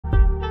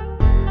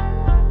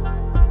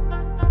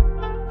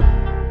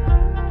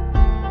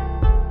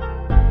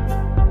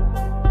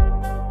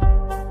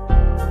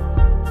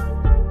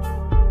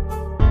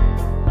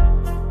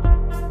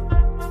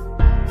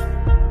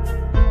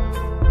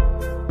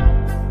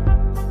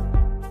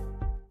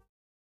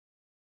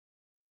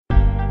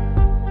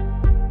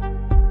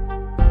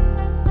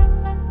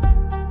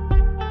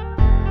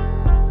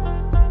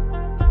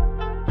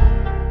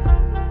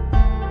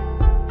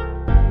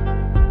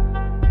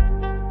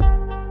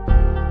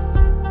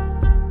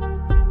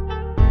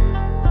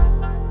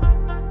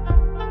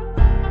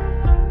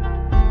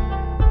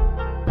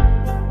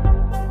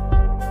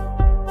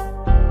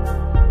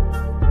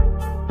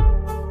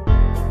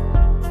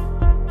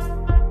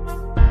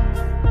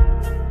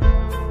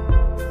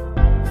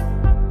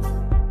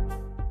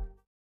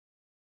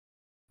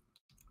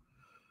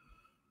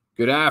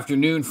Good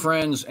afternoon,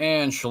 friends,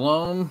 and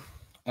shalom,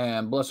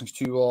 and blessings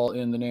to you all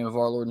in the name of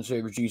our Lord and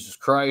Savior, Jesus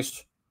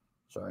Christ.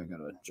 Sorry, I got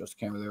to adjust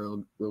the camera there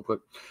real quick.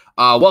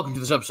 Welcome to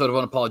this episode of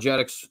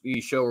Unapologetics, the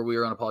show where we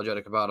are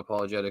unapologetic about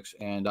apologetics,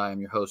 and I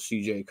am your host,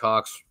 CJ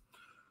Cox.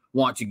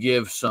 Want to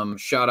give some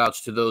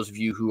shout-outs to those of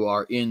you who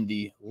are in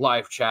the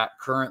live chat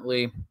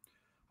currently.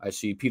 I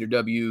see Peter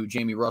W.,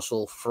 Jamie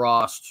Russell,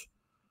 Frost,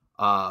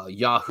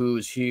 Yahoo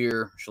is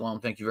here. Shalom,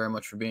 thank you very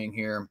much for being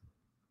here.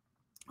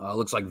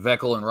 Looks like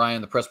Veckel and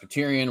Ryan, the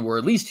Presbyterian, were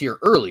at least here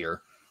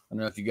earlier. I don't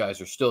know if you guys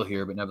are still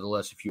here, but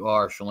nevertheless, if you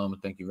are, shalom, and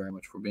thank you very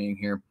much for being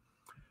here.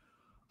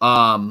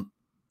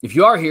 If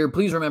you are here,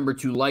 please remember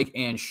to like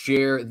and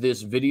share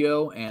this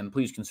video, and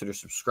please consider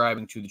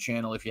subscribing to the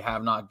channel if you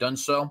have not done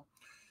so.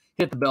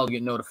 Hit the bell to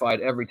get notified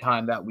every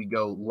time that we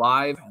go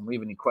live, and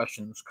leave any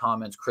questions,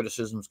 comments,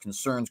 criticisms,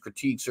 concerns,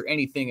 critiques, or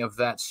anything of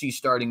that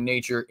C-starting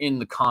nature in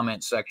the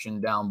comment section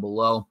down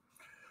below.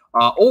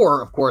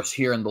 Or, of course,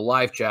 here in the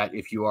live chat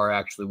if you are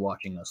actually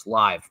watching us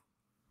live.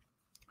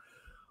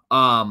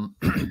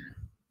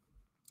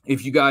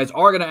 If you guys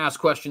are going to ask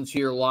questions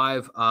here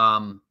live,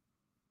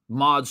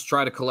 mods,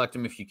 try to collect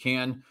them if you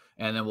can,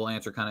 and then we'll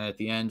answer kind of at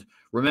the end.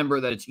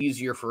 Remember that it's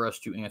easier for us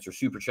to answer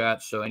super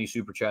chats, so any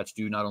super chats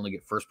do not only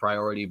get first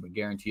priority, but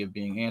guarantee of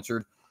being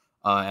answered.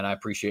 And I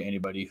appreciate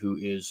anybody who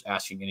is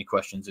asking any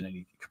questions in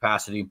any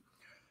capacity.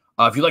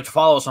 If you'd like to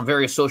follow us on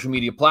various social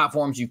media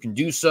platforms, you can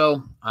do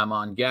so. I'm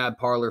on Gab,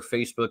 Parler,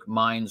 Facebook,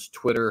 Minds,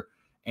 Twitter,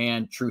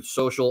 and Truth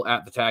Social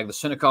at the tag The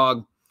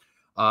Synagogue.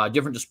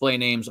 Different display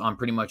names on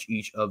pretty much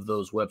each of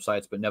those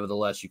websites, but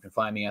nevertheless, you can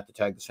find me at the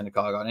tag The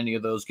Synagogue on any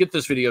of those. Get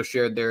this video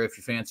shared there if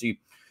you fancy,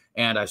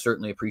 and I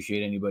certainly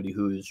appreciate anybody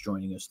who is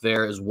joining us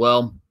there as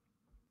well.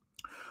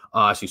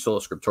 I see Sola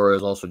Scriptura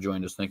has also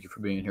joined us. Thank you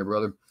for being here,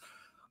 brother.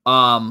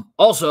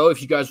 Also,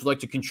 if you guys would like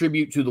to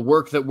contribute to the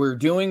work that we're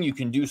doing, you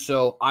can do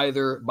so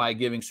either by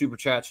giving super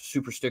chats,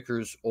 super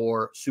stickers,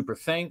 or super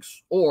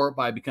thanks, or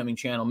by becoming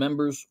channel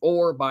members,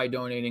 or by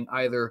donating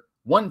either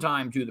one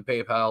time to the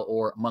PayPal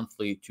or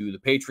monthly to the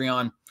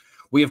Patreon.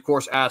 We, of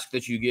course, ask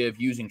that you give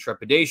using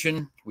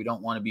trepidation. We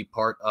don't want to be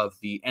part of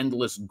the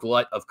endless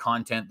glut of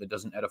content that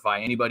doesn't edify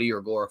anybody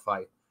or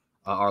glorify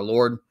our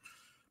Lord.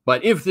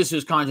 But if this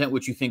is content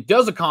which you think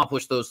does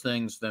accomplish those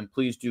things, then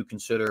please do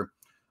consider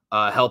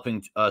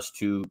helping us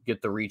to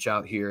get the reach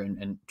out here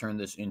and turn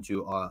this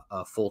into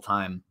a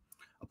full-time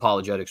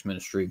apologetics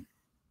ministry.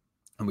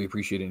 And we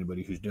appreciate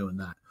anybody who's doing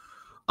that.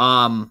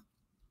 Want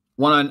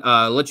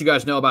to let you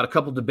guys know about a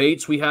couple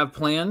debates we have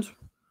planned.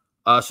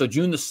 So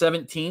June the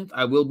 17th,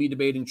 I will be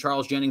debating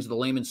Charles Jennings of the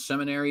Layman's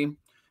Seminary,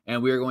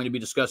 and we are going to be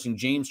discussing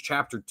James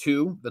chapter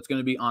 2. That's going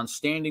to be on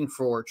Standing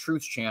for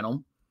Truth's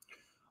channel.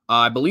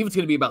 I believe it's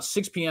going to be about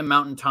 6 p.m.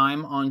 Mountain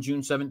Time on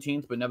June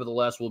 17th, but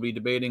nevertheless, we'll be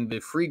debating the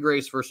free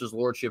grace versus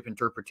lordship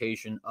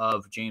interpretation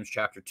of James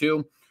chapter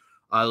 2.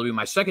 It'll be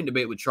my second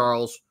debate with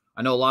Charles.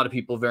 I know a lot of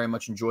people very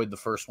much enjoyed the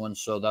first one,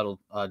 so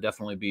that'll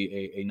definitely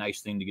be a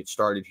nice thing to get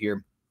started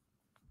here.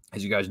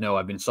 As you guys know,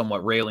 I've been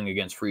somewhat railing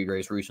against free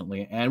grace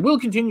recently, and will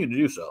continue to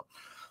do so.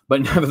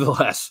 But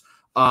nevertheless,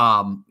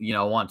 I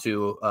want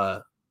to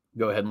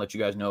go ahead and let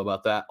you guys know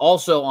about that.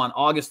 Also, on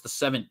August the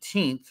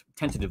 17th,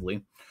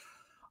 tentatively,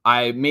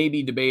 I may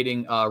be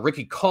debating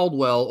Ricky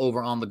Caldwell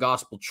over on the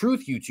Gospel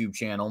Truth YouTube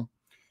channel,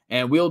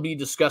 and we'll be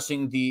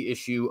discussing the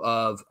issue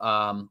of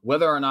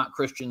whether or not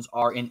Christians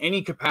are in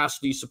any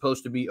capacity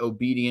supposed to be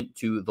obedient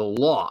to the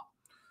law.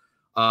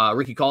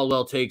 Ricky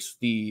Caldwell takes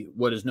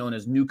what is known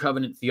as New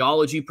Covenant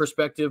theology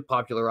perspective,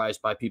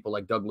 popularized by people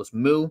like Douglas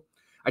Moo.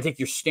 I take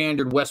your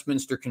standard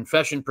Westminster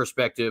Confession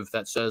perspective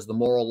that says the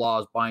moral law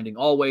is binding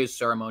always,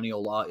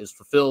 ceremonial law is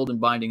fulfilled and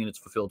binding in its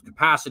fulfilled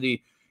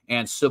capacity,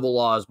 and civil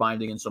law is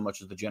binding in so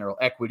much as the general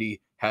equity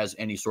has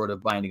any sort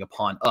of binding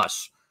upon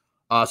us.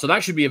 So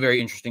that should be a very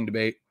interesting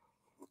debate.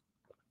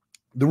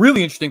 The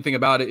really interesting thing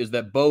about it is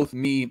that both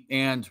me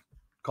and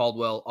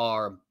Caldwell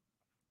are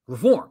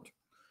Reformed,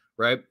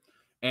 right?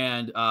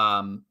 And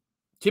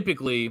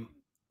typically,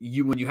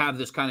 when you have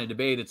this kind of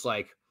debate, it's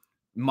like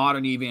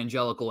modern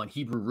evangelical and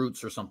Hebrew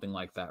roots or something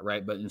like that,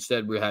 right? But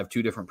instead, we have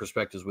two different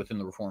perspectives within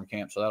the Reformed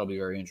camp, so that'll be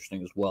very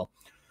interesting as well.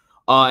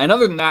 And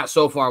other than that,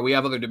 so far, we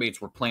have other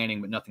debates we're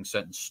planning, but nothing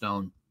set in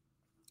stone.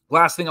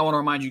 Last thing I want to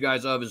remind you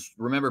guys of is,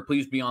 remember,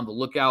 please be on the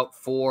lookout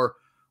for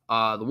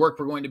the work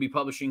we're going to be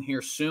publishing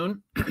here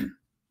soon.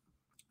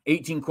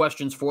 18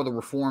 questions for the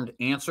Reformed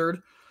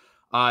answered.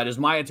 It is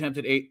my attempt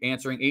at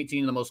answering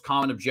 18 of the most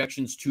common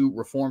objections to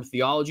Reformed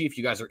theology. If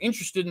you guys are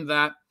interested in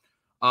that,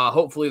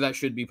 hopefully that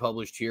should be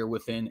published here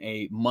within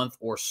a month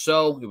or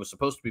so. It was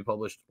supposed to be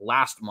published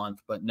last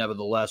month, but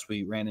nevertheless,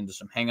 we ran into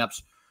some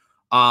hangups.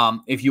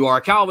 If you are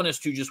a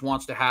Calvinist who just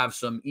wants to have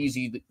some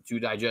easy to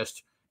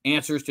digest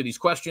answers to these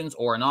questions,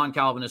 or a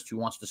non-Calvinist who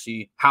wants to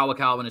see how a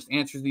Calvinist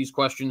answers these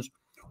questions,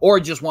 or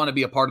just want to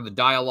be a part of the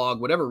dialogue,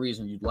 whatever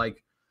reason you'd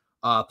like,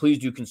 please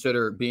do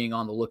consider being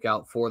on the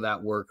lookout for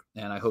that work.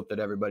 And I hope that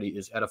everybody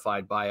is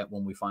edified by it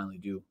when we finally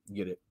do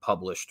get it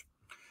published.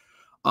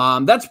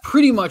 That's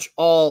pretty much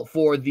all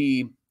for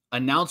the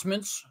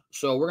announcements.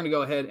 So we're going to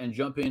go ahead and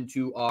jump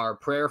into our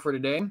prayer for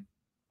today.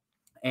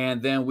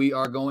 And then we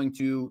are going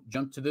to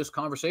jump to this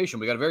conversation.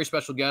 We got a very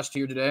special guest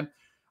here today.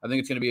 I think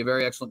it's going to be a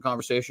very excellent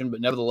conversation, but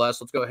nevertheless,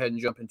 let's go ahead and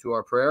jump into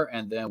our prayer,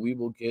 and then we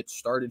will get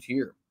started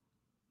here.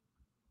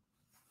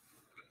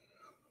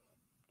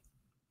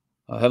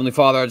 Heavenly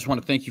Father, I just want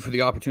to thank you for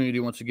the opportunity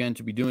once again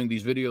to be doing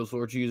these videos,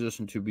 Lord Jesus,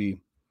 and to be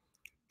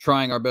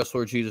trying our best,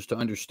 Lord Jesus, to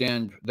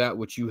understand that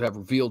which you have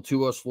revealed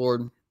to us,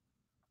 Lord.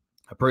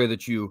 I pray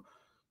that you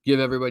give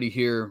everybody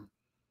here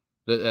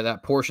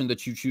that portion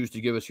that you choose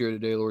to give us here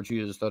today, Lord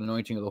Jesus, that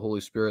anointing of the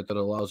Holy Spirit that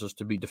allows us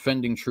to be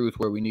defending truth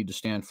where we need to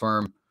stand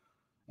firm,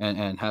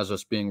 and has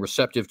us being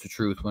receptive to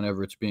truth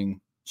whenever it's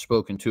being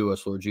spoken to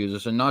us, Lord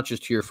Jesus, and not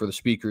just here for the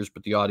speakers,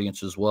 but the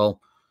audience as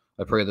well.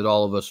 I pray that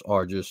all of us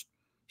are just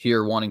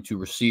here wanting to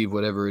receive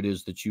whatever it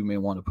is that you may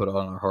want to put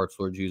on our hearts,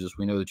 Lord Jesus.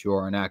 We know that you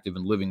are an active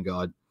and living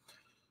God,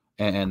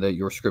 and that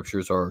your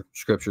scriptures are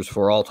scriptures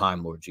for all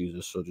time, Lord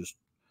Jesus. So just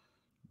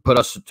put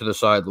us to the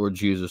side, Lord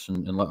Jesus,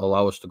 and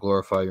allow us to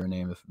glorify your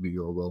name if it be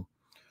your will.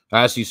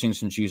 I ask these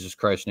things in Jesus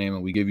Christ's name,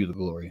 and we give you the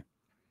glory.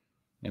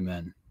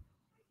 Amen.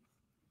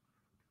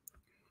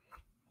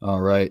 All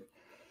right.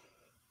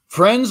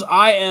 Friends,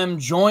 I am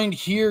joined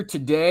here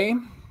today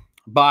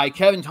by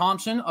Kevin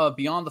Thompson of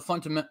Beyond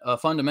the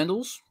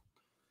Fundamentals.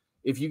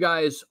 If you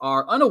guys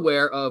are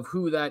unaware of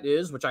who that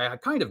is, which I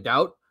kind of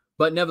doubt,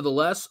 but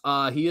nevertheless,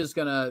 he is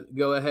going to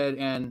go ahead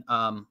and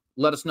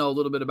let us know a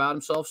little bit about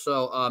himself.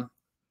 So,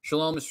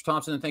 shalom, Mr.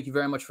 Thompson, and thank you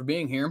very much for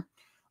being here.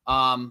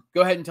 Go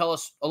ahead and tell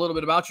us a little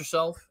bit about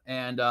yourself,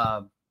 and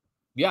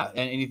yeah,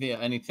 and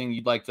anything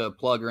you'd like to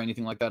plug or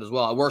anything like that as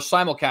well. We're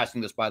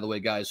simulcasting this, by the way,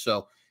 guys,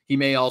 so he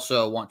may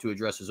also want to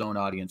address his own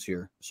audience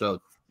here. So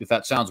if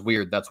that sounds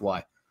weird, that's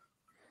why.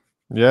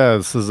 Yeah,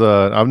 this is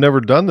I've never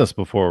done this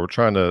before. We're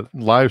trying to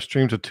live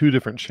stream to 2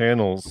 different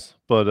channels.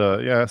 But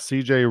yeah,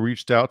 CJ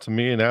reached out to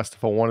me and asked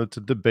if I wanted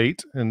to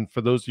debate. And for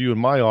those of you in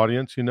my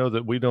audience, you know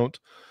that we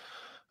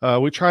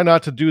try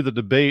not to do the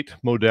debate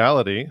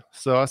modality.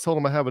 So I told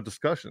him I have a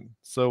discussion.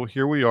 So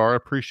here we are. I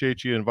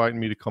appreciate you inviting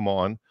me to come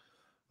on.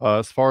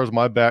 As far as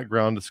my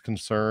background is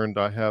concerned,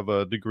 I have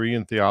a degree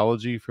in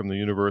theology from the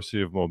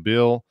University of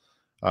Mobile.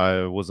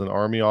 I was an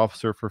Army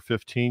officer for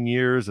 15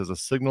 years as a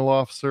signal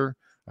officer.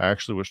 I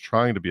actually was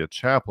trying to be a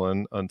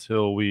chaplain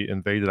until we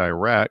invaded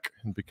Iraq.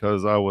 And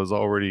because I was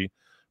already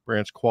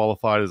branch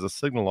qualified as a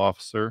signal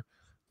officer,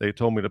 they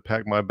told me to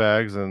pack my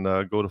bags and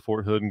go to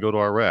Fort Hood and go to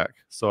Iraq.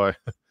 So I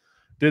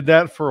did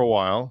that for a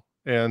while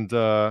and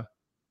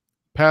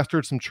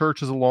pastored some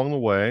churches along the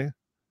way.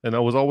 And I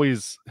was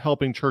always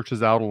helping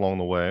churches out along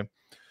the way.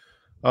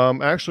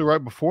 Actually,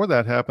 right before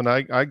that happened,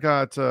 I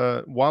got,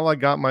 while I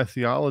got my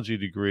theology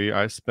degree,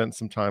 I spent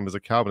some time as a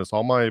Calvinist.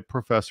 All my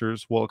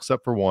professors, well,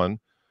 except for one,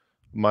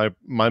 my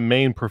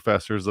main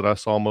professors that I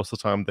saw most of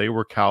the time, they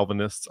were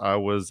Calvinists. I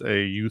was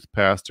a youth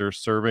pastor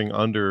serving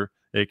under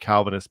a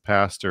Calvinist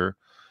pastor,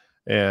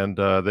 and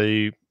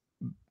they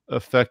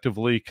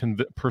effectively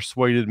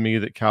persuaded me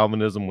that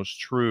Calvinism was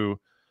true,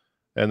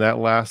 and that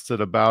lasted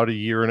about a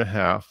year and a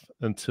half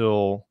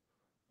until,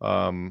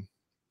 yeah,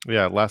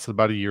 it lasted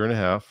about a year and a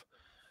half,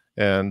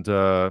 and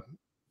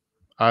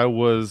I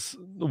was,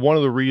 one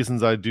of the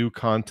reasons I do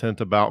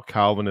content about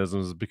Calvinism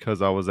is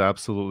because I was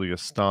absolutely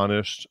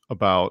astonished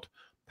about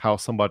how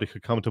somebody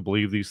could come to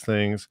believe these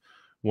things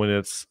when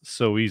it's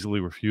so easily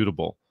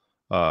refutable.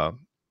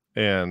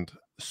 And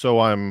so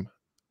I'm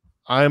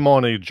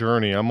on a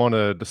journey. I'm on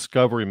a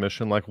discovery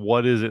mission. Like,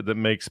 what is it that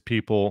makes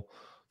people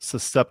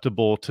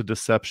susceptible to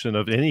deception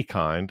of any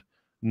kind,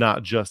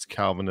 not just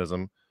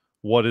Calvinism?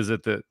 What is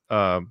it that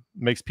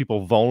makes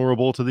people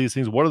vulnerable to these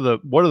things? What are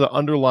the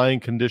underlying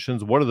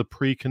conditions? What are the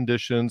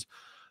preconditions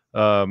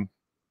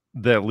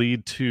that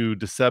lead to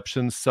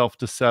deception,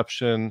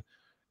 self-deception,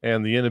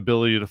 and the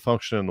inability to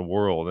function in the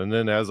world? And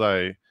then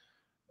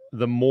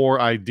the more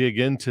I dig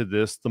into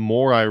this, the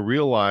more I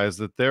realize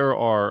that there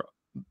are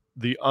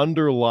the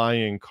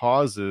underlying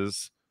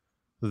causes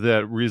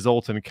that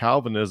result in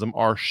Calvinism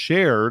are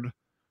shared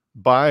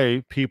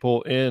by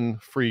people in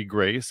free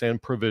grace and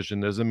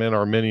provisionism and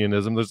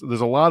Arminianism. There's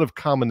a lot of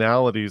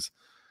commonalities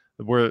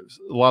where a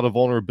lot of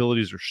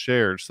vulnerabilities are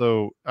shared.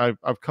 So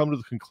I've come to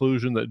the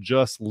conclusion that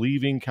just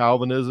leaving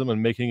Calvinism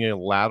and making a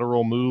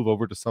lateral move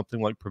over to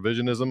something like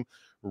provisionism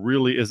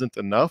really isn't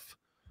enough.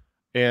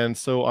 And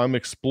so I'm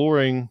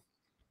exploring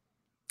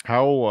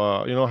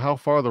how how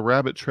far the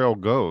rabbit trail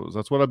goes.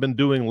 That's what I've been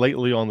doing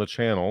lately on the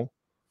channel.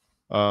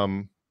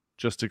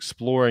 Just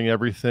exploring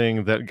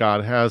everything that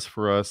God has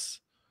for us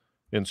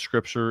in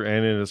Scripture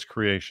and in His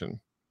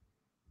creation.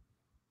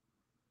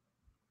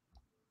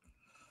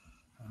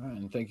 All right,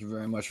 and thank you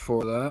very much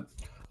for that.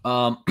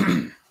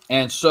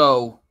 And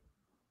so,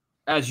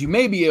 as you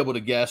may be able to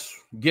guess,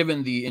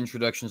 given the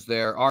introductions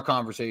there, our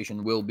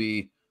conversation will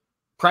be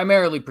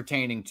primarily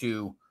pertaining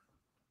to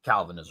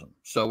Calvinism.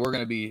 So we're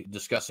going to be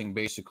discussing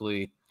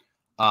basically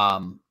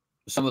some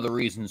of the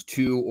reasons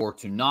to or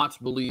to not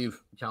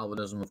believe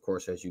Calvinism. Of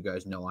course, as you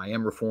guys know, I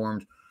am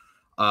Reformed.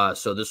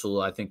 So this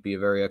will, I think, be a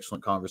very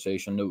excellent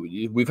conversation.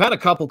 We've had a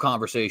couple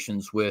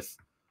conversations with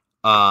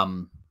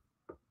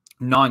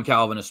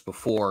non-Calvinists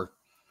before,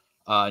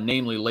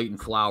 namely Leighton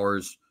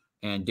Flowers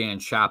and Dan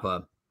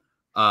Chapa.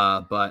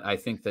 But I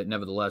think that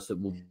nevertheless it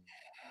will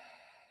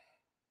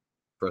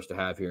for us to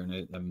have here,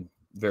 and I'm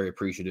very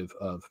appreciative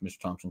of Mr.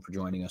 Thompson for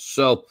joining us.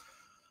 So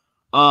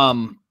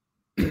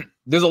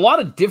there's a lot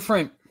of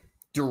different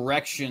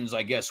directions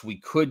I guess we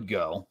could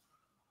go.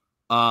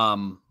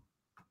 A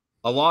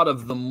lot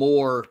of the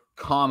more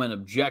common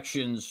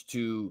objections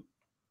to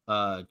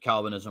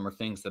Calvinism are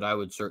things that I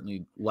would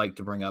certainly like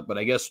to bring up, but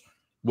I guess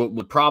what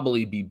would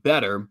probably be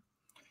better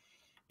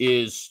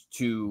is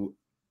to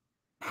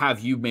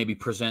have you maybe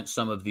present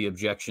some of the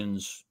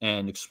objections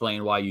and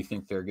explain why you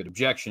think they're good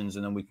objections,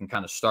 and then we can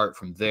kind of start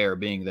from there,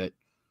 being that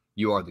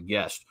you are the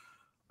guest.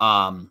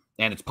 And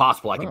it's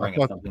possible I can bring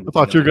up something. I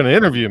thought you were going to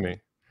interview me.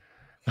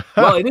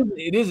 Well,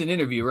 it is an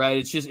interview, right?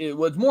 It's just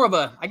it's more of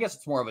a, I guess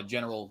it's more of a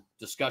general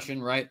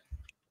discussion, right?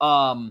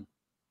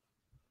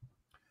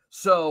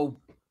 So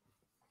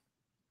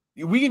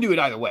we can do it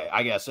either way,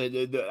 I guess.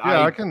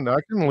 I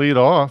can lead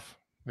off.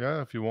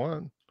 Yeah, if you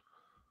want.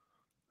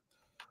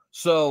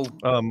 So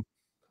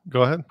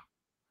go ahead.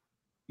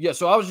 Yeah,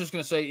 so I was just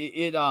going to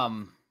say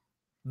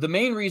the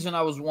main reason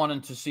I was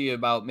wanting to see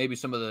about maybe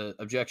some of the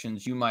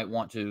objections you might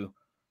want to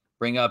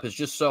bring up is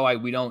just so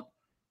we don't,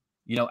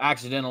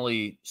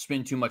 accidentally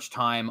spend too much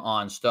time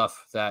on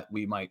stuff that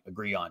we might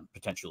agree on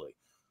potentially.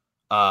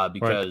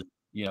 Because,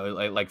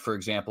 right. Like for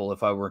example,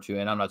 if I were to,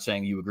 and I'm not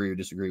saying you agree or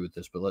disagree with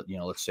this, but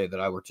let's say that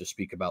I were to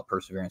speak about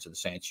perseverance of the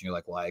saints, and you're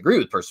like, well, I agree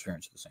with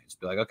perseverance of the saints.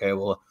 Be like, okay,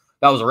 well,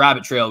 that was a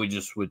rabbit trail we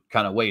just would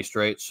kind of waste,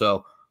 right?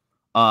 So,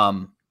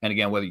 and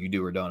again, whether you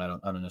do or don't, I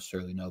don't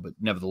necessarily know, but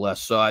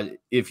nevertheless, so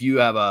if you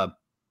have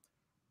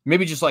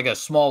maybe just like a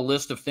small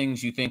list of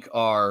things you think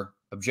are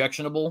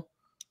objectionable,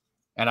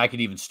 and I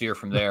could even steer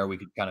from there, we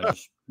could kind of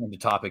just move the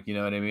topic, you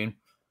know what I mean?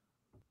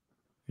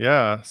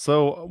 Yeah.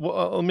 So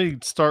let me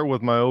start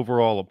with my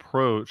overall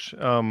approach.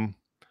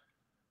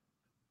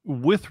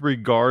 With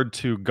regard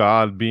to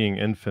God being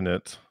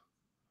infinite,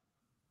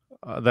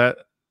 that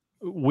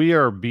we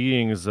are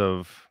beings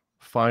of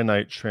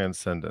finite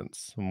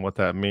transcendence. And what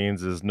that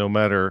means is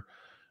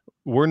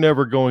we're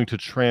never going to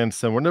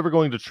transcend. We're never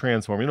going to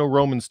transform.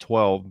 Romans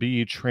 12, be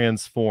ye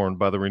transformed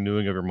by the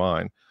renewing of your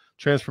mind.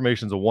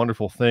 Transformation is a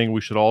wonderful thing.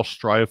 We should all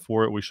strive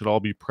for it. We should all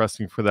be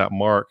pressing for that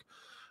mark.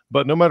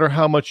 But no matter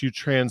how much you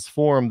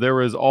transform,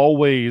 there is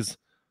always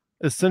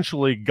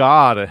essentially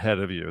God ahead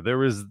of you.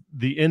 There is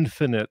the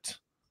infinite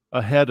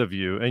ahead of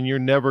you, and you're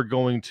never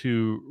going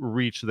to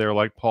reach there,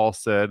 like Paul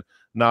said,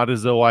 not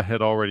as though I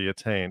had already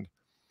attained.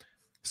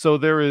 So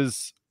there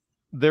is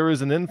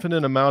an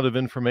infinite amount of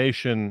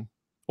information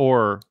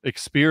or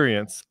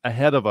experience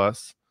ahead of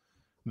us.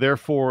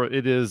 Therefore,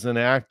 it is an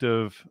act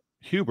of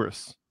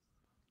hubris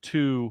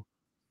to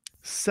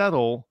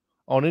settle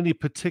on any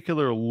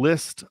particular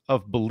list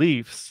of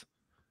beliefs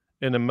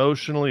and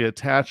emotionally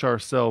attach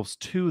ourselves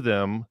to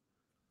them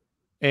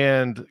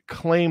and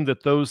claim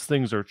that those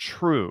things are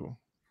true.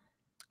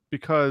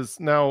 Because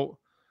now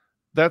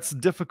that's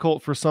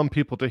difficult for some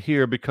people to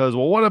hear, because,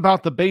 well, what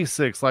about the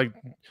basics? Like,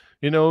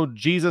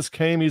 Jesus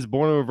came, he's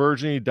born of a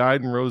virgin, he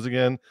died and rose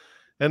again.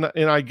 And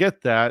I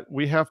get that.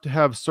 We have to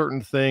have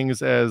certain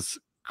things as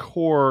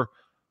core,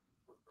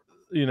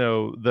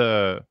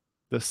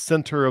 the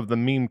center of the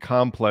meme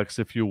complex,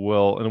 if you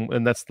will,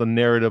 and that's the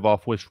narrative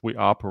off which we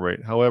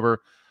operate.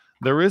 However,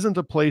 there isn't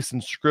a place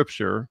in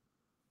Scripture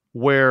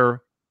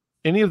where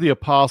any of the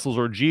apostles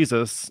or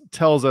Jesus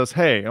tells us,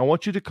 hey, I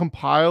want you to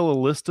compile a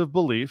list of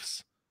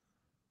beliefs,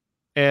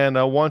 and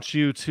I want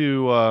you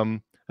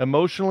to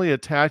emotionally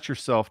attach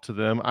yourself to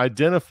them,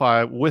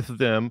 identify with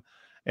them,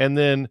 and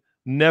then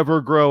never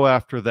grow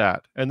after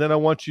that. And then I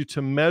want you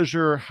to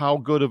measure how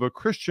good of a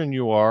Christian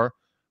you are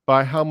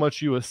by how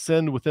much you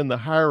ascend within the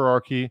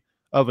hierarchy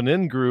of an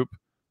in-group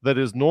that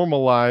is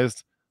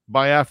normalized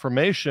by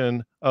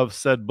affirmation of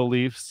said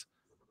beliefs,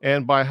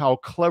 and by how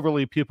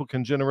cleverly people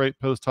can generate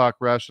post hoc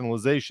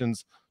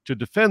rationalizations to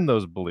defend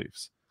those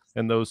beliefs.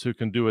 And those who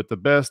can do it the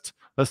best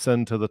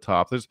ascend to the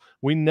top.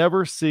 We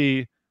never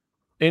see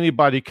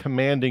anybody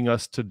commanding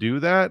us to do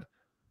that,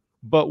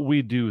 but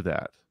we do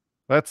that.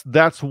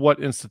 That's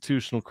what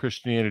institutional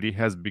Christianity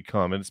has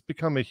become, and it's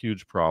become a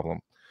huge problem.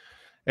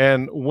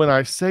 And when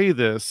I say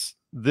this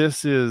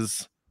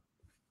is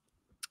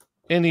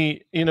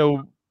any,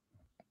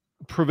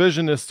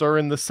 provisionists are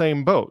in the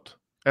same boat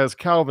as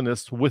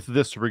Calvinists with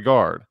this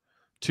regard,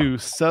 to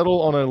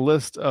settle on a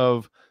list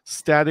of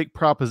static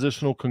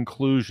propositional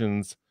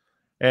conclusions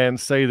and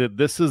say that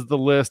this is the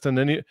list,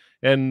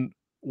 and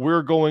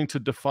we're going to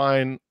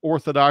define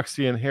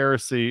orthodoxy and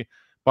heresy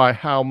by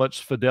how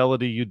much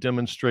fidelity you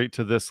demonstrate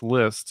to this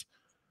list.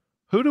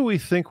 Who do we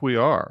think we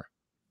are?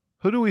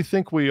 Who do we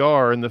think we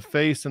are in the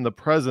face and the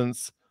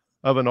presence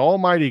of an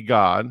almighty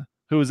God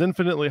who is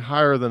infinitely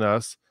higher than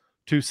us,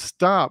 to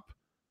stop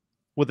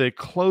with a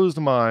closed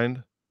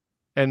mind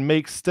and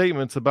make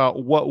statements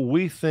about what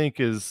we think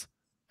is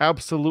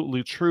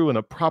absolutely true in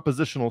a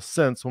propositional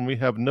sense when we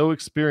have no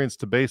experience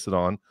to base it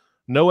on,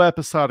 no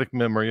episodic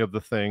memory of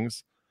the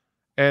things,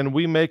 and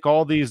we make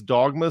all these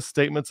dogmas,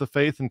 statements of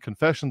faith, and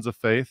confessions of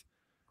faith,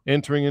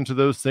 entering into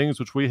those things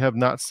which we have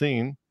not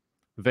seen,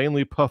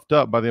 vainly puffed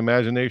up by the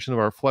imagination of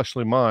our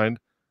fleshly mind,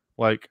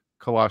 like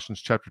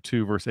Colossians chapter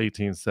 2, verse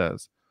 18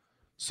 says.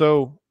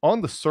 So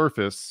on the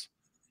surface,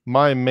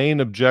 my main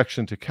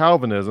objection to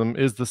Calvinism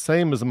is the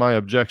same as my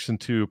objection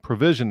to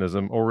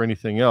provisionism or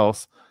anything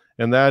else,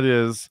 and that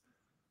is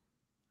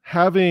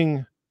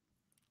having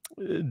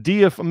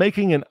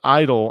making an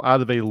idol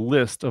out of a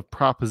list of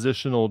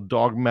propositional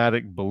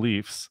dogmatic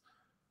beliefs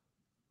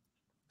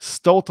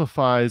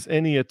stultifies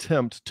any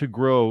attempt to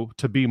grow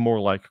to be more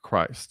like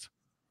Christ.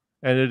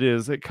 And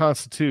it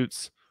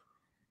constitutes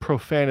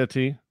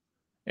profanity.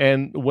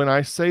 And when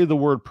I say the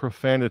word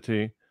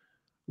profanity,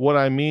 what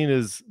I mean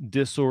is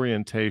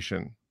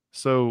disorientation.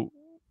 So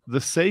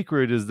the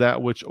sacred is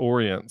that which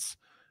orients.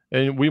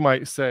 And we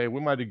might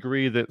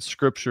agree that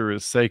Scripture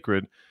is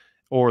sacred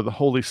or the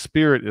Holy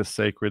Spirit is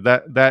sacred.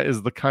 That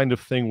is the kind of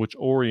thing which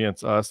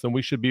orients us, and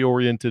we should be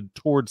oriented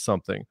towards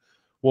something.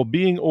 Well,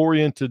 being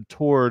oriented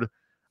toward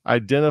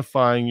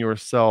identifying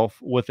yourself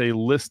with a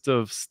list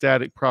of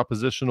static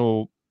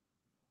propositional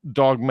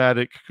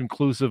dogmatic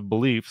conclusive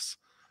beliefs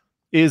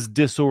is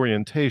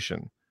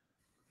disorientation.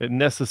 It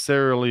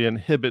necessarily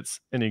inhibits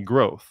any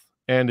growth,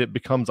 and it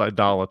becomes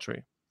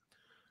idolatry.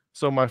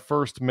 So my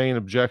first main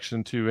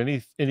objection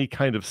to any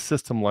kind of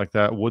system like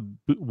that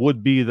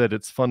would be that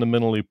it's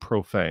fundamentally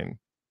profane.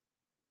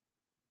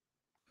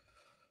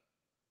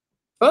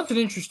 That's an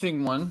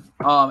interesting one.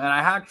 And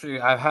I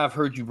have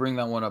heard you bring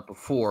that one up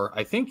before.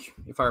 I think,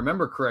 if I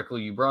remember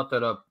correctly, you brought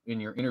that up in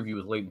your interview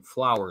with Leighton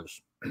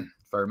Flowers,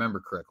 if I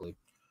remember correctly.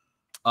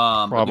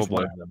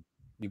 Probably.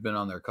 You've been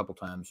on there a couple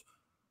times.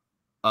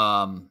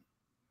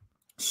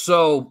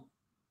 So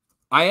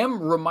I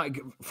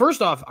am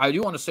first off, I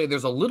do want to say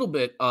there's a little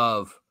bit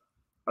of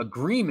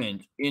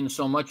agreement in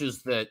so much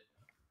as that,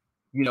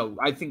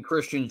 I think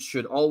Christians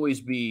should always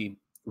be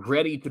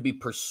ready to be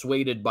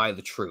persuaded by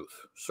the truth,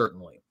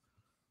 certainly.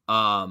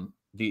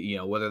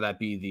 Whether that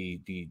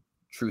be the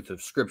truth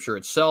of Scripture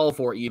itself,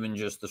 or even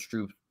just the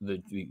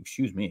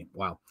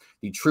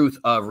truth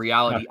of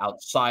reality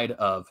outside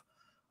of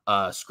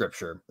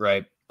Scripture,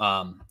 right?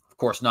 Of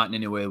course, not in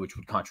any way which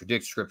would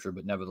contradict Scripture,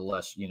 but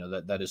nevertheless,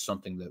 that is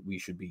something that we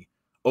should be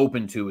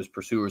open to as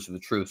pursuers of the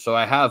truth. So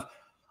I have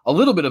a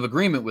little bit of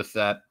agreement with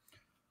that.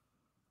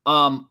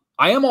 I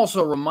am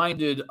also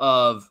reminded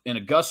of an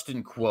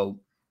Augustine quote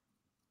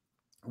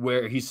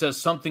where he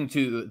says something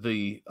to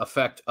the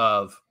effect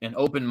of, an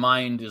open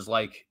mind is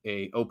like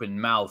an open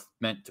mouth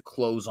meant to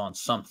close on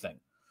something.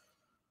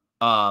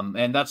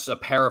 And that's a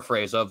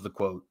paraphrase of the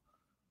quote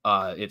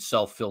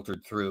itself,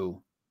 filtered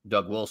through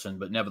Doug Wilson.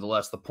 But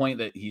nevertheless, the point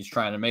that he's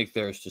trying to make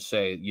there is to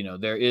say,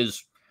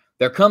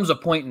 there comes a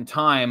point in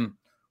time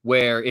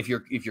where if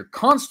you're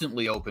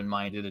constantly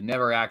open-minded and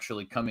never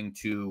actually coming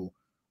to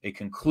a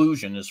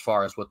conclusion as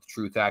far as what the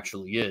truth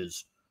actually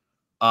is,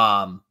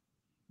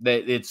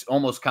 that it's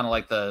almost kind of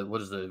like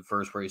what is the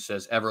verse where he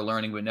says, ever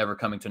learning but never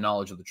coming to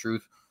knowledge of the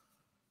truth?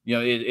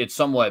 It's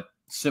somewhat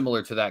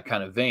similar to that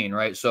kind of vein,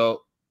 right?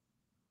 So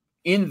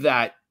in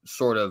that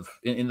sort of,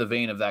 in the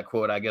vein of that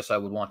quote, I guess I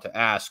would want to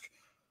ask,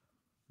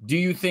 do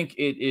you think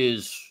it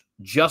is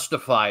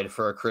justified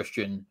for a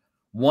Christian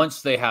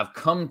once they have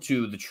come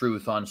to the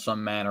truth on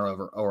some manner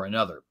or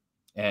another?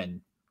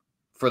 And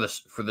for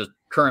the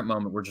current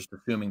moment, we're just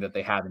assuming that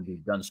they have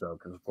indeed done so,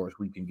 because of course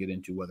we can get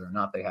into whether or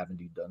not they have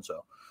indeed done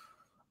so.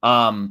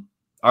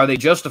 Are they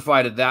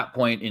justified at that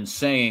point in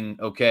saying,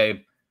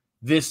 okay,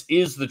 this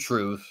is the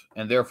truth,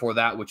 and therefore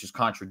that which is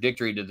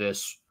contradictory to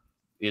this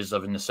is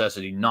of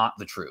necessity not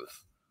the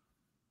truth?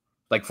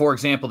 Like, for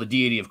example, the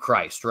deity of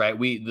Christ, right?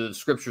 The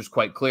Scripture is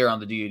quite clear on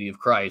the deity of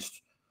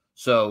Christ.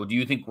 So do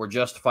you think we're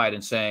justified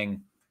in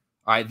saying,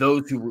 all right,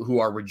 those who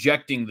are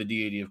rejecting the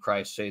deity of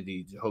Christ, say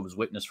the Jehovah's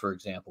Witness, for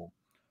example,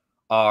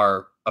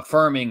 are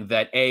affirming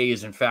that A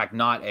is in fact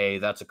not A,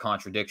 that's a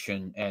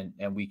contradiction,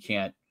 and we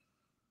can't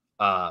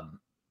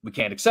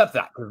accept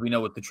that because we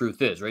know what the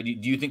truth is, right?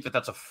 Do you think that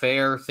that's a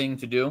fair thing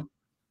to do?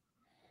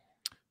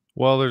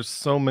 Well, there's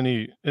so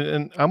many,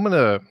 and I'm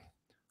gonna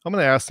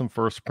ask some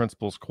first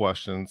principles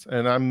questions,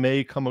 and I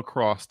may come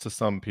across to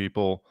some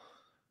people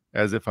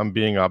as if I'm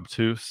being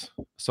obtuse.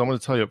 So I'm going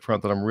to tell you up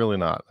front that I'm really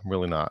not. I'm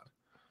really not.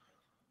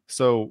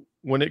 So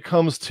when it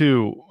comes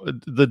to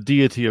the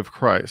deity of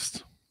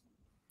Christ,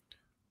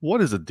 what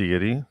is a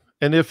deity?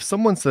 And if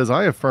someone says,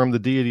 I affirm the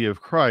deity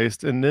of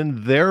Christ, and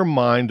in their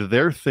mind,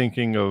 they're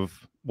thinking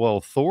of,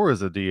 well, Thor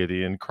is a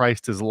deity and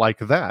Christ is like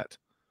that.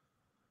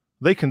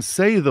 They can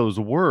say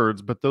those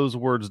words, but those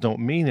words don't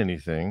mean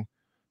anything,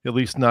 at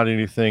least not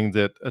anything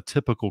that a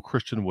typical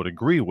Christian would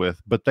agree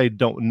with, but they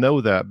don't know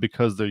that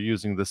because they're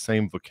using the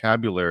same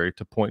vocabulary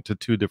to point to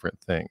two different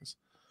things,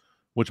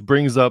 which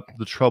brings up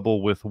the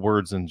trouble with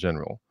words in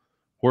general.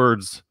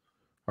 Words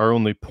are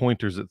only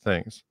pointers at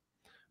things.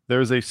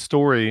 There's a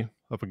story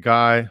of a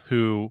guy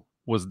who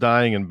was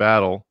dying in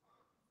battle,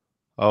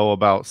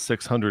 about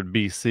 600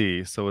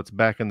 BC. So it's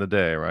back in the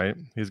day, right?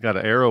 He's got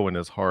an arrow in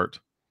his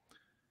heart.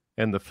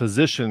 And the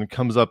physician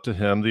comes up to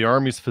him, the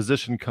army's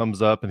physician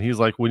comes up, and he's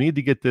like, we need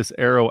to get this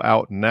arrow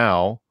out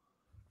now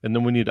and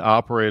then we need to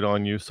operate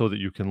on you so that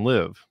you can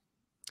live.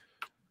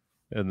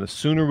 And the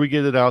sooner we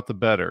get it out, the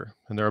better.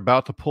 And they're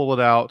about to pull it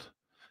out,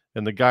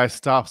 and the guy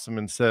stops them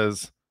and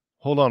says,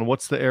 hold on,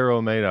 what's the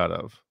arrow made out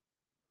of?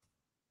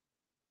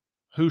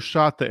 Who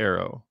shot the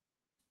arrow?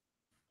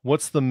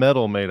 What's the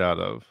metal made out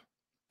of?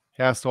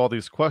 He asks all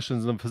these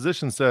questions, and the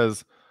physician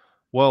says,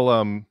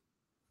 well,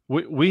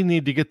 we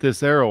need to get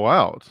this arrow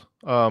out.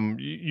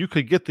 You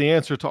could get the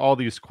answer to all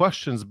these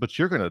questions, but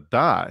you're going to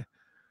die.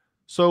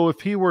 So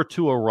if he were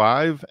to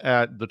arrive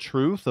at the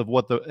truth of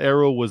what the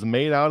arrow was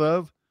made out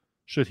of,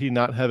 should he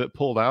not have it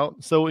pulled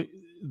out? So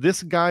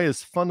this guy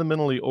is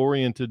fundamentally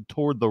oriented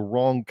toward the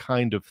wrong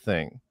kind of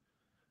thing.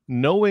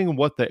 Knowing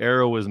what the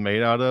arrow is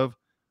made out of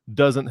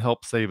doesn't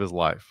help save his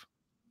life.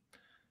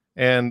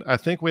 And I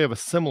think we have a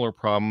similar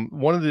problem.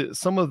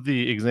 Some of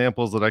the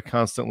examples that I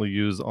constantly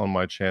use on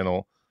my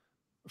channel,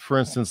 for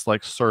instance,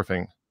 like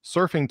surfing.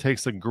 Surfing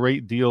takes a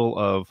great deal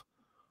of,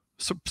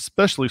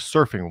 especially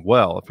surfing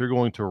well, if you're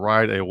going to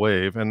ride a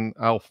wave, and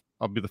I'll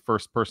be the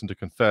first person to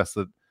confess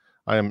that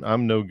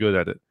I'm no good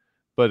at it.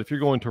 But if you're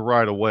going to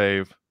ride a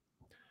wave,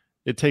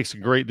 it takes a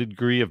great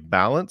degree of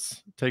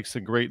balance. It takes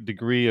a great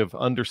degree of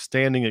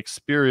understanding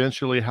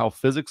experientially how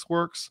physics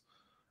works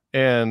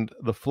and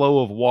the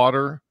flow of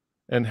water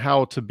and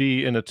how to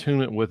be in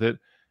attunement with it.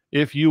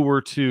 If you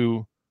were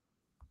to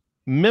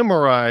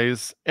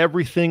memorize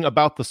everything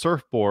about the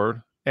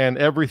surfboard and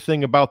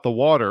everything about the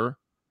water,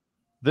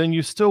 then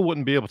you still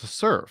wouldn't be able to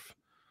surf.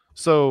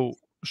 So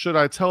should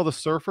I tell the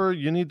surfer,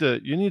 you need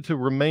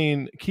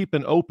to keep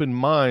an open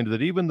mind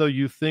that even though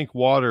you think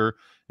water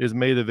is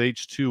made of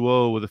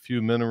H2O with a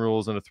few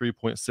minerals and a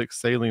 3.6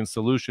 saline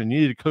solution,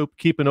 you need to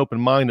keep an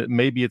open mind that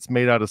maybe it's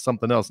made out of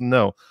something else.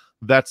 No,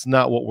 that's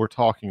not what we're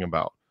talking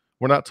about.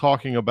 We're not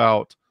talking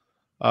about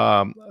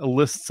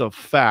lists of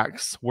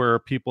facts where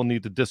people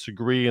need to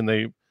disagree and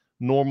they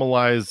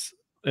normalize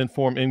and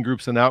form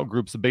in-groups and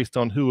out-groups based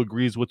on who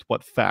agrees with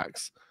what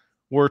facts.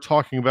 We're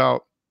talking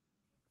about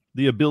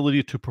the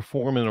ability to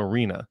perform in an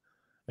arena,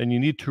 and you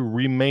need to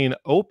remain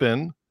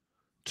open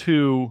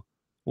to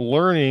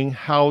learning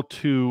how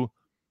to,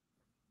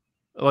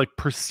 like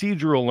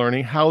procedural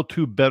learning, how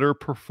to better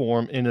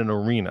perform in an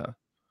arena,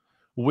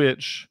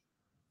 which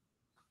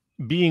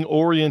being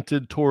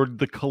oriented toward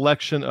the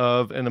collection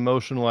of an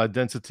emotional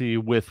identity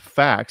with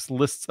facts,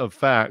 lists of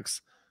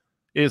facts,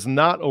 is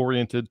not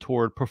oriented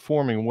toward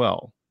performing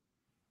well.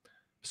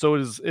 So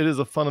it is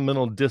a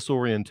fundamental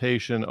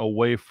disorientation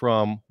away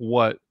from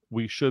what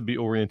we should be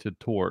oriented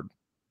toward.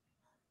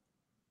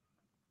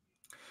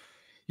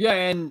 Yeah,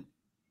 and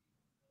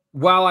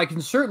while I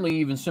can certainly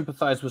even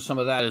sympathize with some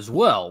of that as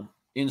well,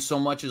 in so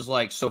much as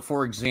like, so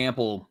for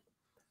example,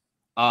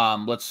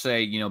 let's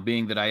say,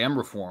 being that I am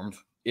Reformed,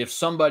 if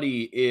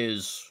somebody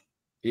is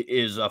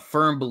a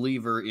firm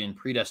believer in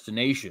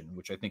predestination,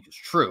 which I think is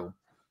true,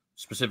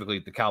 specifically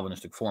the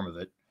Calvinistic form of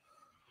it,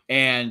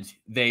 and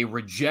they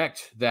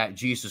reject that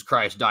Jesus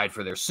Christ died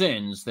for their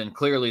sins, then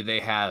clearly they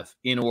have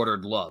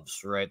inordered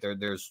loves, right?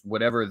 There's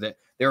whatever that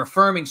they're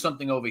affirming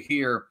something over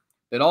here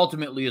that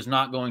ultimately is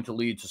not going to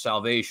lead to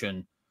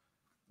salvation,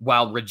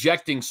 while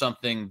rejecting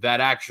something that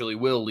actually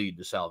will lead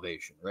to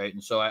salvation, right?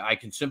 And so I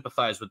can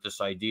sympathize with this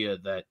idea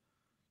that,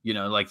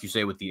 like you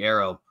say with the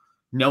arrow,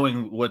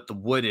 knowing what the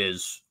wood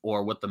is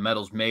or what the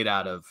metal's made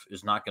out of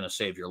is not going to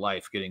save your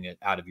life. Getting it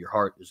out of your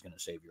heart is going to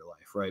save your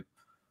life, right?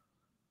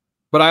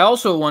 But I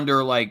also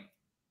wonder, like,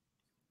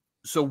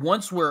 so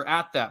once we're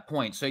at that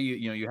point, say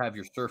you have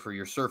your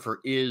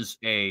surfer is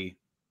a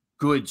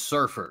good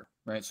surfer,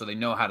 right? So they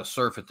know how to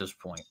surf at this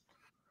point.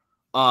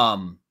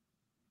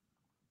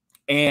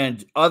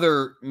 And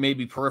other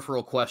maybe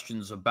peripheral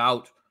questions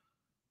about,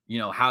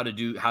 how to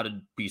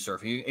be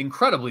surfing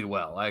incredibly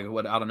well. I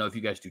don't know if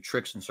you guys do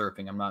tricks in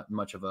surfing. I'm not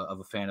much of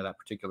a fan of that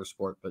particular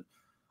sport, but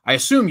I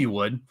assume you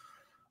would,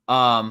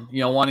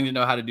 wanting to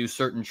know how to do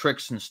certain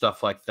tricks and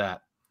stuff like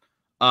that.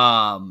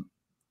 At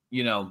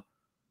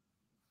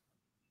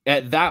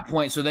that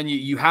point, so then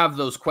you have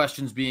those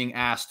questions being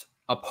asked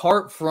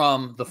apart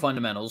from the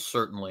fundamentals,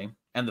 certainly,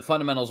 and the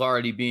fundamentals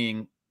already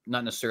being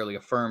not necessarily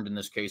affirmed in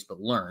this case,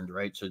 but learned,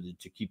 right? So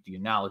to keep the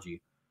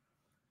analogy.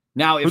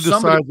 Now, if who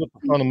decides what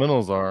the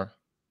fundamentals are?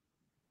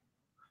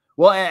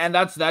 Well, and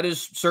that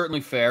is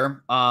certainly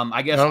fair.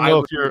 I guess I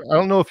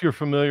don't know if you're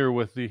familiar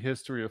with the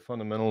history of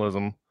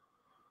fundamentalism,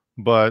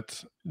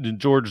 but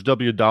George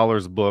W.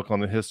 Dollar's book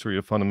on the history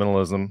of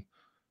fundamentalism,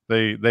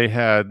 they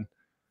had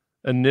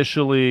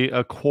initially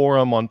a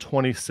quorum on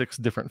 26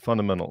 different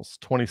fundamentals,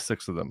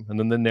 26 of them, and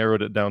then they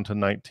narrowed it down to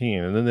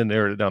 19, and then they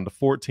narrowed it down to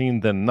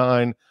 14, then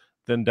 9,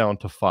 then down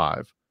to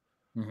 5.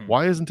 Mm-hmm.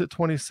 Why isn't it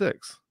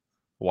 26?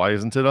 Why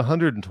isn't it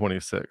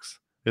 126?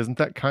 Isn't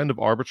that kind of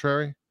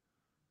arbitrary?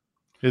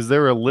 Is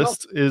there a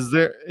list?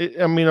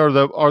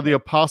 Well, are the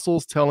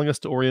apostles telling us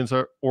to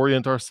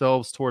orient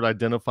ourselves toward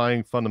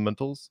identifying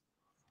fundamentals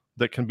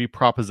that can be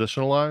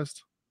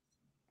propositionalized?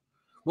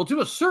 Well,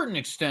 to a certain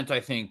extent,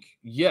 I think,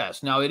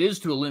 yes. Now, it is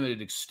to a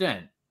limited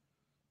extent,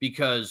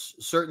 because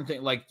certain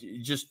things, like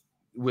just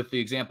with the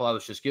example I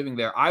was just giving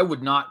there, I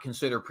would not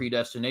consider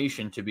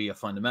predestination to be a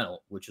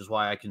fundamental, which is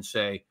why I can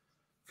say,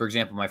 for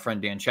example, my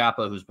friend Dan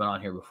Chapa, who's been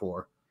on here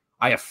before,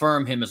 I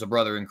affirm him as a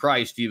brother in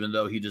Christ, even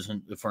though he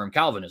doesn't affirm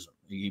Calvinism.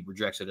 He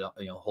rejects it,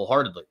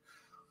 wholeheartedly.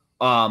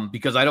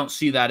 Because I don't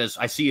see that as,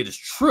 I see it as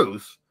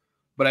truth,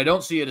 but I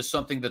don't see it as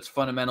something that's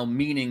fundamental,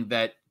 meaning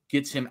that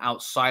gets him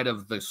outside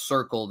of the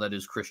circle that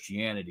is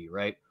Christianity,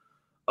 right?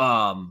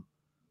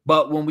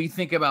 But when we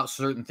think about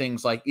certain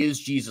things like, is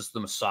Jesus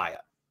the Messiah?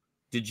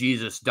 Did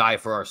Jesus die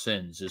for our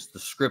sins? Is the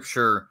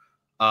scripture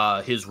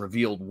his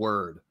revealed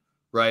word,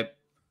 right?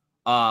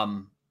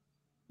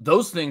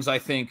 Those things, I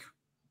think,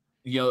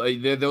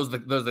 those are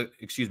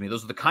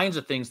the kinds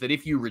of things that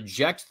if you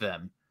reject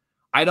them,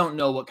 I don't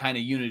know what kind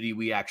of unity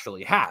we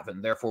actually have,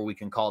 and therefore we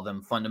can call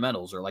them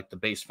fundamentals or like the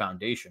base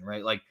foundation,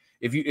 right? Like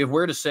if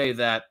we're to say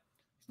that,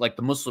 like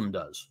the Muslim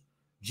does,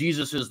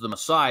 Jesus is the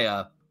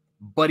Messiah,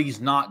 but he's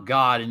not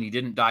God, and he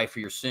didn't die for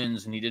your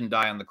sins, and he didn't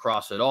die on the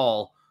cross at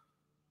all.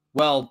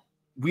 Well,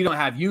 we don't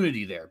have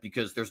unity there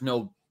because there's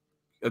no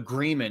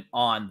agreement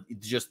on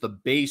just the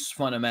base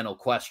fundamental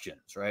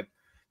questions, right?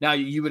 Now,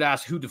 you would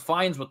ask who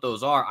defines what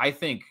those are. I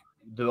think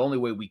the only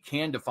way we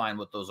can define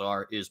what those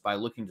are is by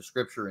looking to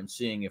Scripture and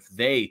seeing if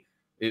the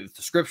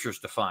Scriptures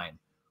define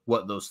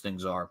what those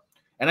things are.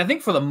 And I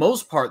think for the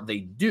most part, they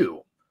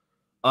do.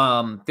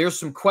 There's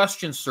some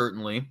questions,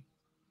 certainly.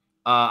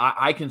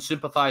 I can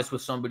sympathize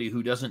with somebody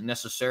who doesn't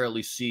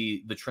necessarily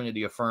see the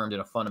Trinity affirmed in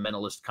a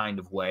fundamentalist kind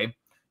of way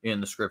in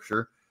the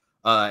Scripture.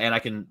 And I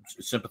can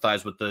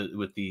sympathize with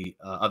the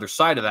other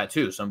side of that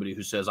too. Somebody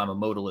who says I'm a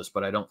modalist,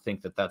 but I don't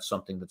think that that's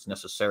something that's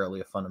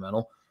necessarily a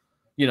fundamental.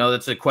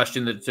 That's a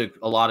question that took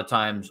a lot of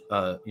times,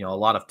 a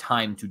lot of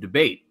time to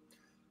debate.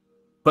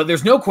 But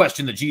there's no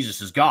question that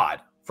Jesus is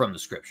God from the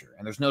Scripture,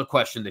 and there's no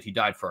question that he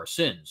died for our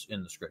sins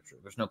in the Scripture.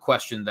 There's no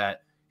question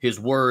that his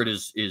word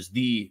is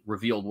the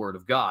revealed word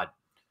of God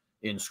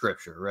in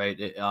Scripture, right?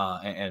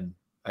 And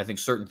I think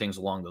certain things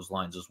along those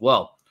lines as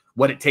well.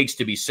 What it takes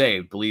to be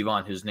saved, believe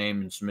on his name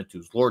and submit to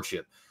his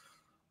lordship,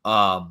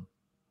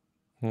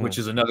 which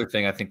is another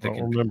thing I think that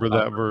can remember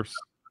that verse.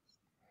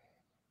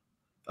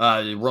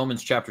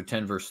 Romans chapter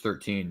 10, verse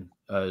 13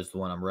 is the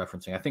one I'm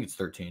referencing. I think it's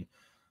 13.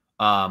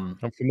 I'm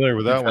familiar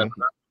with that one.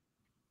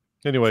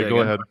 Anyway,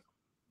 go ahead.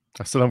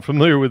 I said I'm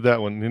familiar with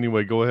that one.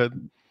 Anyway, go ahead.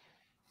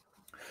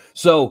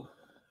 So,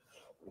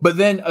 but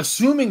then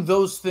assuming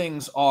those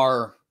things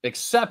are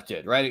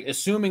accepted, right?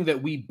 Assuming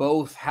that we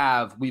both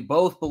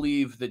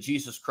believe that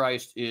Jesus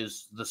Christ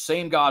is the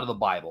same God of the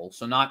Bible.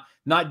 So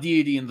not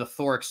deity in the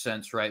Thoric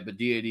sense, right? But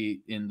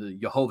deity in the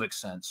Jehovic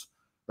sense,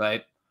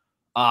 right?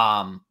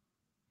 And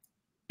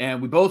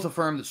we both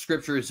affirm that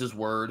Scripture is his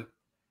word.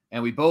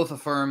 And we both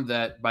affirm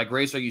that by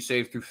grace are you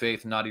saved through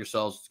faith, and not of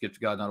yourselves, it's a gift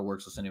of God, not of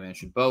works, lest any man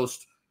should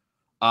boast.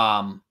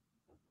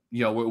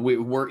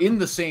 We're in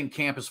the same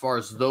camp as far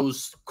as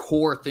those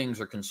core things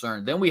are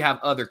concerned. Then we have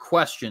other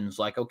questions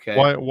like, okay,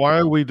 why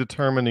are we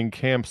determining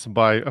camps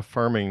by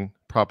affirming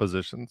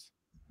propositions?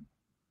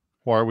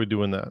 Why are we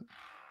doing that?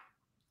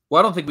 Well,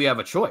 I don't think we have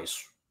a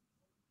choice,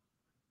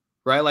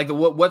 right? Like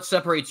what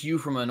separates you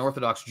from an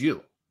Orthodox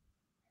Jew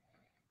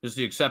is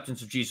the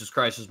acceptance of Jesus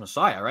Christ as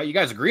Messiah, right? You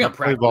guys agree on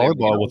practically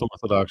volleyball with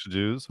Orthodox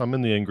Jews. I'm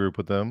in the in group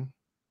with them.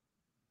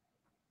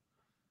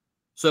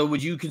 So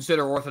would you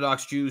consider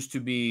Orthodox Jews to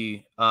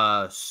be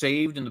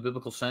saved in the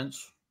biblical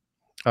sense?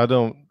 I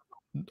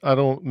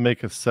don't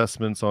make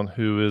assessments on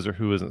who is or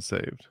who isn't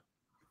saved.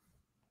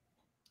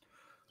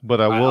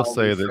 But I will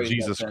say that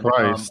Jesus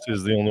Christ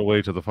is the only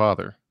way to the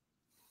Father.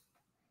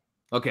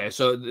 Okay,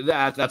 so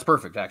that's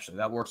perfect, actually.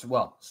 That works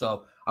well.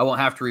 So I won't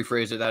have to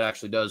rephrase it. That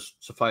actually does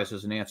suffice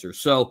as an answer.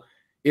 So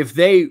if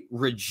they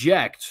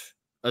reject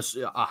a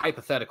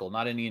hypothetical,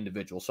 not any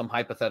individual, some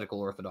hypothetical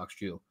Orthodox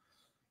Jew,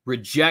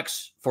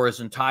 rejects for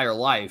his entire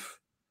life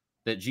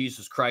that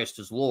Jesus Christ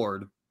is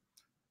Lord,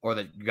 or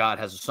that God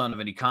has a son of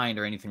any kind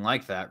or anything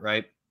like that,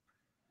 right?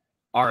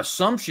 Our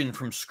assumption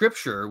from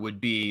Scripture would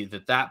be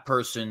that that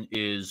person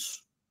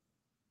is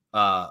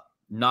not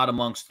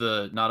amongst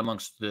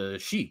the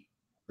sheep,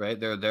 right?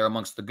 They're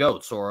amongst the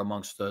goats or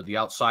amongst the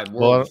outside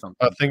world or something.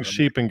 I think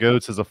sheep and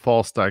goats is a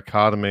false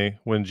dichotomy.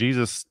 When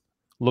Jesus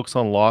looks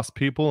on lost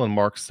people in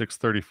Mark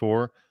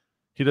 6:34,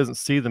 he doesn't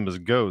see them as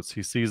goats.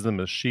 He sees them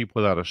as sheep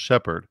without a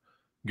shepherd.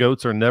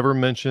 Goats are never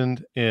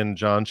mentioned in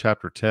John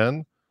chapter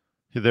 10.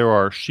 There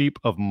are sheep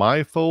of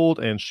my fold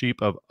and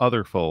sheep of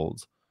other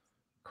folds.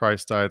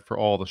 Christ died for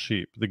all the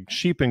sheep. The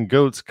sheep and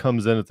goats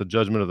comes in at the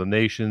judgment of the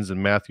nations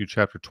in Matthew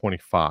chapter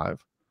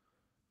 25.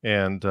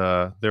 And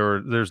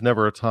there's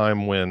never a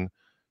time when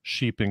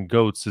sheep and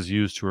goats is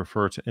used to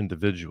refer to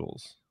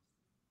individuals.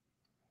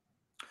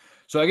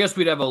 So I guess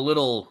we'd have a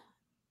little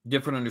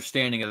different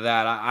understanding of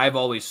that. I've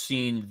always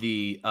seen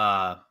the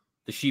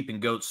sheep and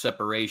goat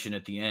separation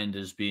at the end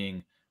as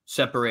being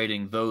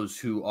separating those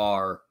who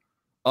are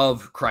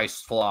of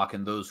Christ's flock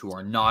and those who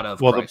are not of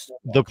Christ's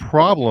flock. The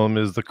problem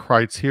is the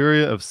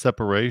criteria of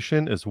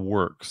separation is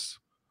works.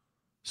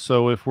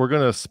 So if we're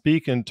going to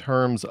speak in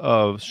terms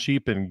of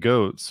sheep and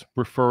goats,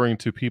 referring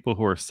to people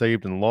who are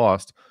saved and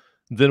lost,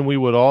 then we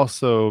would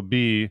also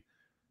be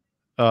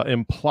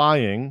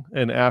implying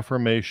an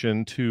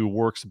affirmation to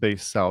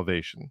works-based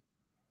salvation,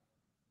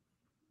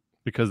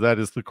 because that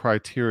is the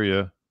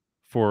criteria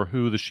for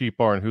who the sheep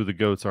are and who the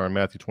goats are in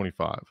Matthew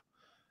 25.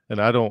 And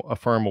I don't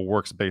affirm a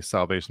works-based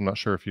salvation. I'm not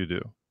sure if you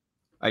do.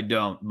 I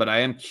don't, but I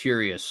am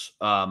curious.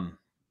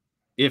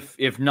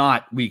 If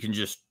not, we can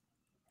just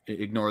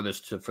ignore this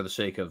for the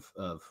sake of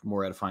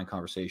more edifying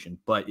conversation.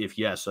 But if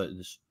yes,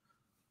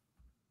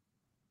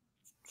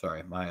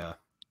 sorry, my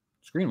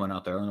screen went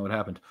out there. I don't know what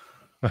happened.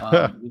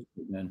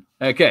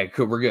 Okay,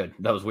 cool. We're good.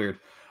 That was weird.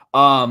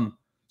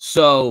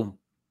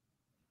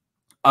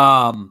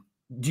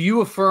 Do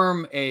you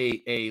affirm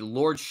a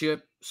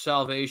lordship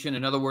salvation?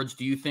 In other words,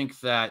 do you think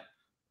that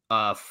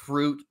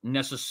fruit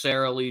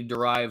necessarily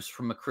derives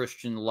from a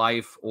Christian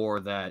life, or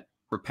that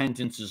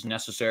repentance is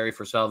necessary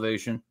for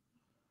salvation?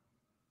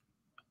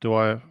 Do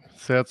I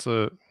say that's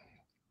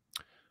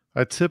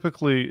I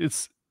typically,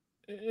 it's,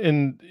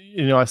 and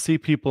I see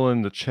people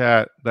in the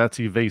chat, that's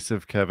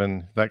evasive,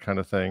 Kevin, that kind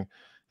of thing.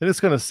 And it's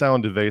going to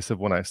sound evasive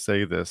when I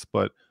say this,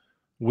 but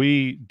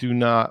we do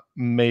not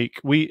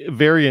we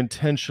very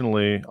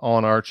intentionally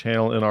on our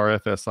channel, in our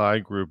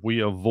FSI group, we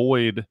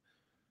avoid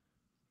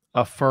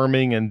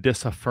affirming and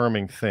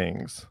disaffirming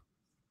things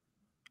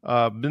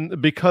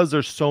because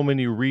there's so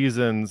many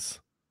reasons.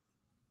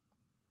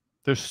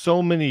 There's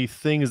so many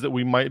things that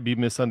we might be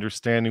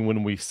misunderstanding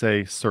when we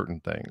say certain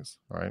things,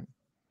 right?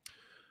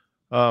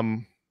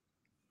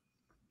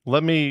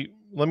 Let me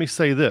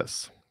say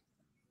this.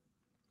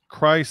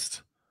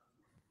 Christ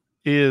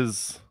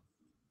is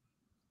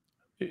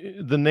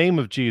the name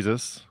of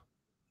Jesus.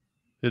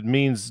 It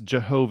means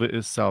Jehovah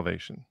is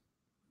salvation.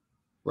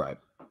 Right.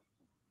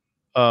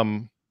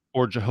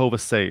 Or Jehovah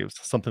saves,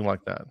 something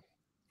like that.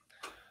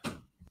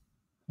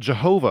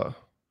 Jehovah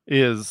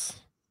is,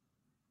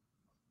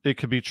 it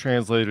could be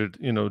translated,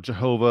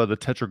 Jehovah, the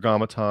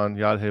Tetragrammaton,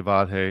 Yad-He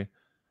Vad-He,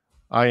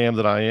 I am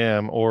that I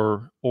am,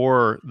 or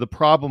the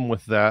problem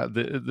with that,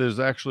 there's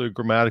actually a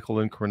grammatical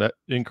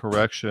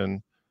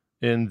incorrection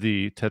in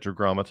the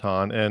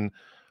Tetragrammaton, and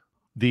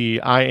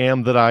the I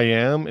am that I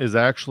am is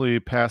actually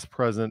past,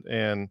 present,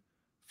 and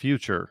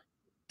future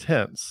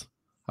tense.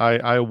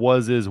 I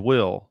was is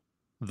will,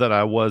 that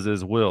I was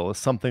is will.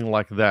 Something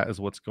like that is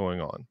what's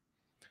going on.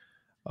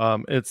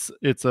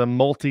 It's a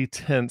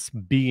multi-tense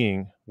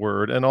being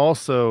word, and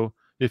also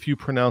if you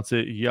pronounce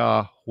it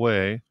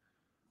Yahweh,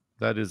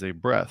 that is a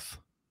breath,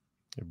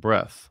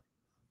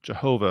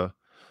 Jehovah.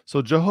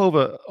 So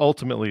Jehovah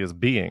ultimately is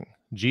being.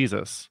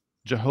 Jesus,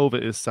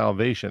 Jehovah is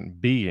salvation,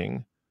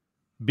 being.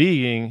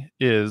 Being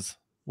is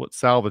what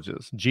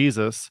salvages.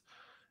 Jesus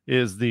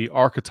is the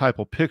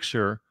archetypal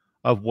picture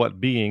of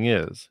what being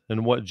is.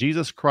 And what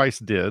Jesus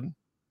Christ did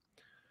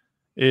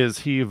is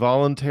he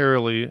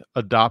voluntarily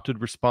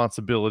adopted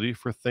responsibility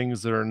for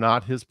things that are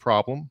not his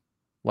problem,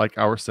 like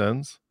our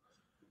sins.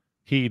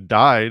 He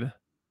died.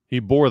 He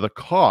bore the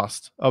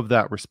cost of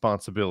that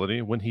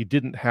responsibility when he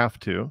didn't have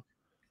to.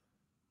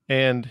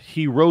 And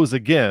he rose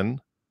again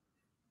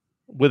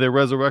with a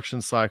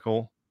resurrection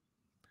cycle,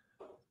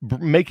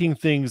 making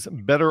things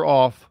better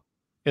off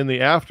in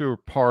the after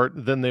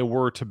part than they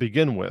were to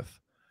begin with,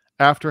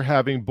 after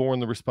having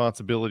borne the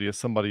responsibility of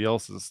somebody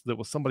else's, that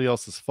was somebody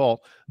else's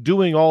fault,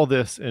 doing all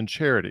this in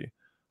charity.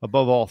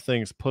 Above all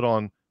things, put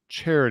on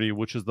charity,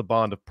 which is the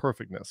bond of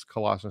perfectness,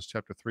 Colossians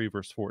chapter 3,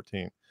 verse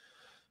 14.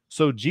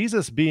 So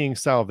Jesus being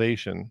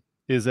salvation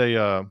is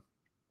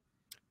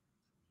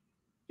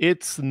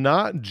it's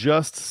not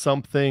just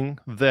something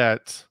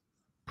that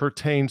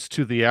pertains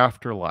to the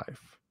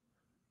afterlife.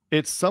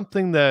 It's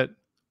something that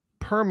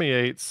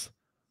permeates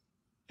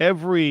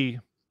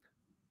every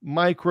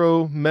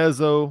micro,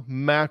 meso,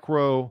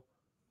 macro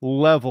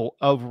level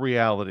of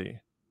reality,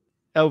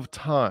 of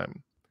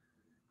time.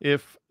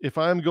 If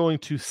I'm going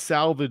to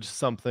salvage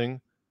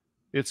something,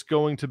 it's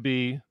going to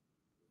be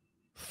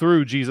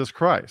through Jesus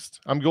Christ.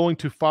 I'm going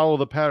to follow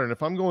the pattern.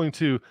 If I'm going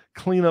to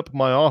clean up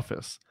my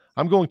office,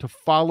 I'm going to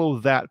follow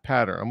that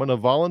pattern. I'm going to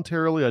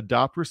voluntarily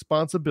adopt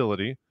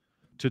responsibility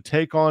to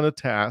take on a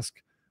task.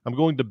 I'm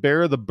going to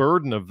bear the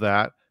burden of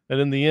that. And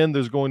in the end,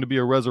 there's going to be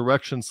a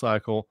resurrection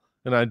cycle.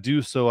 And I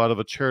do so out of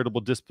a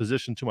charitable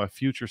disposition to my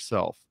future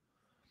self.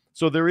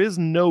 So there is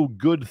no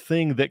good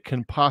thing that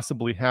can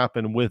possibly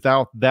happen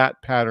without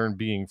that pattern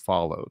being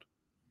followed.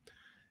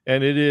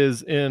 And it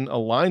is in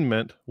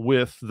alignment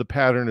with the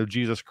pattern of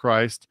Jesus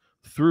Christ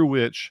through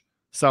which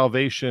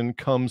salvation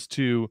comes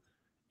to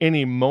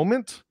any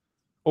moment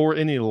or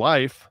any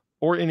life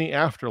or any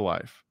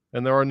afterlife.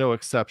 And there are no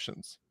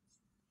exceptions.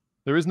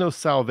 There is no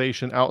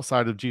salvation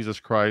outside of Jesus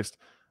Christ,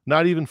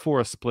 not even for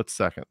a split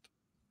second,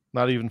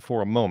 not even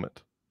for a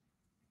moment.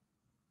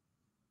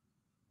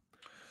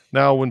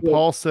 Now, when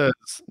Paul says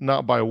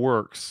not by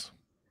works,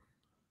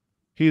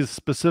 he's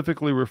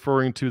specifically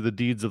referring to the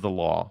deeds of the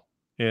law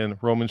in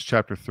Romans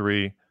chapter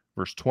 3,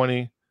 verse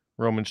 20,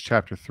 Romans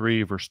chapter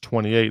 3, verse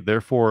 28.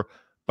 Therefore,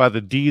 by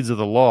the deeds of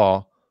the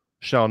law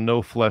shall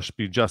no flesh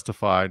be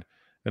justified.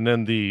 And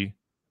then the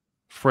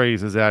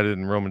phrase is added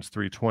in Romans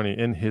 3:20,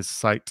 in his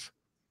sight.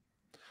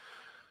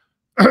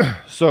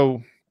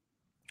 So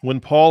when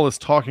Paul is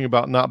talking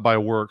about not by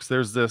works,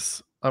 there's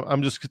this,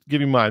 I'm just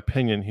giving my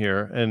opinion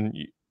here, and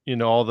you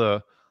know, all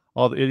the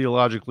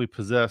ideologically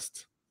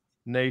possessed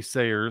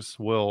naysayers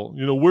will,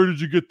 you know, where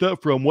did you get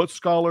that from? What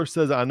scholar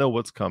says? I know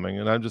what's coming,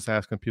 and I'm just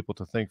asking people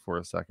to think for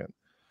a second.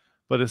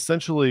 But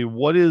essentially,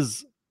 what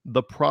is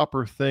the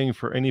proper thing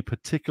for any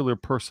particular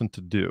person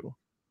to do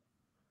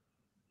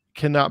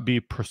cannot be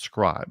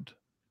prescribed.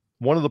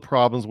 One of the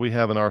problems we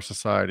have in our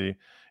society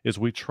is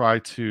we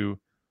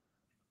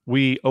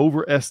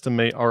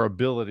overestimate our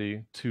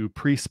ability to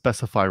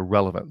pre-specify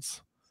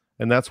relevance.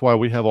 And that's why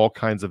we have all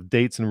kinds of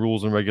dates and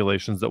rules and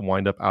regulations that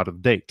wind up out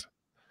of date.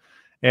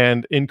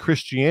 And in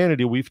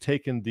Christianity, we've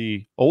taken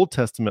the Old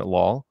Testament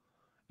law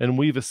and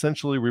we've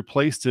essentially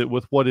replaced it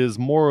with what is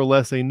more or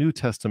less a New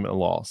Testament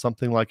law,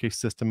 something like a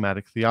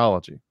systematic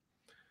theology.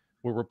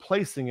 We're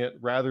replacing it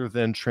rather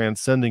than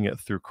transcending it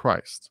through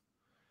Christ.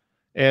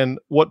 And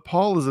what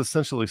Paul is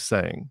essentially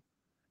saying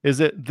is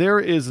that there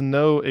is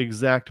no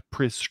exact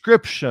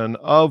prescription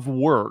of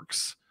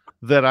works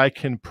that I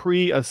can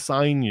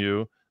pre-assign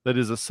you that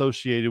is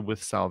associated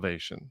with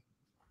salvation.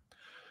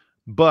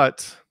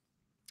 But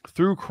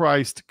through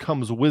Christ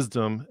comes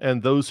wisdom,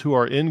 and those who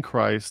are in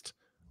Christ,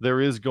 there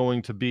is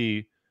going to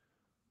be,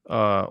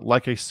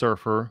 like a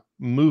surfer,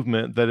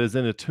 movement that is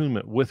in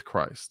attunement with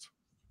Christ.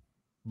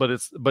 But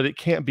it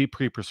can't be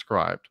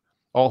pre-prescribed.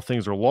 All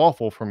things are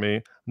lawful for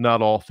me,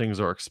 not all things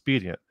are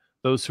expedient.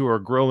 Those who are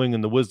growing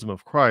in the wisdom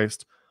of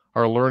Christ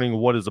are learning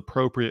what is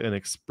appropriate and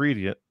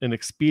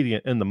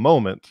expedient in the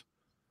moment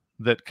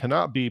that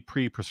cannot be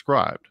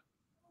pre-prescribed.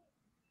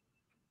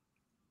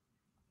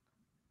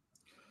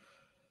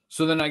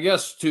 So then I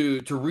guess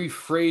to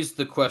rephrase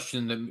the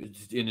question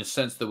that, in a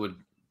sense that would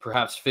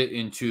perhaps fit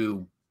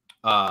into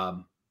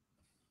the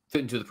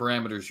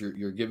parameters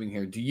you're giving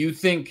here, do you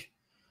think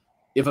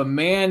if a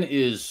man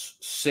is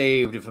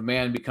saved, if a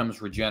man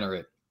becomes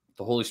regenerate,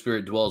 the Holy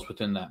Spirit dwells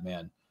within that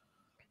man,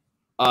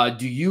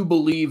 do you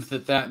believe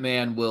that that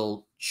man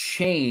will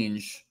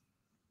change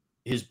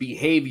his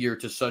behavior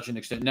to such an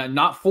extent? Now,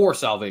 not for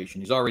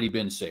salvation. He's already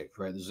been saved,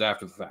 right? This is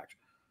after the fact.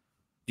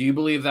 Do you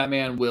believe that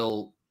man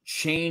will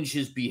change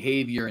his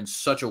behavior in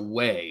such a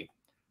way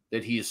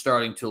that he is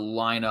starting to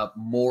line up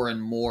more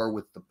and more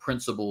with the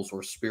principles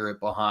or spirit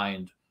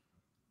behind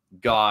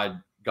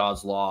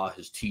God's law,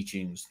 his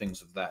teachings,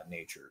 things of that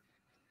nature?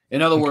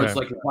 In other words,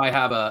 like if I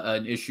have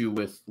an issue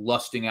with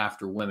lusting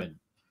after women,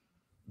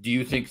 do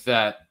you think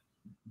that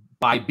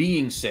by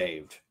being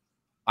saved,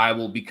 I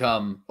will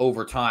become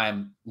over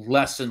time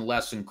less and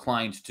less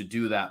inclined to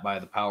do that by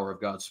the power of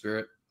God's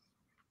Spirit?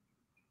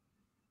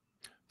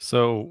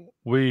 So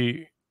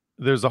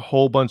there's a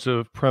whole bunch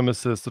of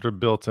premises that are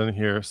built in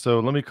here. So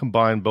let me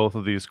combine both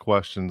of these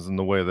questions in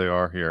the way they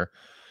are here.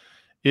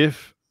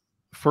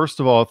 First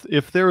of all,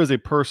 if there is a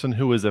person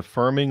who is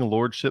affirming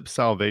lordship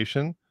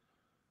salvation,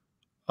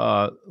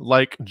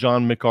 like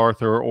John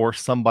MacArthur or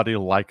somebody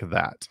like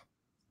that,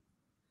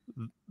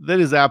 that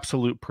is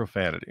absolute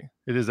profanity.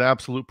 It is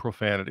absolute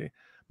profanity.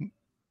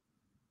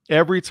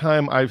 Every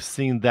time I've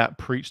seen that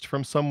preached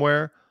from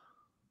somewhere,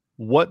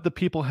 what the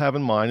people have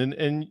in mind,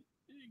 and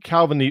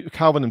Calvin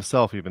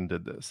himself even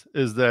did this,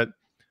 is that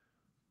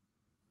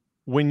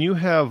when you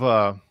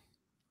have,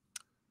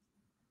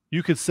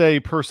 you could say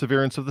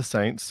perseverance of the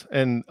saints,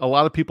 and a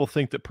lot of people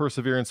think that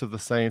perseverance of the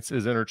saints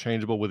is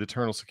interchangeable with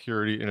eternal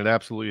security, and it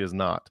absolutely is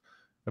not.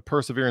 The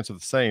perseverance of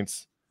the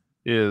saints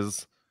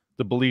is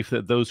the belief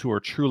that those who are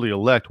truly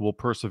elect will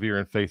persevere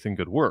in faith and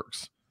good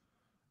works.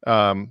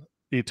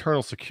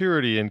 Eternal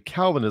security in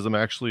Calvinism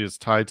actually is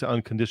tied to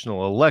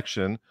unconditional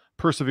election.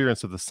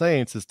 Perseverance of the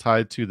saints is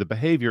tied to the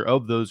behavior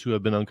of those who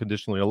have been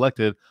unconditionally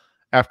elected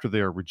after they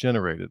are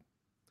regenerated.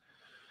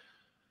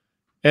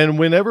 And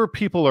whenever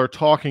people are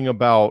talking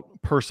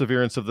about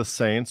perseverance of the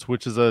saints,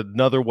 which is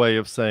another way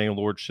of saying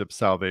lordship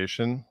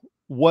salvation,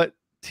 what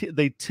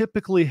they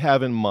typically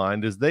have in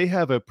mind is they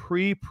have a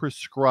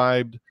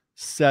pre-prescribed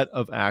set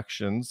of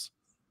actions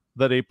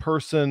that a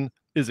person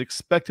is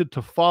expected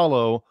to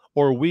follow,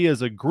 or we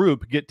as a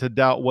group get to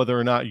doubt whether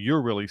or not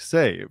you're really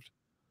saved.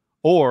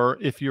 Or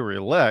if you're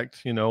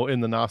elect, you know,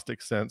 in the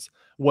Gnostic sense,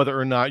 whether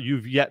or not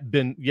you've yet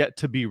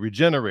to be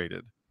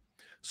regenerated.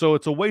 So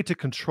it's a way to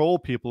control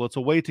people. It's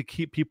a way to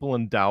keep people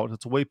in doubt.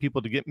 It's a way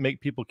to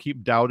make people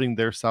keep doubting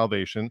their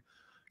salvation.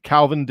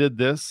 Calvin did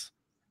this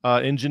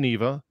in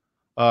Geneva.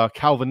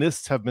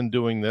 Calvinists have been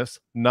doing this.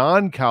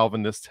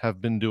 Non-Calvinists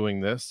have been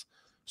doing this.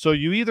 So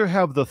you either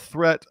have the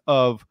threat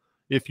of,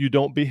 if you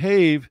don't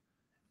behave,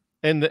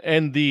 and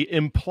the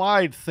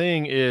implied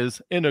thing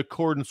is in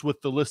accordance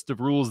with the list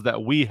of rules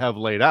that we have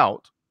laid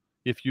out.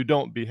 If you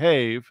don't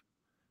behave,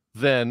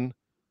 then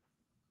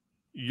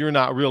you're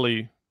not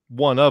really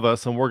one of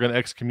us and we're going to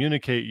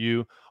excommunicate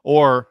you.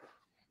 Or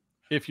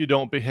if you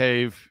don't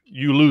behave,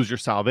 you lose your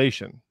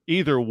salvation.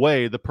 Either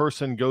way, the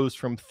person goes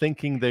from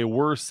thinking they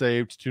were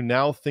saved to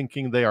now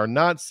thinking they are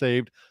not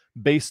saved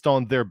based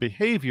on their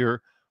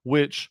behavior,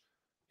 which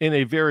in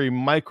a very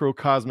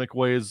microcosmic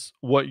way is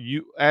what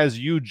as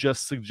you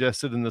just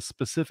suggested in the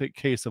specific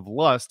case of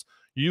lust,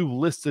 you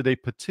listed a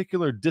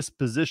particular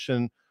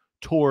disposition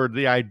toward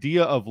the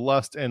idea of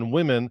lust and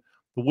women,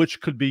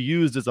 which could be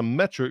used as a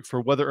metric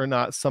for whether or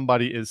not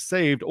somebody is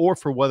saved or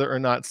for whether or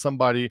not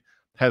somebody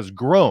has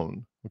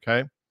grown.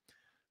 Okay.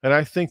 And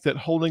I think that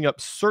holding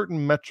up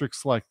certain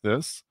metrics like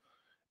this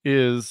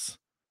is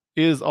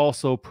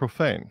also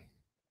profane.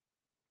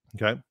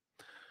 Okay.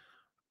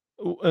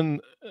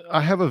 And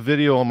I have a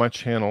video on my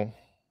channel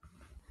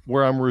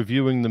where I'm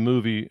reviewing the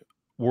movie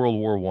World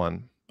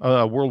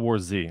War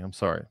Z. I'm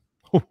sorry,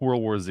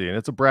 World War Z, and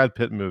it's a Brad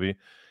Pitt movie,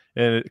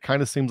 and it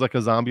kind of seems like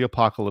a zombie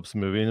apocalypse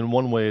movie, and in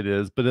one way it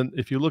is, but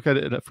if you look at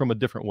it from a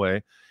different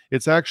way,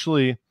 it's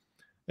actually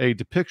a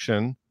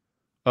depiction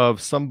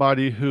of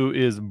somebody who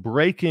is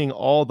breaking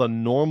all the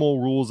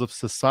normal rules of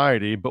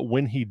society, but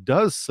when he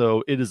does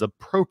so, it is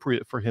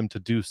appropriate for him to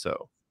do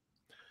so.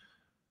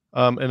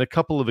 And a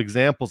couple of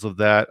examples of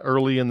that,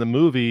 early in the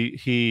movie,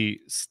 he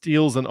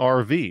steals an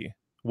RV.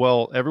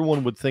 Well,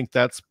 everyone would think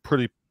that's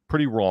pretty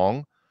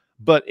wrong,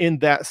 but in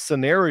that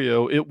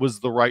scenario, it was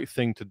the right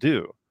thing to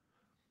do.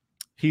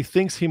 He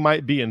thinks he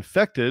might be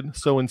infected,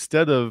 so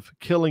instead of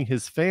killing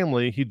his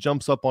family, he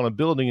jumps up on a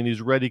building and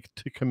he's ready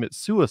to commit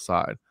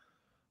suicide.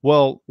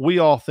 Well, we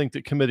all think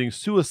that committing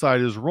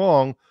suicide is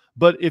wrong,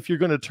 but if you're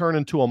going to turn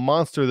into a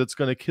monster that's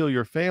going to kill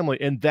your family,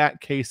 in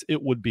that case,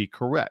 it would be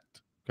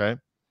correct. Okay.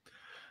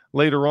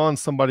 Later on,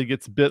 somebody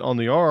gets bit on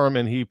the arm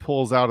and he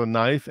pulls out a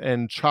knife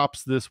and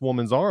chops this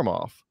woman's arm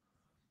off.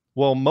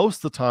 Well,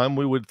 most of the time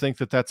we would think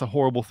that that's a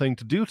horrible thing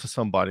to do to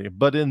somebody,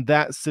 but in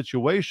that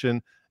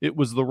situation, it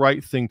was the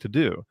right thing to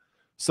do.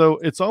 So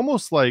it's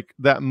almost like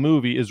that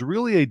movie is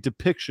really a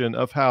depiction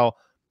of how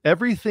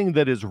everything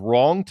that is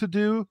wrong to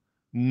do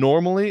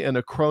normally in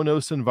a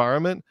Chronos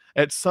environment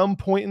at some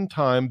point in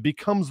time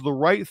becomes the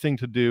right thing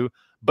to do,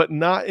 but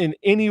not in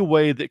any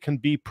way that can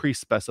be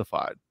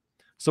pre-specified.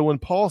 So when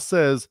Paul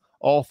says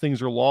all things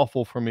are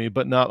lawful for me,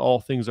 but not all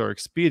things are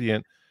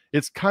expedient,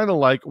 it's kind of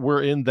like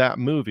we're in that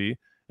movie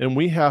and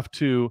we have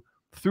to,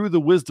 through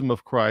the wisdom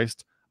of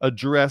Christ,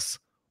 address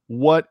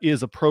what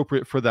is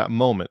appropriate for that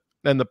moment.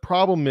 And the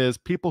problem is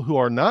people who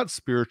are not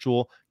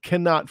spiritual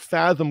cannot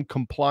fathom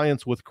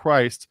compliance with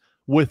Christ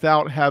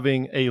without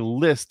having a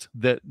list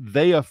that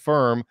they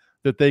affirm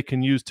that they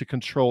can use to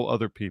control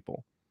other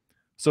people.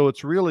 So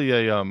it's really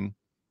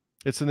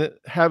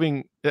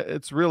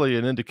it's really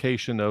an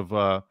indication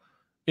of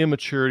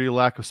immaturity,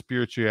 lack of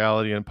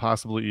spirituality, and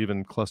possibly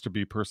even cluster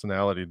B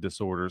personality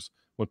disorders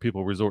when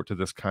people resort to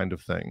this kind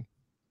of thing.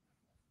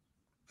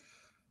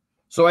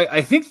 So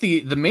I think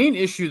the main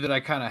issue that I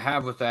kind of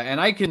have with that,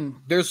 and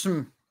there's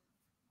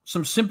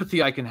some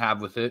sympathy I can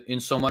have with it in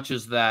so much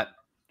as that,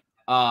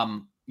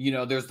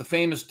 there's the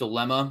famous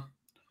dilemma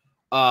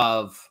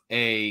of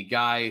a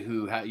guy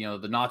who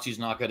the Nazis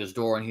knock at his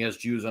door and he has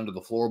Jews under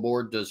the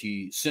floorboard. Does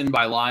he sin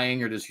by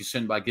lying or does he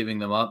sin by giving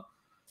them up?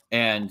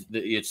 And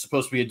it's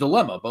supposed to be a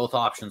dilemma. Both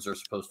options are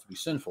supposed to be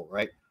sinful,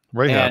 right?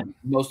 Right. And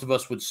most of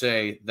us would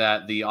say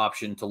that the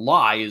option to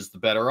lie is the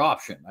better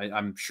option.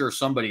 I'm sure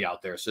somebody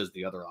out there says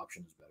the other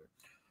option is better.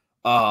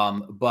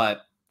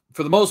 But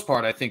for the most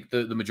part, I think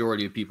the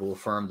majority of people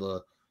affirm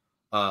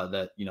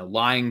that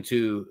lying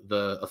to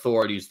the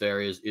authorities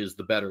there is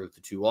the better of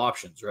the two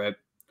options, right?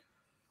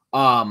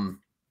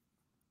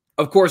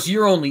 Of course,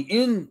 you're only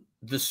in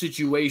the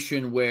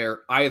situation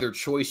where either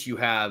choice you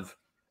have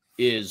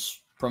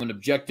is, from an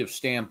objective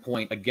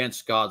standpoint,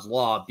 against God's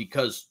law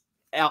because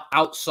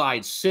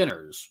outside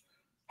sinners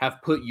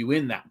have put you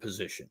in that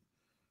position,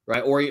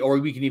 right? Or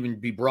we can even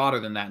be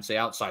broader than that and say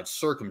outside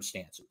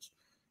circumstances.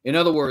 In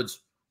other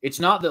words, it's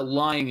not that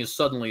lying is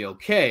suddenly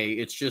okay.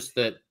 It's just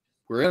that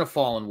we're in a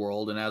fallen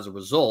world, and as a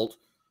result,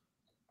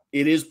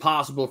 it is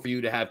possible for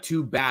you to have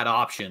two bad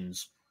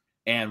options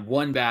and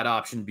one bad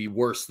option be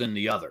worse than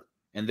the other,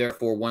 and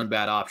therefore one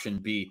bad option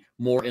be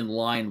more in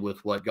line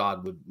with what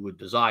God would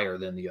desire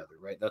than the other,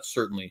 right? That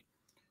certainly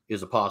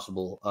is a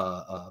possible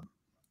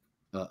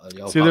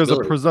See, there's a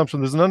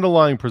presumption. There's an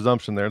underlying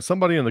presumption there. And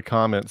somebody in the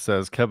comments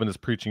says Kevin is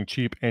preaching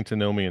cheap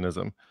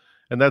antinomianism.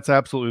 And that's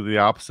absolutely the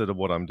opposite of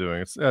what I'm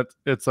doing.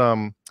 It's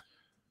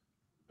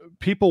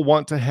people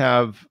want to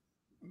have,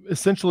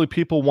 essentially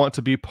people want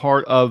to be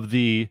part of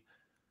the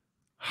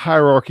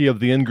hierarchy of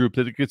the in-group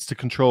that it gets to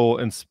control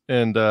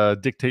and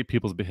dictate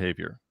people's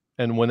behavior.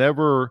 And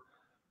whenever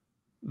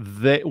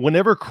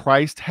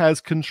Christ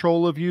has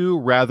control of you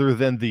rather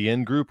than the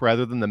in-group,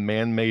 rather than the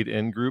man-made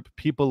in-group,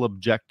 people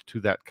object to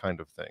that kind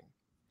of thing.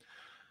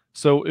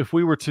 So if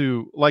we were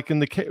to, like in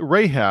the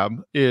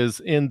Rahab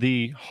is in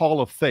the Hall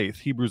of Faith,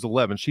 Hebrews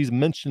 11, she's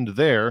mentioned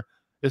there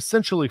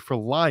essentially for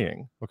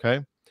lying.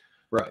 Okay.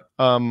 Right.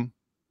 I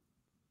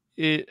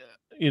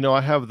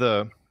have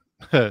the,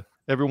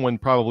 everyone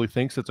probably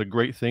thinks it's a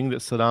great thing that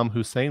Saddam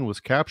Hussein was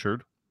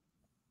captured.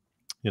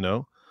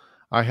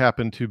 I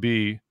happen to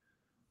be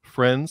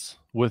friends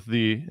with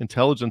the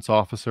intelligence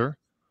officer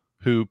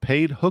who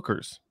paid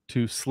hookers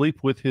to sleep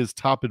with his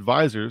top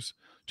advisors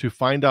to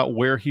find out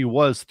where he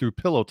was through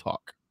pillow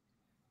talk.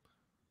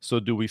 So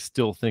do we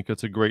still think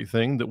it's a great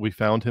thing that we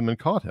found him and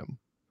caught him?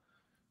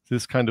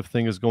 this kind of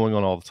thing is going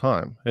on all the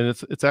time. And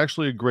it's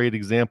actually a great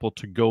example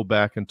to go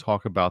back and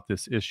talk about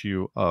this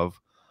issue of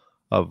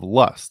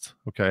lust,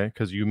 okay?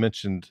 Because you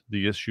mentioned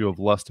the issue of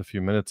lust a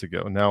few minutes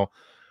ago. Now,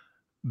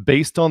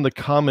 based on the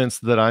comments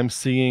that I'm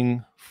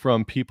seeing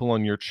from people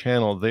on your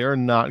channel, they are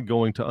not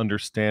going to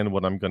understand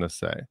what I'm going to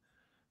say.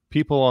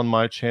 People on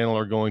my channel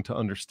are going to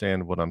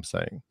understand what I'm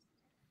saying.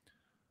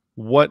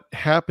 What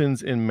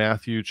happens in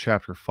Matthew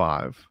chapter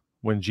 5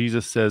 when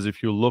Jesus says,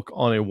 if you look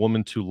on a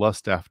woman to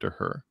lust after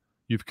her,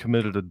 you've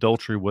committed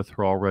adultery with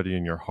her already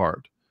in your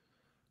heart.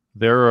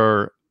 There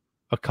are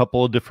a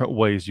couple of different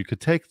ways you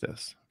could take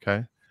this,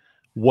 okay?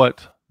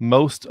 What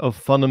most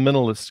of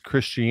fundamentalist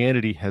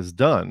Christianity has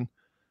done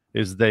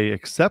is they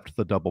accept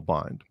the double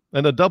bind.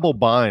 And a double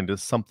bind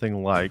is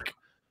something like,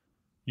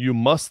 you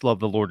must love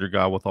the Lord your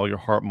God with all your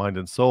heart, mind,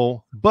 and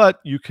soul,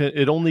 but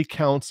it only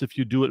counts if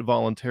you do it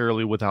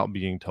voluntarily without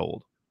being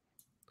told.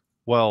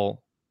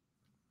 Well,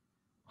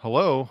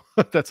 hello,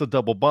 that's a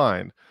double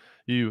bind.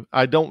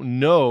 I don't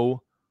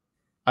know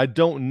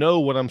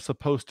what I'm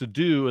supposed to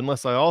do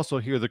unless I also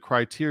hear the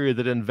criteria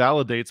that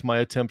invalidates my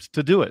attempt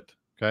to do it,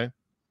 okay?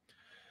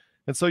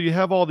 And so you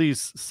have all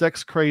these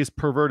sex-crazed,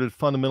 perverted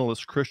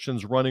fundamentalist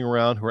Christians running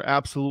around who are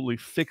absolutely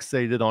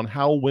fixated on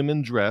how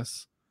women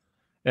dress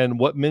and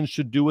what men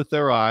should do with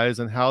their eyes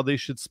and how they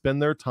should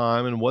spend their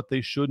time and what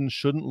they should and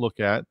shouldn't look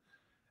at.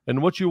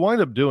 And what you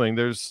wind up doing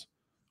is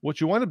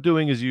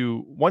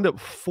you wind up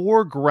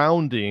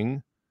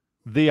foregrounding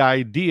the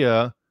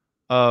idea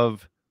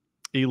of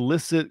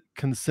illicit,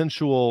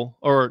 consensual,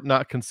 or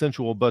not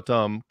consensual, but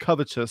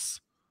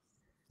covetous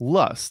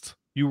lust.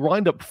 You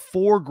wind up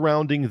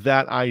foregrounding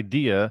that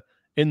idea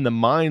in the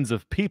minds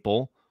of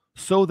people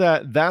so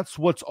that that's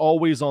what's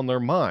always on their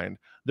mind.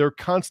 They're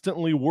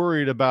constantly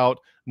worried about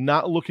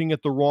not looking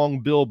at the wrong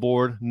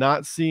billboard,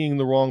 not seeing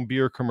the wrong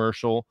beer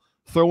commercial,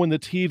 throwing the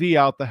TV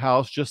out the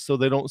house just so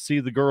they don't see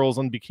the girls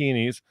in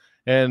bikinis,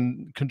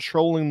 and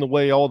controlling the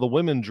way all the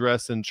women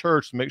dress in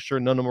church to make sure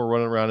none of them are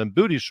running around in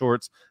booty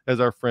shorts, as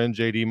our friend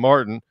J.D.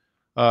 Martin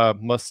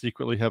must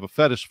secretly have a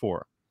fetish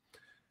for.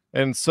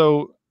 And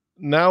so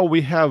now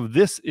we have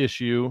this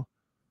issue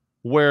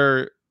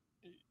where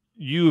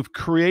you've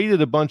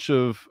created a bunch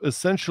of,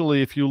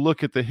 essentially, if you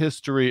look at the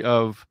history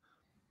of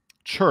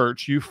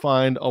church, you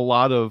find a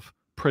lot of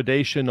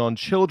predation on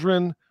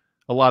children,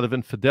 a lot of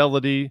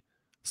infidelity,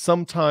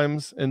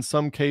 sometimes in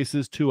some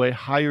cases to a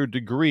higher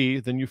degree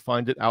than you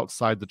find it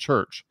outside the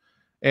church.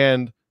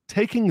 And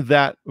taking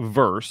that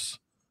verse,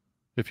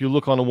 if you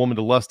look on a woman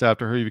to lust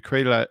after her, you've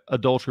created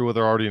adultery with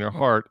her already in her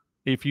heart.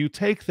 If you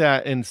take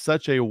that in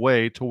such a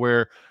way to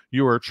where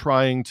you are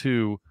trying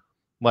to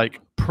like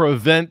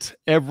prevent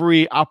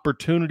every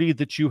opportunity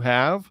that you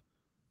have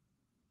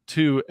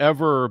to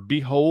ever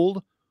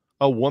behold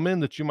a woman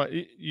that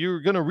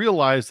you're going to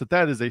realize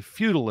that is a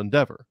futile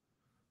endeavor,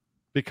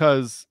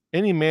 because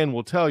any man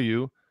will tell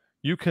you,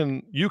 you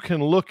can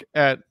look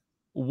at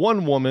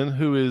one woman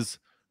who is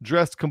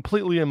dressed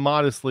completely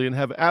immodestly and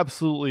have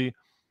absolutely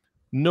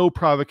no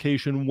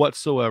provocation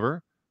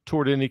whatsoever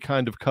toward any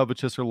kind of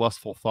covetous or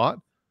lustful thought.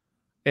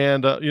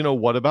 And,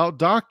 what about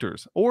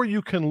doctors? Or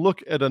you can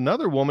look at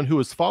another woman who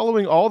is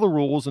following all the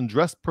rules and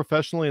dressed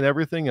professionally and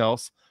everything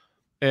else,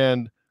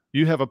 and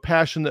you have a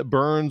passion that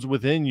burns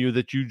within you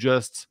that you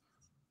just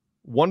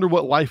wonder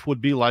what life would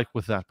be like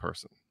with that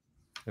person,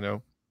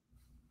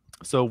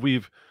 So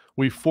we've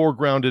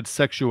foregrounded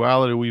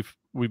sexuality.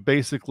 We've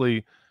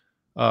basically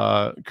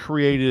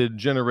created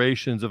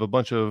generations of a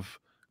bunch of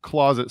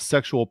closet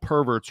sexual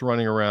perverts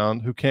running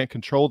around who can't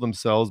control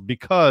themselves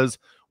because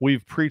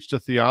we've preached a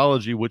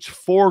theology which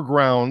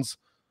foregrounds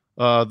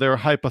their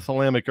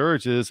hypothalamic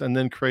urges and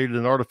then created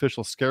an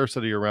artificial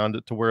scarcity around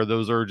it to where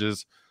those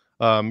urges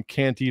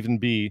can't even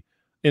be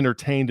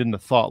entertained in the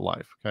thought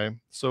life. Okay.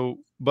 So,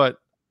 but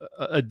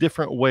a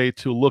different way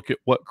to look at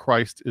what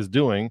Christ is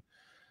doing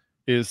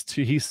is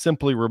he's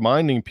simply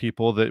reminding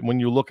people that when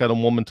you look at a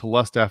woman to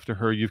lust after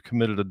her, you've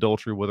committed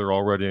adultery with her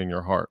already in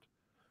your heart.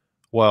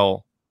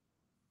 Well,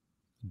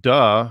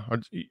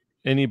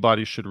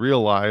 anybody should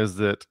realize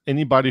that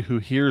anybody who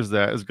hears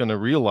that is going to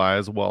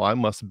realize, well, I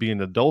must be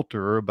an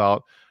adulterer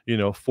about,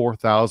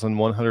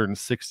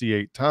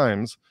 4,168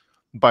 times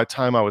by the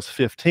time I was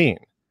 15.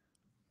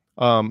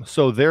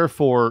 So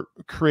therefore,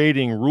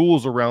 creating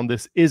rules around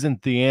this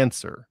isn't the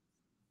answer.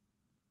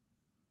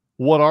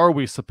 What are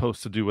we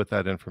supposed to do with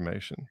that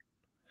information?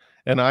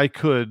 And I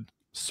could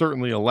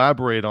certainly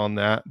elaborate on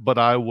that, but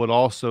I would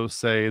also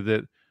say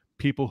that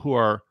people who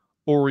are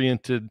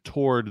oriented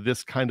toward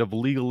this kind of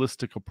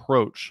legalistic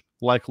approach,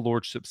 like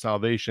lordship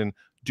salvation,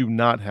 do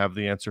not have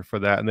the answer for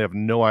that, and they have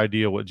no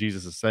idea what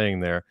Jesus is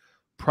saying there,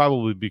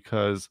 probably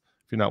because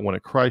if you're not one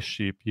of Christ's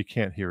sheep, you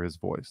can't hear his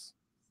voice.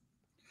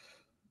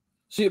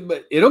 See,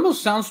 but it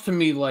almost sounds to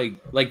me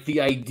like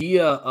the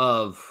idea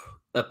of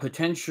a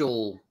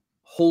potential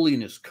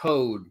holiness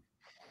code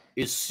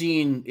is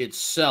seeing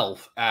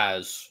itself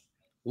as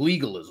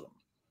legalism.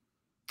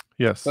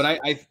 Yes. But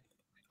I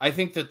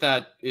think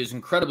that is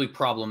incredibly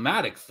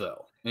problematic,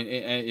 though, and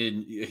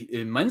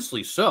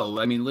immensely so.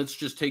 I mean, let's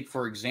just take,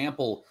 for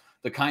example,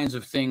 the kinds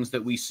of things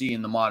that we see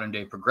in the modern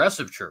day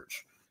progressive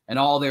church and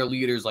all their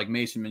leaders like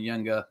Mason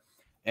Manyanga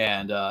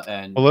and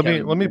Well,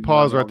 let me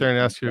pause right there and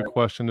ask you a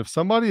question. If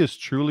somebody is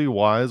truly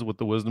wise with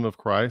the wisdom of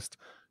Christ,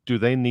 do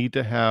they need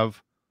to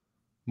have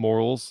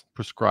morals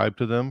prescribed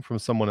to them from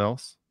someone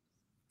else?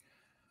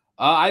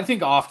 I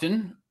think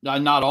often,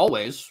 not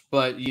always,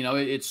 but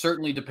it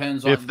certainly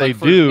depends on. If they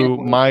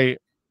do,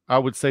 I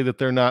would say that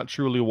they're not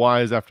truly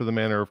wise after the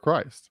manner of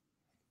Christ.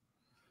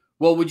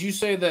 Well, would you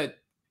say that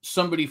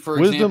somebody, for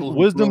example,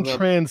 wisdom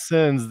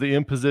transcends the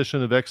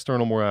imposition of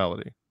external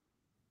morality?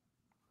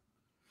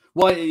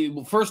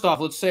 Well, first off,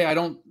 let's say I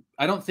don't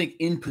think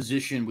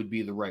imposition would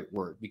be the right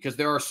word, because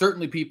there are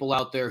certainly people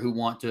out there who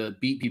want to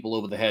beat people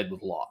over the head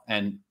with law,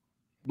 and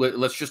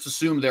let's just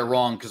assume they're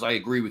wrong, because I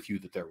agree with you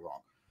that they're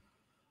wrong.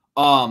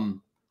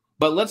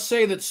 But let's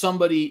say that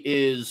somebody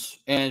is,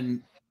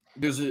 and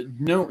there's a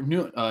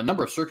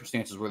number of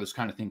circumstances where this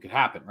kind of thing could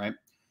happen, right?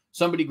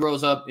 Somebody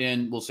grows up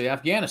in, we'll say,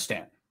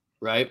 Afghanistan,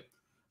 right?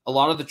 A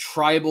lot of the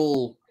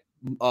tribal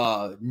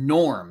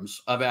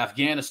norms of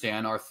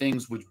Afghanistan are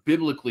things which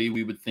biblically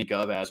we would think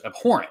of as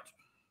abhorrent,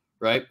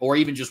 right? Or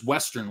even just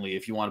Westernly,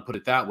 if you want to put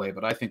it that way.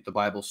 But I think the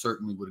Bible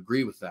certainly would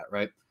agree with that,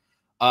 right?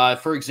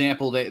 For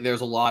example,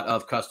 there's a lot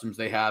of customs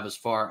they have as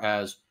far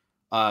as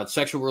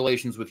sexual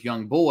relations with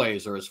young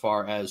boys, or as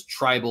far as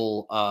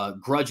tribal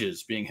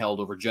grudges being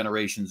held over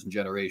generations and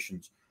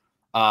generations.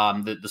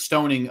 The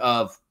stoning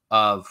of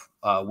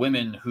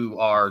women who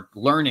are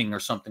learning or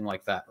something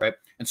like that, right?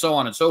 And so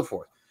on and so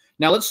forth.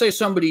 Now, let's say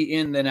somebody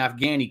in an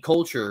Afghani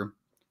culture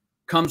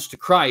comes to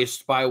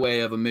Christ by way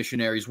of a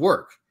missionary's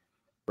work,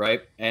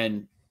 right?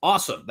 And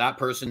awesome, that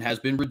person has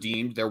been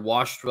redeemed. They're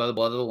washed by the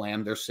blood of the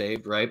Lamb. They're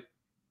saved, right?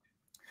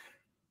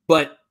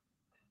 But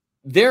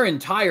their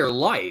entire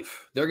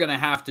life, they're going to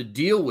have to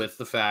deal with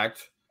the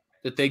fact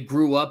that they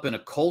grew up in a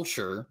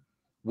culture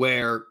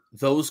where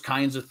those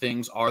kinds of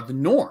things are the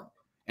norm.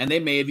 And they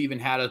may have even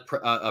had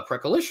a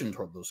predilection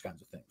toward those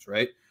kinds of things,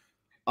 right?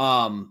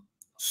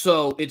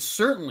 So it's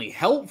certainly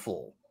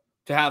helpful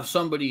to have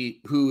somebody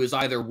who is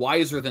either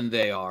wiser than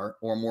they are,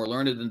 or more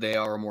learned than they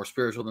are, or more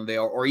spiritual than they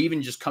are, or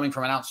even just coming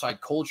from an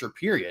outside culture,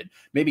 period,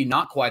 maybe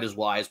not quite as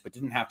wise, but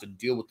didn't have to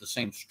deal with the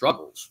same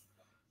struggles,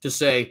 to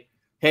say,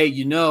 hey,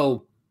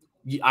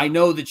 I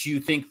know that you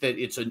think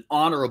that it's an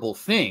honorable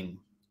thing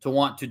to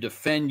want to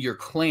defend your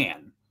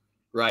clan,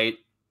 right?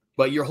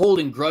 But you're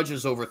holding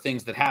grudges over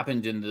things that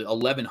happened in the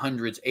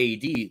 1100s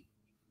AD.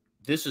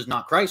 This is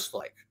not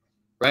Christ-like,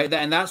 right?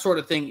 And that sort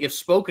of thing, if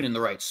spoken in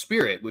the right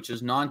spirit, which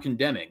is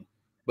non-condemning,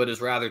 but is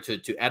rather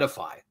to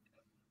edify.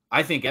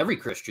 I think every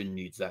Christian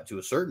needs that to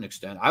a certain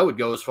extent. I would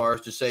go as far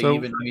as to say,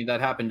 that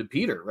happened to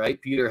Peter,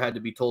 right? Peter had to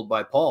be told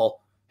by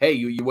Paul,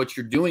 hey, what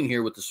you're doing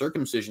here with the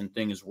circumcision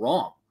thing is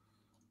wrong,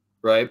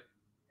 right?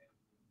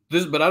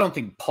 But I don't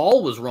think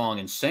Paul was wrong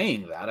in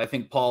saying that. I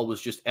think Paul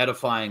was just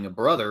edifying a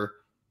brother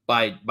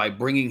by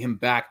bringing him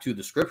back to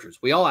the scriptures.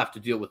 We all have to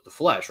deal with the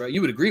flesh, right?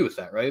 You would agree with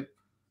that, right?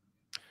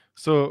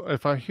 So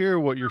if I hear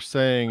what you're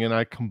saying and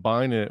I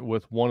combine it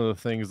with one of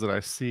the things that I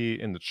see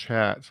in the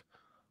chat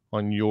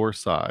on your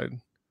side,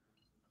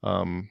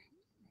 I'm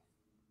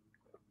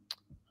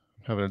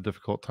having a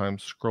difficult time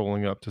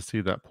scrolling up to see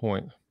that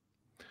point.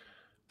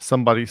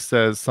 Somebody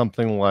says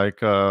something like,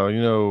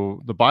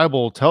 the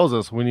Bible tells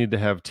us we need to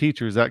have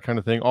teachers, that kind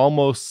of thing,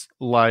 almost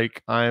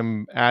like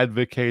I'm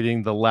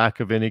advocating the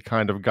lack of any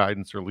kind of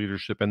guidance or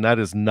leadership. And that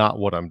is not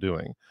what I'm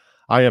doing.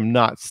 I am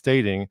not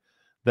stating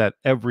that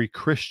every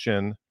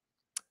Christian,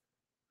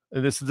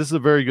 and this is a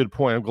very good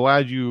point. I'm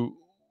glad you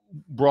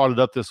brought it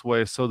up this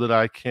way so that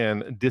I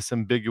can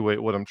disambiguate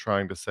what I'm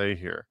trying to say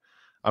here.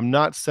 I'm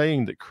not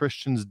saying that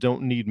Christians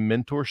don't need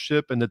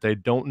mentorship and that they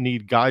don't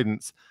need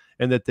guidance,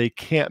 and that they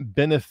can't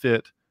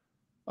benefit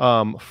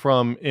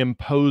from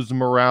imposed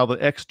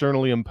morality,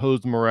 externally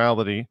imposed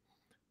morality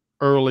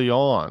early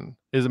on.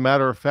 As a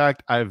matter of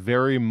fact, I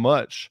very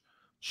much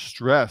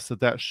stress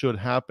that should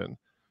happen.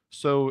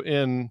 So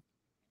in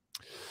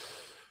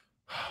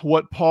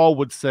what Paul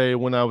would say,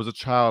 when I was a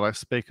child, I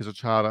spake as a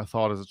child, I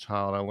thought as a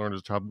child, I learned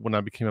as a child. When I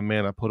became a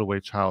man, I put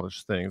away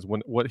childish things.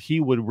 What he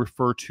would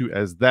refer to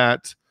as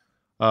that,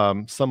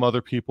 some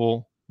other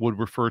people would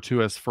refer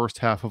to as first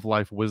half of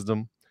life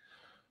wisdom.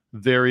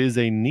 There is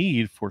a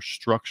need for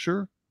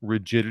structure,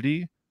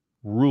 rigidity,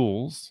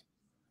 rules,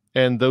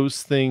 and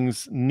those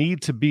things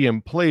need to be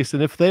in place.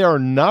 And if they are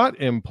not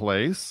in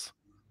place,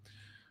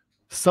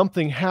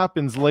 something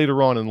happens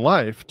later on in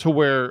life to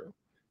where,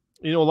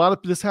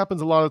 this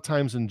happens a lot of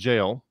times in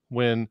jail,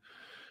 when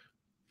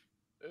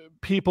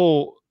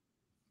people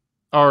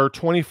are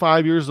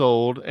 25 years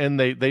old and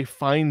they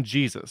find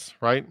Jesus,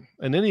 right?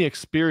 And any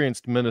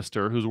experienced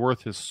minister who's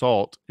worth his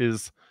salt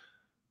is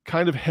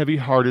kind of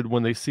heavy-hearted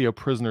when they see a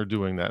prisoner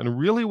doing that. And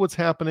really what's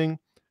happening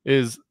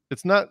is,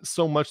 it's not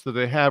so much that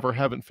they have or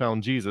haven't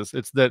found Jesus.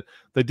 It's that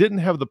they didn't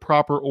have the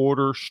proper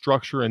order,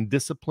 structure, and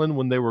discipline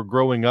when they were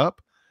growing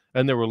up,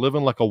 and they were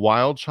living like a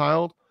wild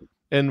child.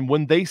 And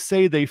when they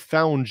say they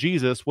found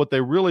Jesus, what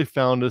they really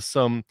found is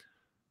some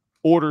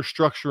order,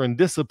 structure, and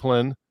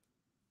discipline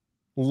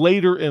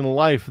later in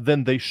life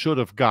than they should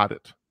have got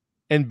it.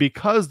 And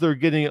because they're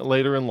getting it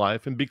later in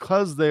life, and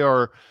because they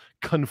are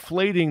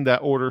conflating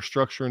that order,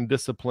 structure, and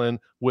discipline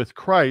with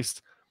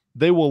Christ,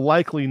 they will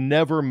likely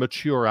never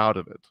mature out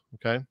of it.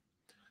 Okay.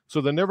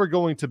 So they're never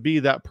going to be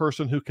that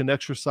person who can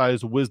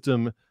exercise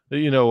wisdom.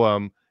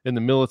 In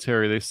the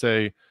military, they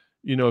say,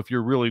 if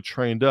you're really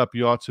trained up,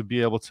 you ought to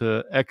be able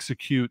to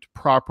execute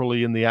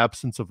properly in the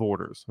absence of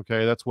orders.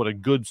 Okay. That's what a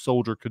good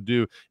soldier could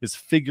do, is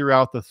figure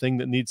out the thing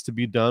that needs to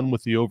be done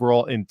with the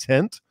overall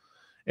intent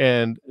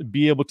and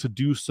be able to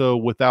do so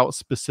without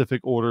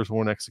specific orders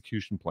or an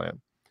execution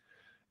plan.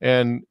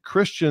 And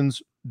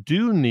Christians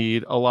do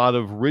need a lot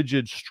of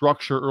rigid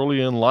structure early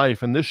in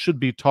life, and this should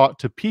be taught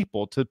to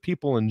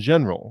people in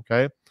general,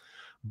 okay?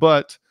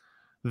 But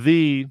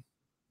the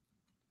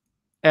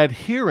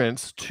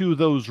adherence to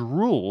those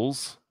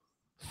rules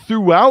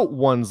throughout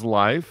one's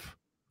life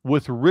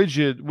with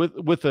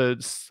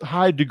a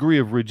high degree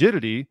of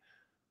rigidity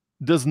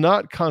does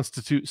not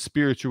constitute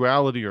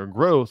spirituality or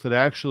growth. It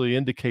actually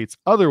indicates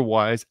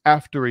otherwise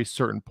after a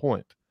certain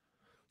point.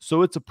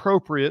 So it's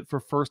appropriate for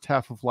first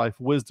half of life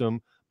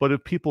wisdom, but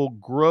if people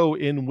grow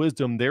in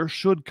wisdom, there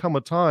should come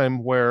a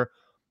time where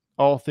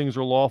all things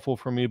are lawful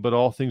for me, but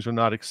all things are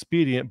not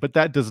expedient. But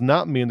that does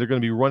not mean they're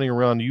going to be running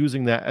around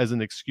using that as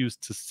an excuse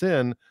to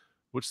sin,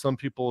 which some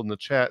people in the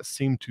chat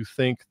seem to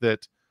think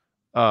that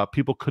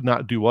people could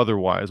not do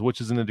otherwise,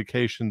 which is an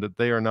indication that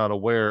they are not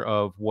aware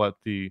of what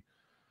the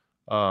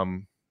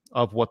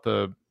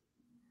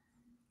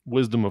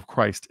wisdom of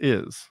Christ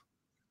is.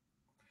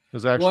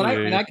 There's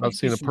actually, I've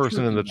seen a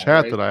person in the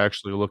chat that I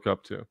actually look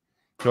up to.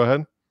 Go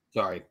ahead.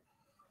 Sorry.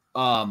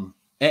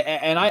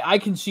 And I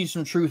can see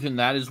some truth in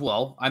that as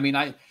well. I mean,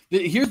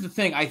 here's the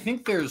thing. I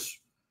think there's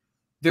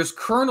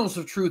kernels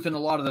of truth in a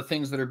lot of the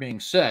things that are being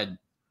said,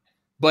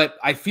 but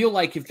I feel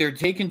like if they're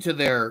taken to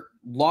their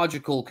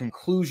logical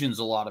conclusions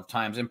a lot of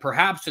times, and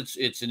perhaps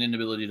it's an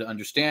inability to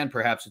understand,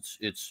 perhaps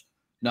it's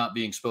not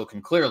being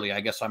spoken clearly.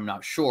 I guess I'm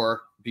not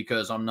sure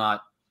because I'm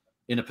not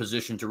in a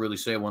position to really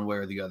say one way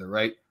or the other,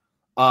 right?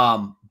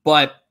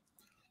 But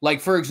like,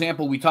 for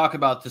example, we talk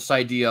about this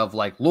idea of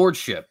like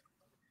lordship,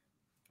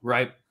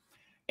 right?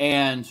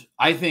 And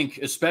I think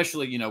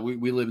especially,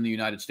 we live in the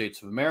United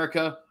States of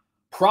America,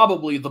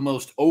 probably the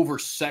most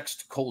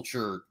oversexed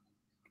culture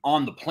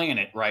on the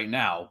planet right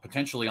now,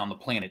 potentially on the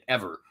planet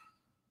ever.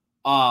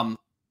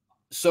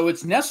 So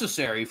it's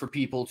necessary for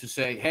people to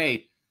say,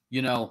 hey,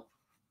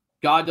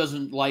 God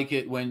doesn't like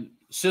it when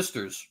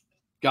sisters,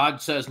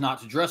 God says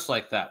not to dress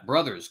like that.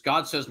 Brothers,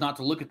 God says not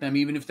to look at them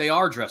even if they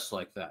are dressed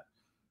like that,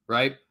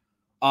 right?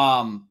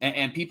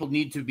 And people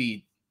need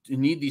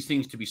these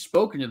things to be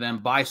spoken to them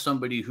by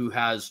somebody who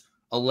has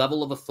a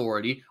level of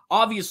authority,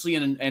 obviously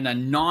in a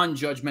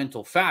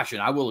non-judgmental fashion.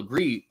 I will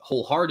agree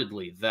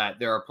wholeheartedly that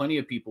there are plenty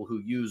of people who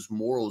use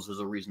morals as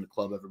a reason to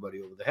club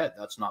everybody over the head.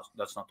 That's not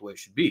the way it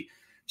should be.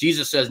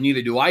 Jesus says,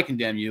 neither do I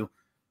condemn you.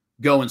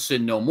 Go and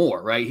sin no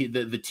more, right?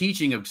 The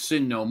teaching of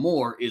sin no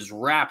more is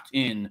wrapped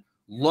in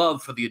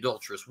love for the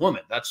adulterous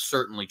woman. That's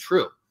certainly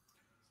true.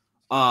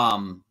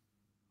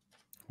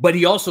 But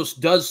he also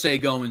does say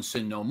go and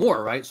sin no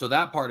more, right? So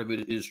that part of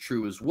it is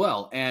true as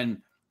well.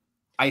 And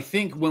I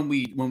think when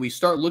we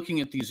start looking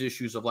at these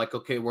issues of like,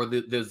 okay, where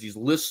there's these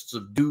lists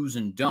of do's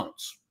and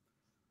don'ts,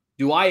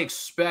 do I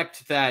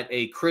expect that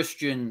a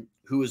Christian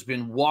who has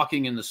been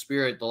walking in the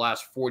Spirit the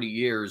last 40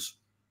 years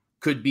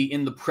could be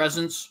in the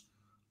presence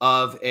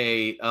of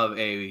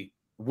a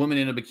woman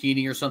in a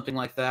bikini or something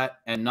like that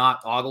and not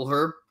ogle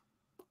her?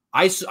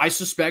 I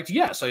suspect,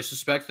 yes. I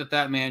suspect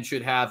that man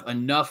should have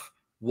enough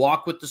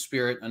walk with the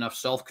Spirit, enough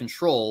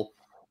self-control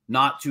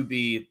not to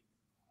be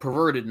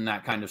perverted in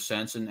that kind of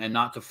sense and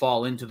not to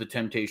fall into the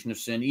temptation of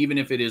sin, even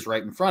if it is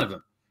right in front of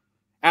him.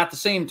 At the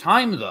same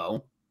time,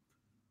 though,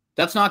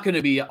 that's not going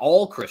to be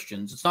all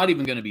Christians. It's not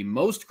even going to be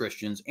most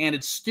Christians. And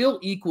it's still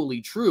equally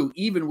true,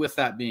 even with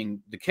that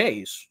being the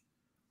case,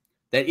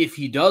 that if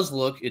he does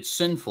look, it's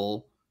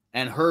sinful,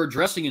 and her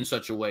dressing in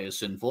such a way is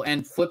sinful.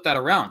 And flip that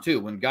around,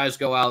 too. When guys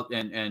go out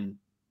and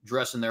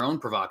dress in their own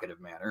provocative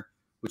manner,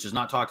 which is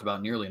not talked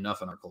about nearly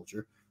enough in our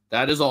culture,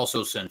 that is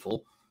also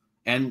sinful.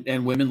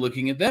 And women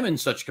looking at them in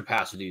such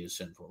capacity is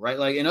sinful, right?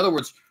 Like, in other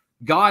words,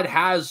 God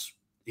has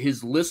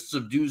his lists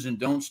of do's and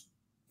don'ts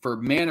for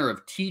manner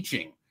of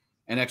teaching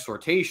and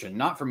exhortation,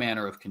 not for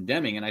manner of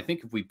condemning. And I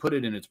think if we put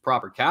it in its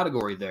proper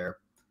category there,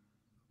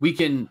 we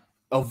can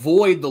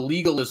avoid the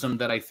legalism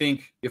that I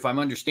think, if I'm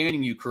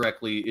understanding you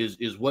correctly,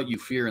 is what you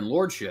fear in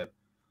lordship,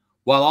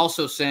 while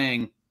also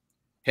saying,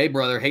 hey,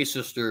 brother, hey,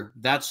 sister,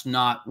 that's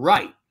not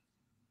right.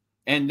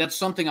 And that's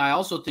something I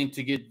also think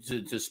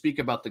to speak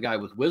about the guy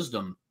with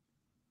wisdom.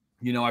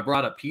 I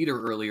brought up Peter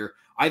earlier.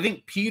 I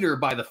think Peter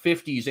by the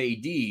 50s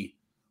AD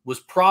was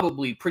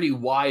probably pretty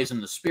wise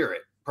in the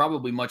Spirit,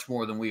 probably much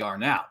more than we are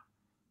now,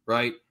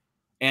 right?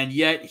 And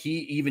yet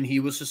he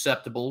was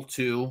susceptible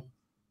to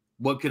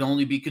what could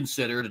only be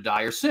considered a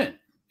dire sin,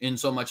 in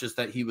so much as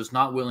that he was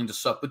not willing to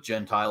sup with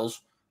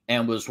Gentiles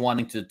and was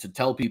wanting to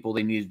tell people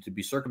they needed to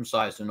be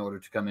circumcised in order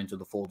to come into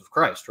the fold of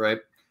Christ, right?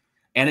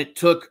 And it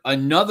took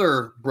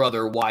another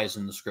brother wise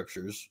in the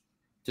scriptures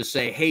to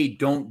say, hey,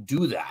 don't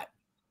do that.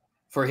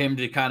 for him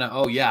to kind of,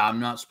 oh yeah, I'm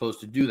not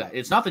supposed to do that.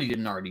 It's not that he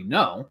didn't already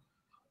know,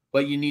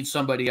 but you need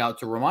somebody out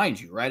to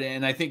remind you, right?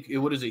 And I think,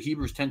 what is it,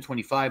 Hebrews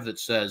 10:25 that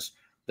says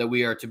that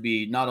we are to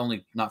be not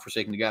only not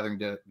forsaking the gathering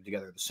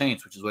together of the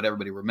saints, which is what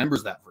everybody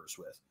remembers that verse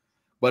with,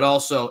 but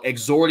also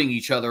exhorting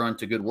each other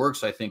unto good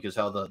works, I think is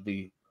how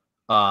the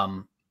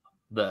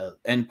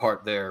end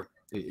part there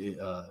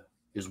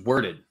is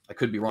worded. I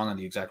could be wrong on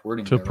the exact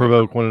wording. To there,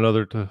 provoke right? one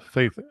another to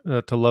faith,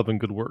 to love and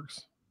good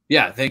works.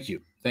 Yeah, thank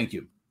you.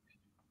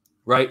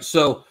 Right,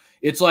 so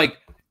it's like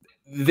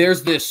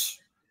there's this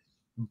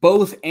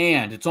both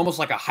and. It's almost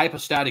like a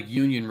hypostatic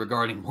union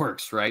regarding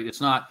works, right?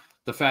 It's not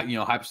the fact,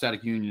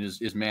 hypostatic union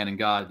is man and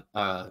God.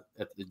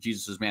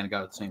 Jesus is man and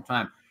God at the same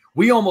time.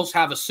 We almost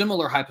have a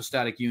similar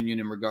hypostatic union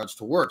in regards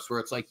to works, where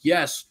it's like,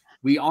 yes,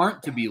 we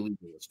aren't to be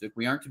legalistic.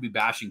 We aren't to be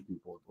bashing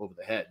people over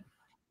the head.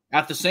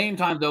 At the same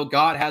time, though,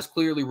 God has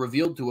clearly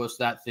revealed to us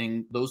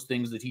those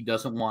things that he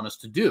doesn't want us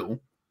to do.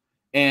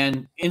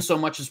 And in so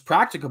much as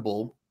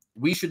practicable,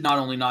 we should not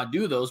only not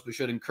do those, but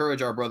should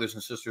encourage our brothers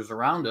and sisters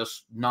around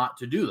us not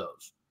to do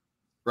those,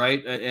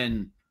 right?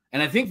 And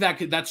I think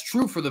that's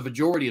true for the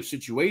majority of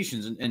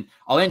situations. And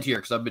I'll end here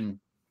because I've been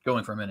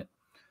going for a minute.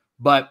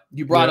 But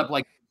you brought up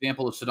like the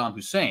example of Saddam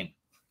Hussein.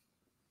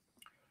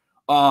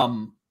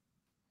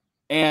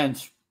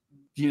 And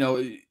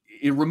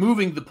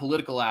removing the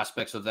political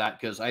aspects of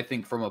that, because I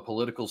think from a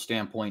political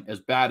standpoint, as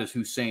bad as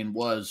Hussein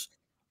was,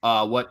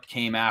 what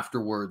came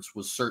afterwards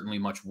was certainly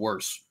much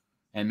worse.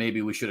 And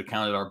maybe we should have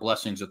counted our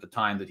blessings at the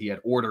time that he had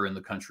order in the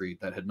country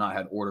that had not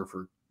had order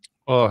for.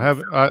 Well,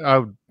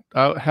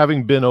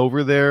 having been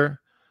over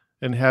there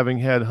and having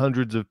had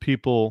hundreds of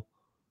people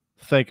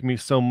thank me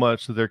so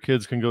much that their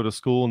kids can go to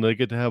school and they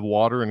get to have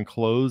water and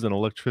clothes and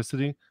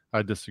electricity,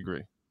 I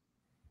disagree.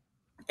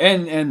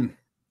 And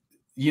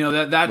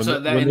that's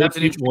an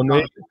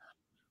interesting.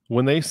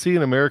 When they see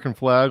an American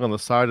flag on the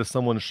side of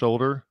someone's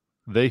shoulder,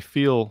 they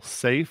feel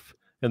safe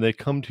and they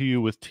come to you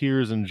with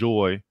tears and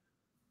joy,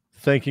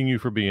 thanking you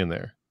for being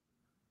there.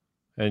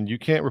 And you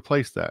can't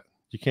replace that.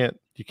 You can't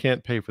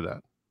pay for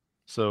that.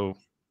 So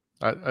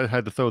I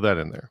had to throw that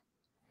in there.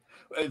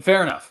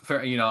 Fair enough.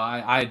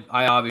 I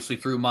obviously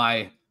threw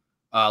my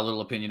little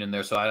opinion in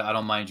there, so I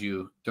don't mind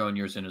you throwing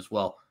yours in as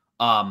well.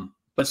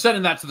 But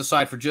setting that to the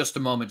side for just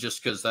a moment,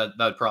 just because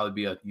that'd probably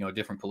be a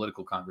different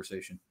political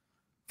conversation,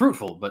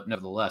 fruitful, but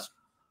nevertheless,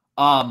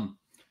 are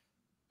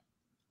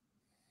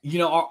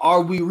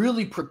we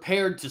really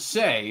prepared to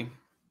say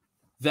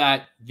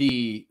that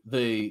the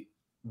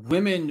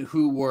women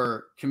who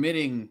were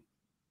committing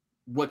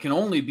what can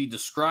only be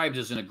described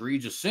as an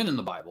egregious sin in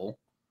the Bible,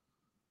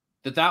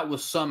 that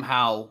was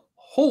somehow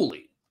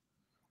holy?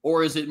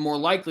 Or is it more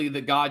likely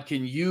that God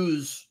can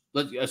use,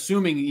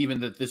 assuming even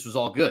that this was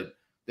all good,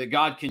 that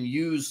God can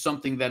use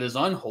something that is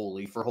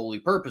unholy for holy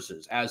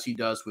purposes, as he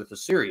does with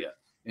Assyria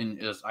in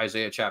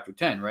Isaiah chapter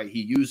 10, right?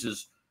 He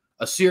uses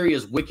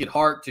Assyria's wicked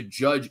heart to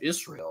judge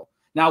Israel.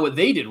 Now, what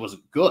they did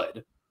wasn't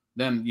good,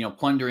 them,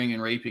 plundering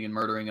and raping and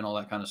murdering and all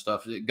that kind of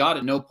stuff. God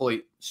at no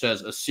point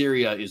says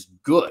Assyria is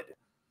good,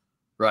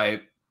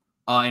 right?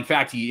 In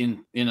fact, he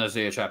in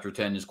Isaiah chapter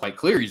 10 is quite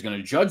clear he's going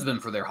to judge them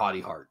for their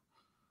haughty heart.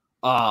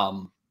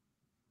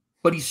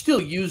 But he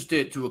still used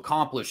it to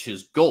accomplish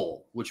his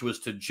goal, which was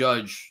to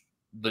judge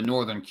the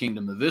northern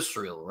kingdom of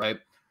Israel, right?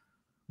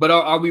 But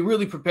are we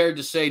really prepared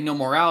to say no,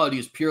 morality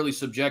is purely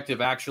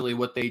subjective? Actually,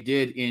 what they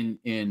did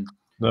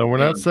no, we're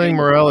not saying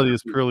morality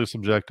is purely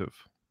subjective.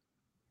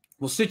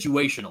 Well,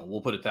 situational,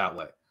 we'll put it that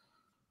way.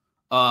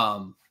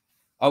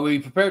 Are we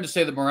prepared to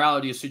say that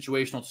morality is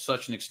situational to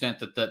such an extent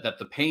that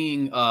the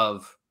paying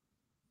of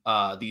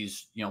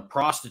these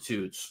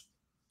prostitutes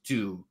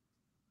to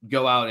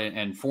go out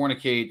and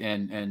fornicate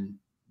and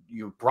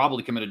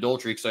probably commit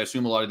adultery, because I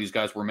assume a lot of these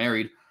guys were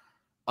married,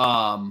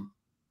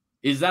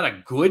 is that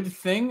a good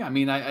thing? I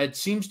mean, it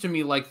seems to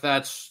me like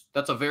that's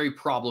a very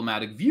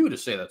problematic view to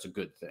say that's a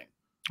good thing.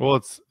 Well,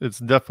 it's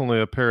definitely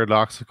a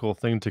paradoxical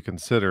thing to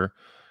consider,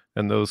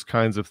 and those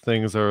kinds of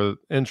things are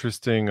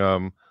interesting.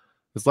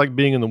 It's like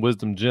being in the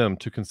wisdom gym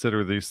to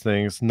consider these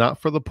things, not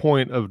for the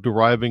point of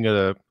deriving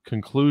a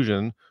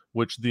conclusion,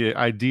 which the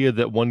idea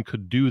that one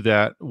could do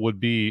that would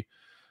be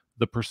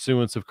the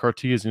pursuance of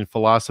Cartesian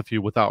philosophy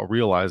without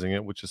realizing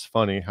it, which is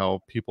funny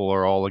how people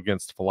are all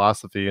against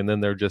philosophy and then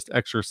they're just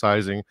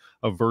exercising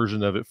a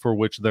version of it for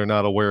which they're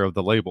not aware of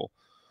the label.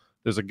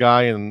 There's a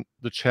guy in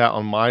the chat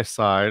on my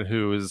side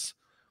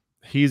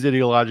he's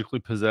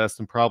ideologically possessed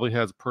and probably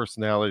has a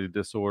personality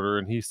disorder,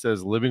 and he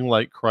says living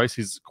like Christ,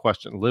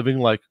 living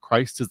like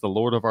Christ is the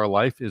Lord of our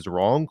life is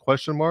wrong, ?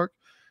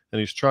 And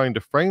he's trying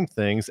to frame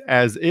things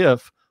as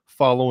if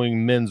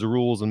following men's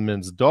rules and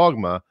men's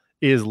dogma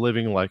is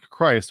living like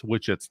Christ,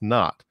 which it's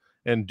not.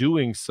 And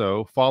doing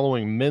so,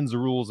 following men's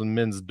rules and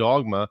men's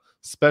dogma,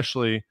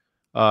 especially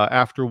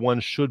after one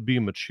should be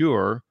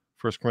mature,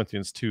 1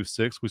 Corinthians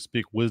 2:6, we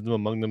speak wisdom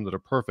among them that are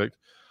perfect.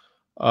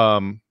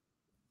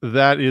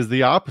 That is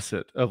the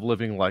opposite of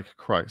living like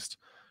Christ.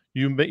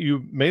 You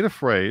made a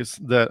phrase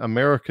that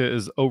America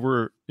is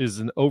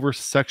an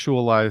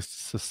over-sexualized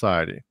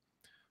society.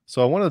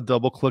 So I want to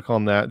double click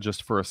on that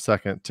just for a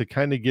second to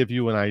kind of give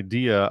you an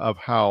idea of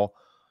how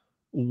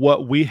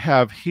what we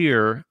have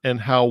here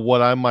and how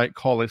what I might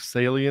call a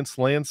salience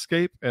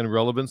landscape and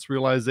relevance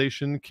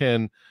realization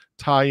can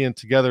tie in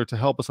together to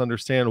help us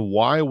understand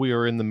why we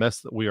are in the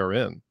mess that we are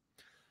in.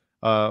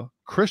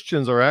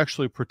 Christians are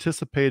actually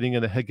participating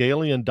in a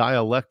Hegelian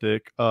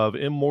dialectic of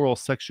immoral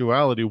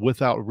sexuality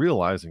without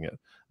realizing it.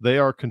 They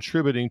are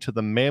contributing to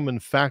the mammon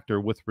factor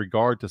with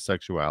regard to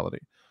sexuality.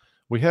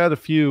 We had a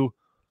few,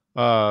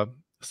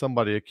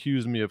 somebody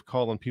accused me of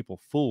calling people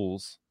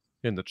fools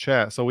in the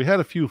chat. So we had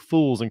a few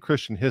fools in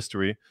Christian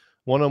history.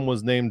 One of them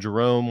was named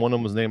Jerome, one of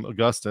them was named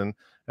Augustine,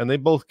 and they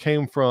both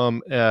came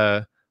from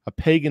a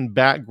pagan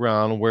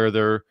background where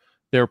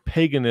their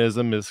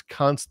paganism is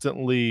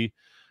constantly,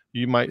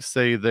 you might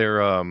say,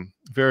 they're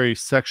very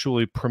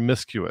sexually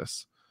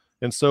promiscuous.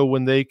 And so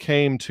when they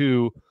came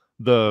to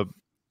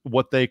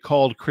what they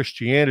called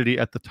Christianity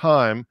at the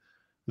time,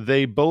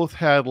 they both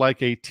had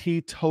like a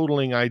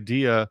teetotaling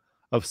idea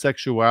of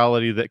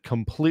sexuality that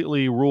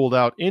completely ruled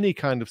out any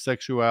kind of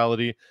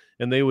sexuality,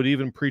 and they would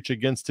even preach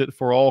against it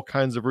for all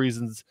kinds of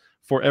reasons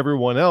for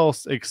everyone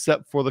else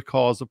except for the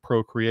cause of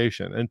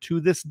procreation. And to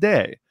this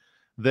day,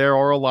 there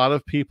are a lot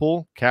of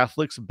people,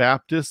 Catholics,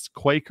 Baptists,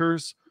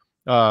 Quakers,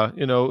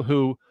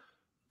 who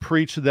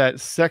preach that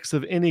sex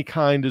of any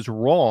kind is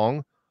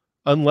wrong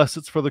unless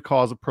it's for the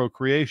cause of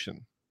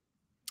procreation.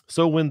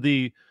 So when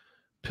the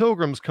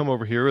Pilgrims come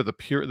over here,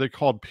 they're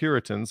called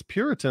Puritans.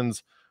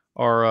 Puritans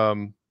are,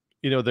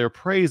 they're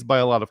praised by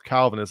a lot of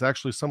Calvinists,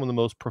 actually some of the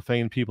most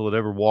profane people that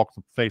ever walked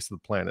the face of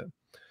the planet.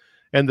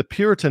 And the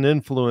Puritan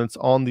influence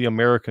on the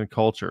American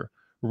culture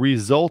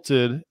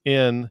resulted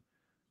in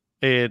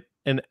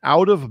an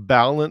out of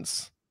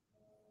balance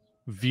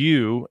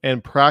view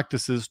and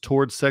practices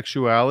towards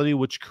sexuality,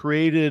 which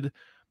created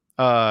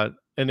and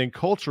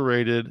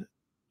enculturated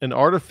an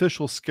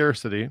artificial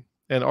scarcity.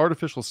 And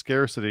artificial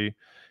scarcity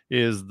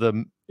is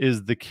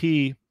the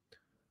key.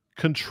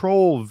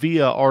 Control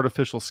via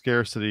artificial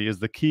scarcity is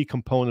the key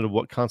component of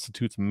what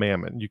constitutes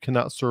mammon. You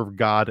cannot serve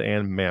God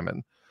and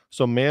mammon.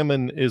 So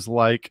mammon is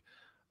like,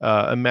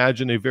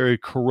 imagine a very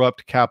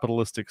corrupt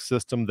capitalistic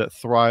system that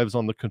thrives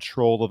on the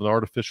control of an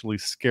artificially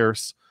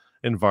scarce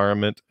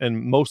environment.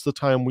 And most of the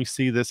time we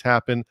see this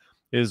happen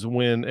is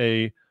when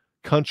a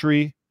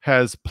country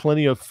has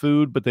plenty of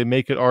food, but they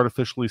make it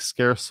artificially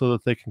scarce so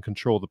that they can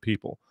control the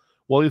people.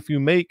 Well, if you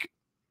make,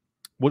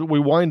 what we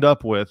wind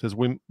up with is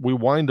we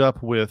wind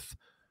up with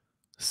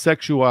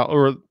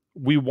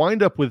we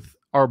wind up with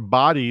our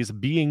bodies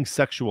being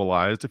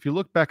sexualized. If you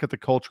look back at the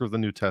culture of the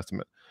New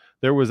Testament,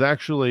 there was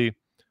actually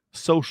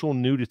social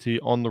nudity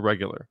on the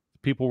regular.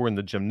 People were in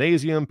the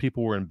gymnasium,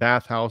 people were in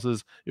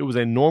bathhouses. It was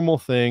a normal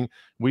thing.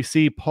 We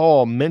see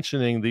Paul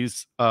mentioning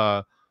these,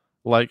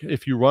 like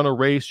if you run a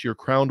race, you're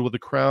crowned with a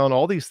crown.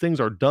 All these things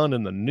are done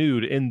in the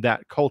nude in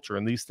that culture,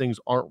 and these things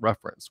aren't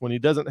referenced. When he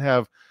doesn't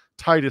have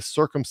Titus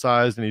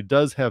circumcised and he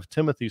does have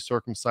Timothy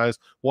circumcised,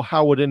 well,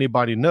 how would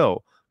anybody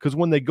know? Because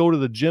when they go to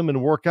the gym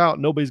and work out,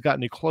 nobody's got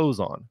any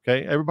clothes on,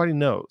 okay? Everybody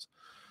knows.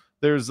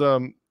 There's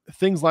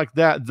things like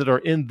that that are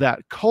in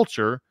that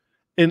culture.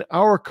 In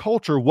our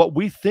culture, what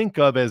we think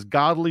of as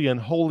godly and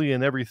holy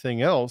and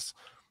everything else,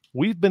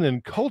 we've been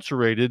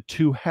enculturated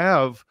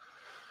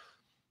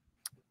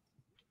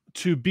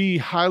to be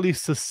highly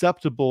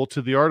susceptible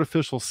to the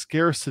artificial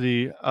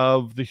scarcity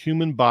of the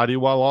human body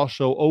while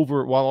also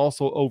over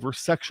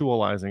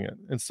sexualizing it.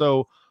 And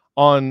so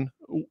on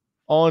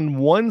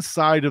one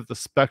side of the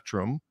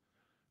spectrum,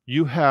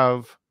 you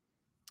have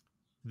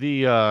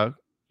the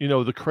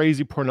the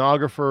crazy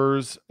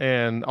pornographers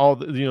and all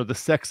the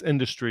sex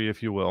industry,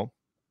 if you will.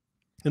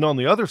 And on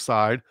the other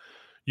side,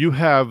 you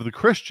have the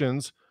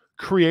Christians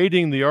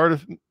creating the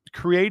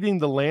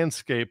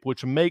landscape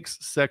which makes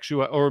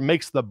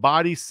the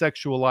body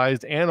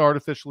sexualized and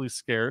artificially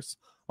scarce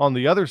on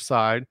the other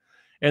side,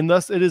 and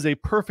thus it is a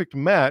perfect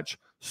match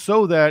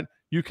so that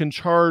you can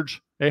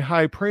charge a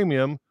high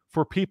premium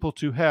for people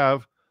to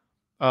have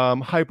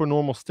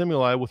hypernormal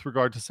stimuli with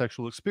regard to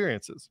sexual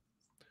experiences.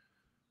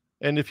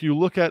 And if you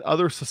look at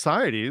other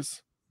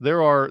societies,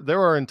 there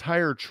are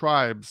entire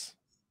tribes,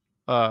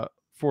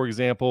 for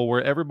example,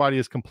 where everybody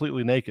is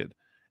completely naked,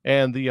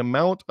 and the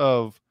amount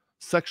of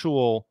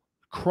sexual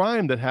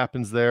crime that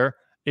happens there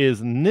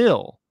is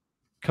nil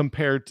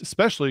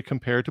especially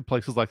compared to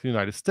places like the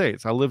United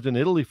States. I lived in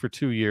Italy for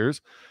 2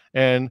 years,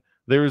 and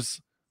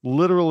there's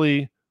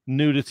literally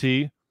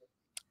nudity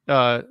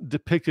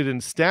depicted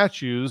in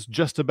statues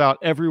just about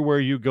everywhere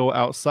you go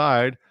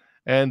outside.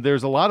 And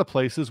there's a lot of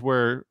places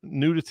where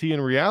nudity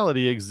in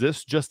reality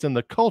exists just in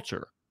the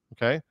culture.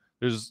 Okay.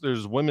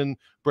 There's women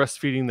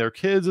breastfeeding their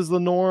kids is the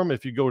norm.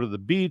 If you go to the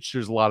beach,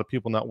 there's a lot of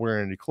people not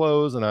wearing any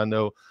clothes. And I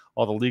know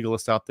all the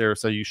legalists out there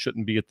say you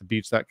shouldn't be at the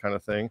beach, that kind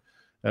of thing.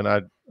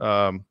 And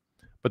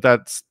but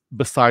that's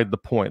beside the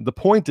point. The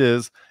point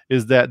is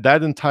that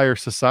entire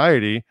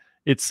society,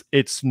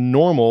 it's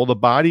normal. The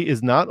body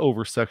is not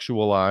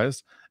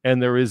over-sexualized,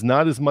 and there is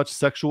not as much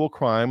sexual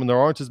crime, and there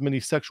aren't as many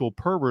sexual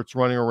perverts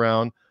running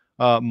around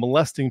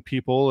molesting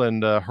people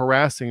and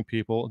harassing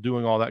people,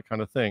 doing all that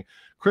kind of thing.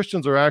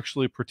 Christians are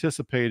actually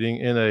participating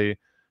in a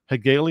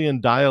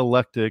Hegelian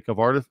dialectic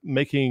of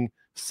making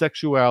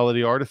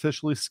sexuality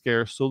artificially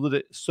scarce so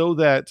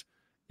that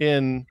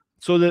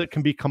it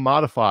can be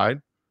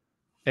commodified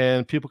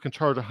and people can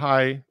charge a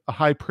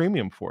high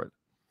premium for it.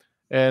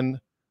 And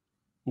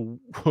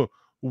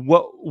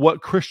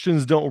what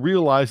Christians don't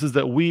realize is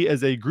that we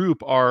as a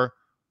group are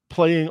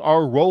playing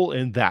our role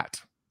in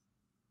that.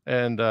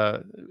 And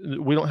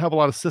we don't have a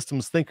lot of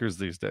systems thinkers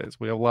these days.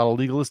 We have a lot of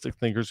legalistic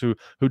thinkers who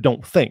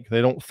don't think.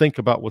 They don't think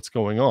about what's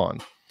going on.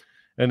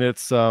 And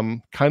it's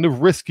kind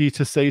of risky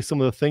to say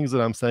some of the things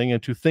that I'm saying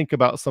and to think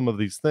about some of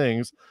these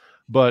things,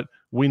 but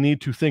we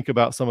need to think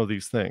about some of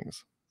these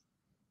things.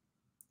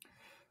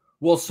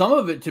 Well, some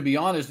of it, to be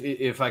honest,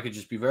 if I could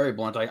just be very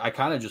blunt, I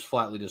kind of just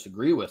flatly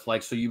disagree with.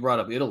 Like, so you brought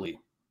up Italy.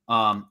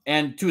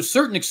 And to a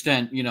certain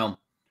extent, you know,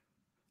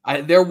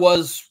 there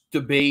was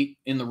debate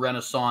in the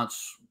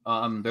Renaissance.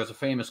 There's a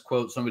famous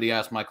quote. Somebody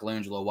asked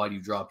Michelangelo, why do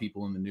you draw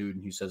people in the nude?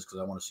 And he says, because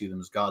I want to see them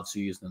as God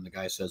sees. And then the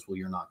guy says, well,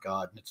 you're not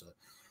God. And it's a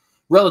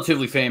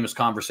relatively famous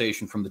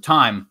conversation from the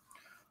time.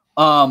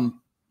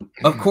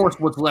 Of course,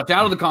 what's left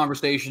out of the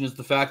conversation is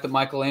the fact that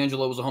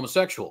Michelangelo was a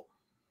homosexual.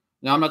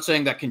 Now, I'm not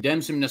saying that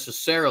condemns him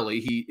necessarily.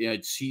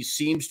 He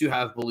seems to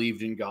have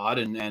believed in God,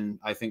 and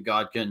I think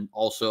God can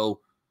also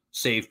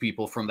save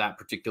people from that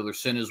particular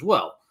sin as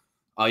well.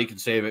 You can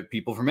save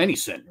people from any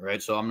sin,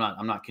 right? So I'm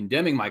not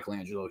condemning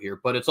Michelangelo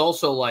here, but it's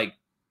also like,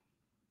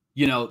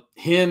 you know,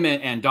 him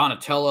and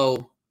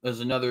Donatello is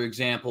another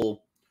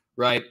example,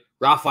 right?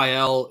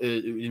 Raphael,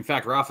 in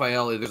fact,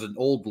 there's an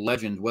old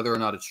legend, whether or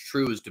not it's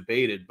true is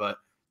debated, but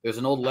there's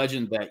an old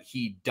legend that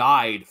he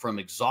died from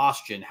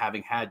exhaustion,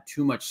 having had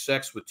too much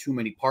sex with too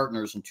many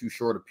partners in too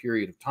short a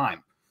period of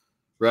time,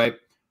 right?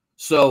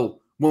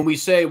 So when we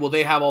say, well,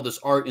 they have all this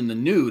art in the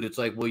nude, it's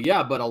like, well,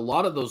 yeah, but a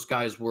lot of those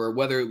guys were,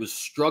 whether it was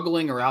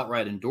struggling or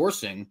outright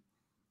endorsing,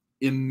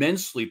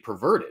 immensely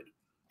perverted.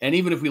 And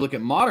even if we look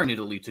at modern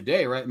Italy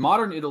today, right?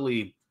 Modern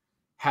Italy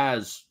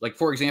has, like,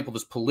 for example,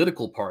 this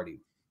political party.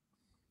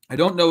 I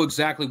don't know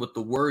exactly what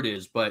the word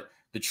is, but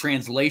the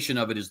translation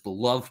of it is the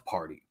love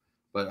party.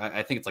 But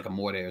I think it's like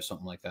Amore or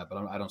something like that, but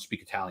I don't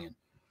speak Italian.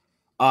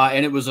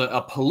 And it was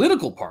a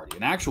political party,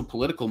 an actual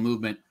political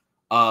movement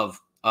of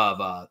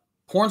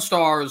porn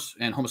stars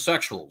and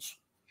homosexuals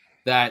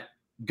that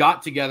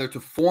got together to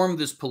form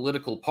this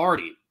political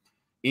party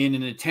in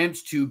an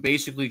attempt to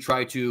basically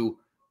try to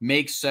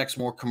make sex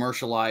more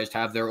commercialized,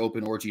 have their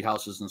open orgy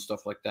houses and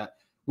stuff like that,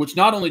 which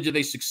not only did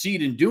they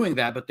succeed in doing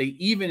that, but they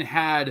even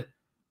had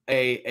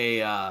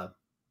a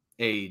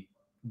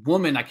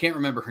woman, I can't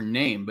remember her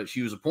name, but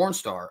she was a porn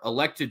star,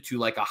 elected to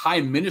like a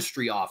high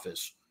ministry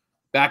office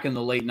back in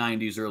the late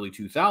 90s, early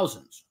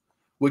 2000s,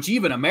 which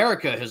even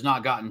America has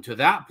not gotten to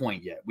that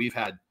point yet. We've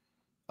had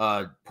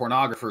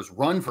pornographers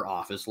run for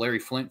office. Larry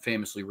Flynt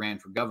famously ran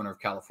for governor of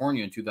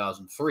California in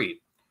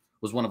 2003,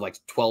 was one of like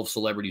 12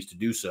 celebrities to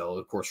do so.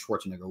 Of course,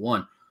 Schwarzenegger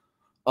won.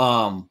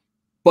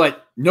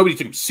 But nobody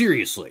took him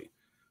seriously.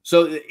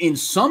 So in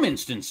some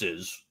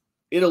instances,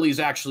 Italy's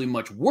actually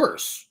much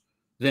worse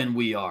than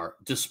we are,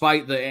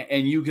 despite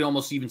and you can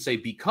almost even say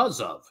because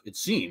of, it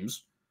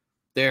seems,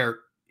 their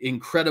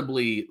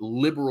incredibly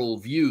liberal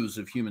views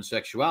of human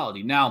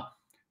sexuality. Now,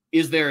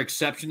 is there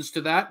exceptions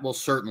to that? Well,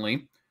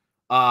 certainly.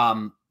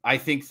 I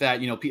think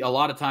that, you know, a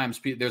lot of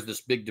times there's this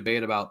big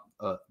debate about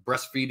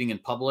breastfeeding in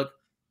public.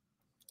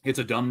 It's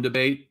a dumb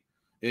debate,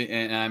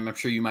 and I'm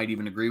sure you might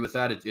even agree with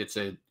that. It's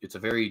a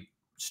very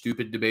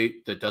stupid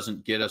debate that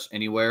doesn't get us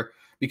anywhere.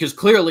 Because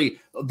clearly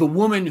the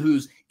woman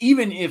who's,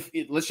 even if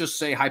let's just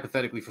say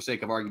hypothetically for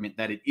sake of argument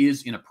that it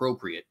is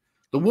inappropriate,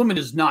 the woman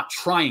is not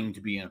trying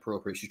to be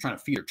inappropriate. She's trying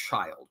to feed her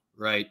child,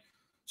 right?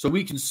 So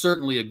we can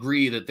certainly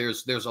agree that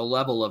there's a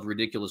level of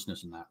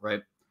ridiculousness in that,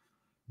 right?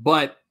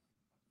 But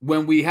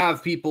when we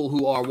have people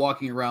who are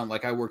walking around,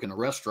 like I work in a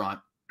restaurant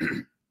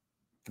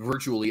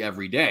virtually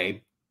every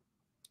day,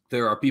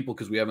 there are people,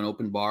 because we have an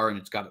open bar and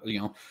it's got, you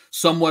know,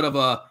 somewhat of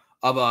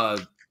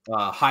a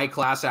high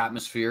class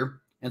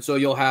atmosphere. And so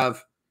you'll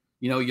have,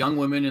 you know, young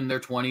women in their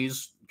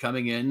 20s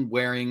coming in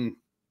wearing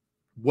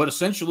what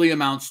essentially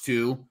amounts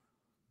to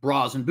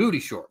bras and booty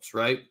shorts,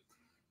 right?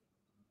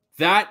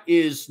 That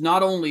is,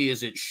 not only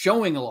is it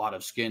showing a lot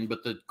of skin,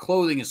 but the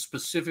clothing is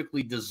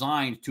specifically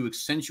designed to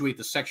accentuate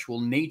the sexual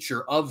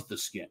nature of the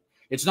skin.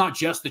 It's not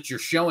just that you're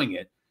showing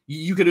it.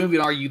 You could even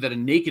argue that a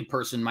naked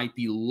person might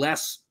be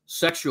less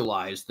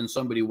sexualized than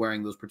somebody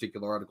wearing those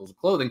particular articles of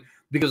clothing,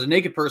 because a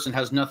naked person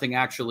has nothing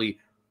actually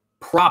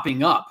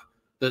propping up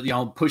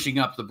pushing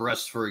up the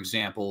breasts, for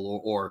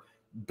example, or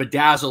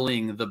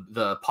bedazzling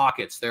the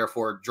pockets,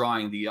 therefore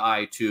drawing the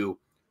eye to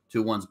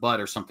one's butt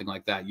or something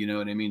like that. You know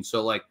what I mean?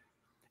 So like,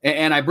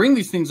 and I bring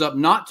these things up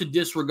not to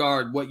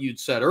disregard what you'd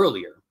said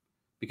earlier,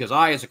 because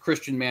I, as a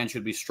Christian man,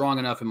 should be strong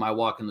enough in my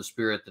walk in the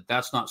Spirit that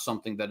that's not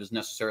something that is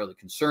necessarily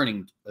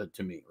concerning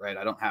to me, right?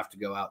 I don't have to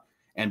go out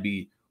and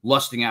be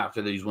lusting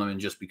after these women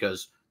just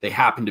because they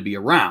happen to be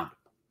around.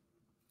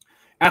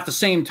 At the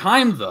same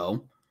time,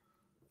 though,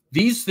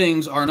 these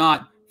things are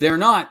not, they're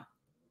not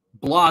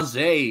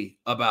blasé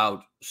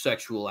about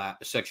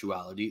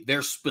sexuality.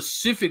 They're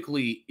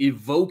specifically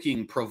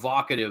evoking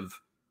provocative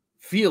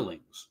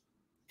feelings.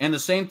 And the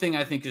same thing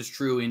I think is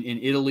true in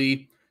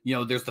Italy. You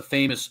know, there's the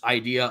famous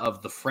idea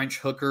of the French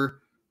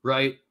hooker,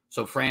 right?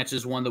 So France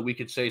is one that we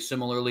could say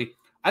similarly.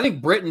 I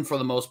think Britain, for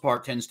the most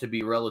part, tends to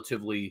be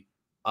relatively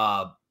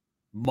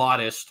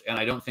modest, and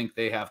I don't think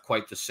they have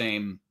quite the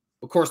same.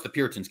 Of course, the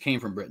Puritans came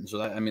from Britain, so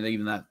that, I mean,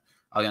 even that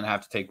I'm going to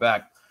have to take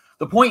back.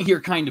 The point here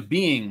kind of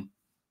being,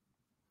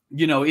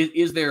 you know,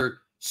 is there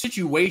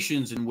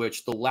situations in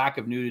which the lack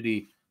of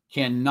nudity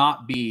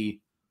cannot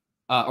be,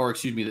 or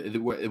excuse me,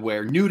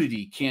 where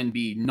nudity can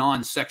be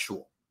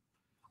non-sexual?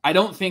 I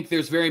don't think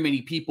there's very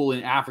many people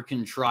in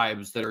African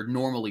tribes that are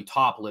normally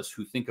topless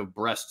who think of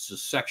breasts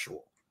as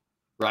sexual,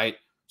 right?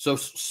 So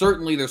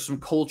certainly there's some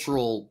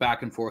cultural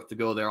back and forth to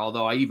go there,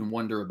 although I even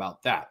wonder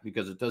about that,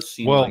 because it does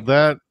seem like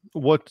that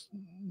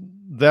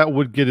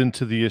would get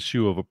into the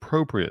issue of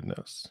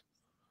appropriateness.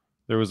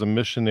 There was a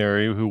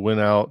missionary who went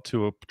out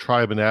to a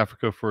tribe in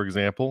Africa, for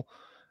example,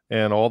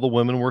 and all the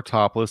women were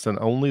topless and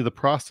only the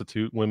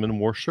prostitute women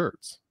wore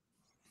shirts.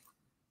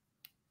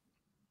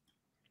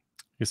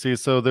 You see,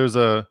 so there's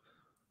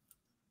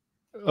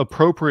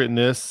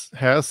appropriateness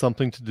has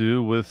something to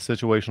do with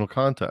situational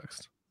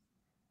context.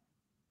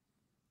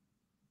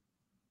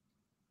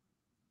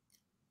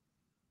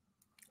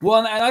 Well,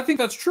 and I think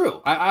that's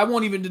true. I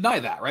won't even deny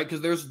that, right?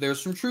 Because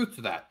there's some truth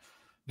to that.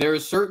 There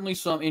is certainly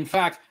some. In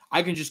fact,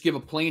 I can just give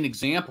a plain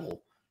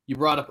example. You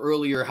brought up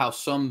earlier how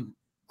some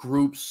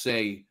groups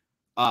say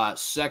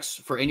sex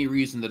for any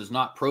reason that is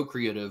not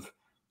procreative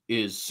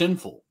is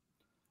sinful.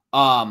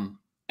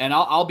 And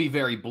I'll be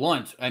very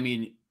blunt. I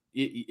mean,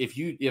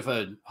 if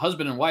a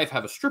husband and wife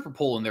have a stripper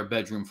pole in their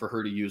bedroom for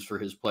her to use for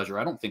his pleasure,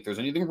 I don't think there's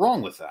anything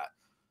wrong with that.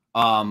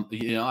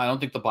 You know, I don't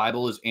think the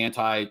Bible is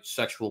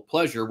anti-sexual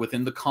pleasure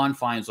within the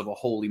confines of a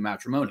holy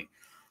matrimony.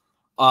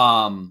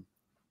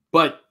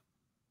 But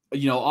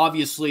you know,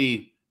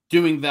 obviously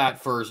doing that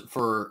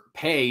for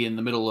pay in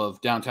the middle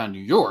of downtown New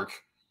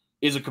York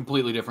is a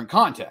completely different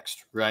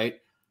context, right?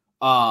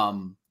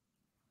 And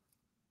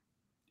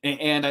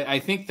I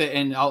think that,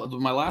 and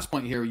my last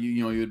point here,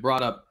 you know, you had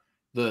brought up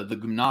the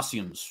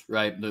gymnasiums,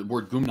 right? The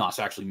word gymnos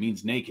actually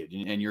means naked,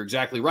 and you're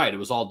exactly right. It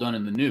was all done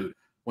in the nude.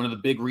 One of the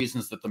big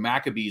reasons that the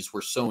Maccabees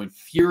were so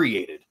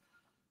infuriated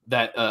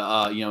that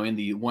you know, in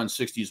the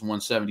 160s and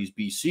 170s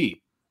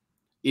BC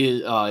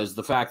is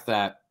the fact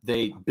that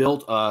they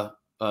built a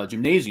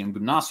gymnasium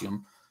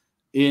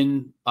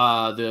in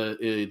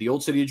the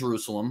old city of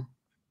Jerusalem,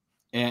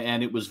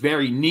 and it was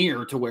very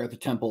near to where the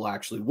temple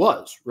actually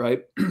was,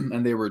 right?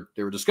 And they were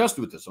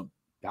disgusted with this. So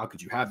how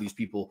could you have these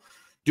people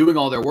doing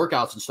all their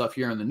workouts and stuff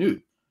here in the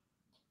nude?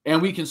 And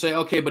we can say,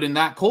 okay, but in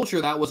that culture,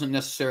 that wasn't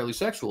necessarily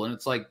sexual. And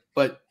it's like,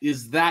 but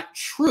is that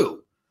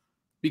true?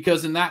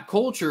 Because in that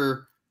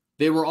culture,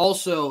 they were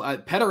also,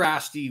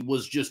 pederasty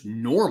was just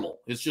normal.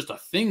 It's just a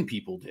thing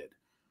people did.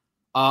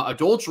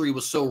 Adultery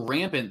was so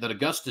rampant that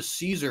Augustus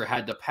Caesar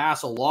had to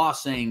pass a law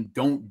saying,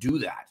 don't do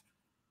that.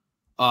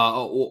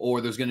 Or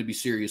there's going to be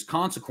serious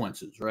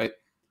consequences, right?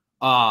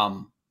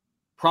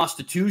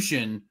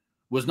 Prostitution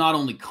was not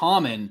only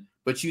common,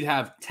 but you'd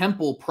have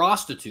temple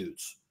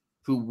prostitutes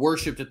who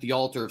worshipped at the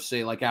altar of,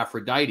 say, like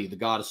Aphrodite, the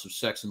goddess of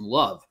sex and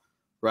love,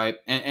 right?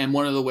 And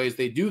one of the ways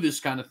they do this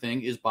kind of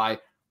thing is by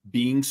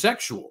being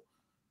sexual,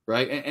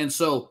 right? And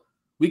so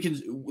we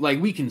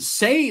can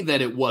say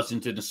that it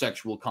wasn't in a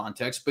sexual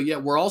context, but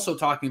yet we're also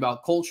talking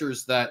about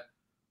cultures that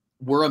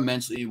were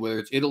immensely, whether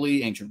it's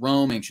Italy, ancient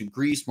Rome, ancient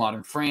Greece,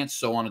 modern France,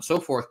 so on and so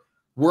forth,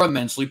 were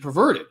immensely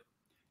perverted.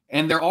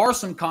 And there are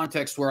some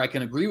contexts where I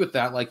can agree with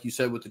that, like you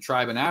said, with the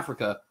tribe in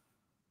Africa.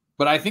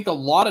 But I think a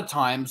lot of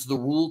times the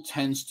rule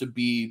tends to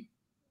be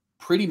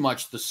pretty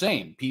much the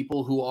same.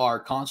 People who are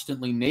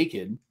constantly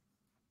naked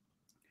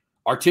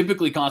are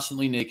typically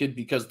constantly naked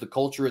because the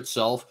culture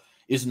itself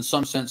is in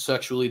some sense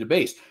sexually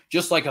debased.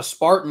 Just like a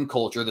Spartan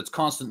culture that's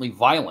constantly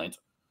violent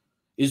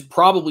is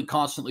probably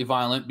constantly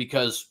violent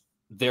because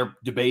they're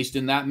debased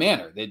in that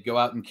manner. They'd go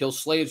out and kill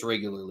slaves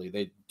regularly.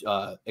 They'd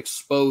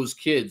expose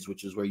kids,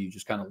 which is where you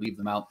just kind of leave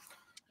them out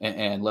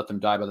and let them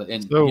die by the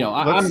end. So you know,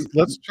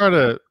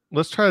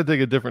 let's try to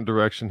dig a different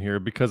direction here,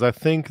 because I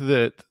think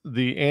that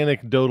the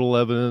anecdotal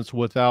evidence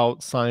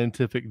without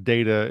scientific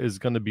data is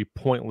going to be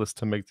pointless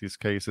to make these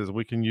cases.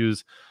 We can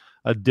use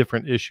a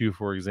different issue,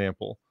 for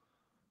example.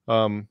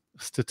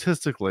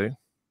 Statistically,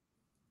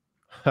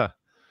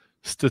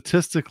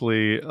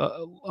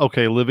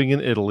 okay, living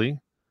in Italy,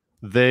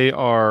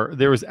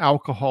 there is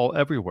alcohol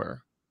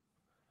everywhere,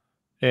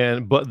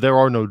 but there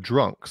are no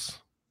drunks.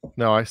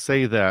 Now, I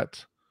say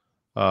that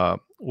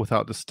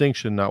without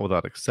distinction, not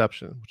without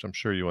exception, which I'm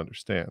sure you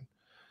understand.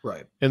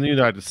 Right. In the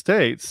United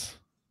States,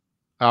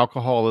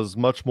 alcohol is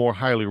much more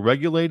highly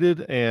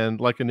regulated, and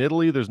like in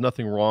Italy, there's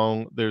nothing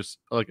wrong. There's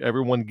like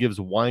everyone gives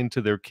wine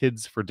to their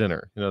kids for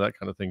dinner. You know, that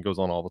kind of thing goes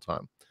on all the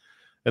time.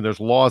 And there's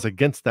laws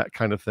against that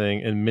kind of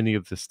thing in many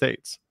of the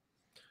states.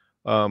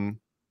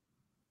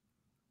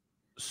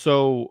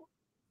 So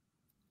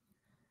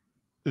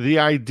the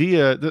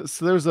idea that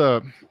so there's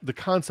the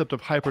concept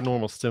of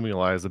hypernormal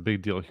stimuli is a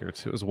big deal here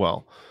too as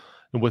well,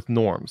 and with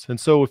norms. And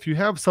so if you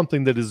have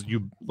something that is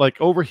like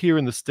over here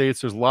in the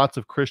States, there's lots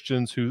of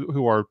Christians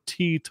who are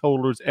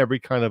teetotalers, every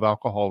kind of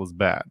alcohol is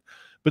bad.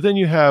 But then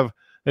you have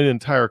an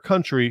entire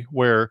country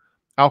where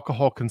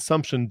alcohol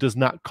consumption does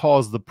not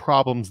cause the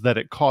problems that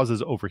it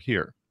causes over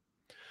here.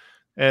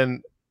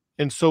 And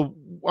so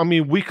I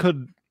mean we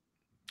could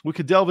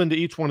delve into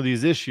each one of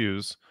these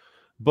issues,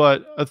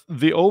 but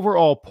the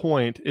overall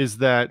point is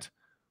that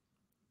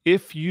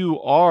if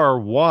you are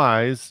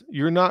wise,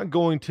 you're not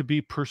going to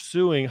be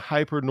pursuing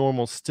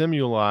hypernormal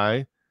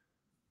stimuli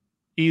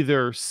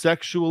either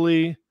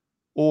sexually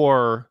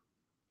or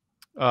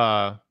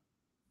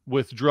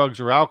with drugs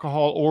or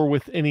alcohol or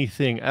with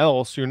anything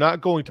else. You're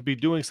not going to be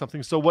doing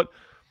something. So what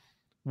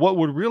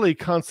would really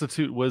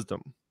constitute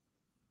wisdom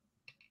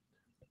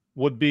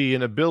would be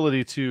an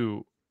ability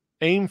to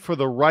aim for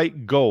the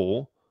right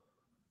goal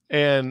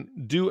and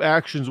do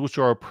actions which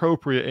are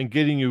appropriate in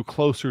getting you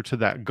closer to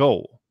that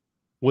goal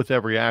with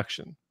every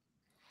action.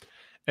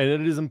 And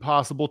it is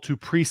impossible to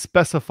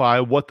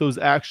pre-specify what those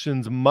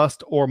actions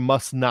must or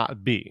must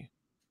not be.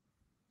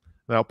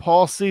 Now,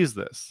 Paul sees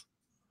this,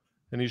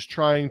 and he's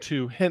trying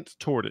to hint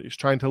toward it. He's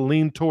trying to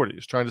lean toward it.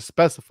 He's trying to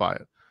specify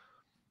it.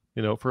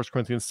 1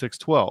 Corinthians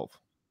 6:12.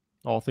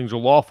 All things are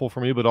lawful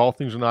for me, but all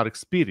things are not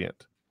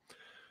expedient.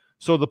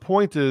 So the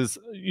point is,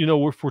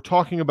 if we're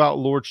talking about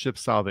lordship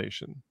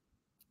salvation,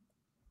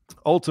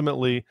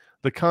 ultimately,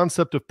 the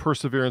concept of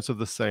perseverance of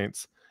the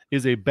saints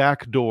is a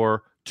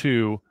backdoor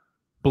to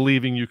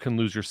believing you can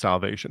lose your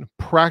salvation.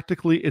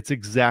 Practically, it's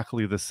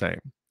exactly the same.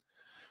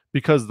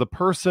 Because the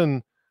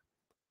person,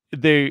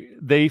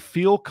 they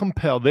feel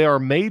compelled, they are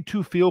made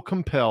to feel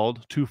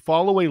compelled to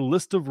follow a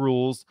list of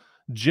rules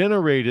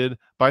generated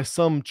by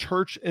some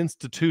church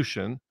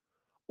institution,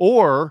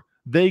 or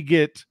they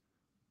get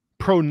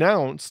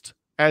pronounced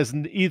as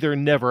either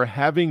never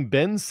having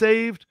been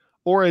saved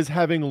or as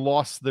having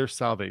lost their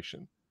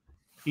salvation.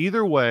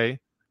 Either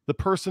way, the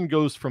person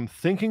goes from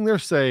thinking they're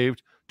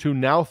saved to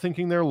now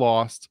thinking they're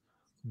lost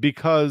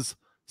because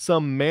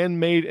some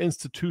man-made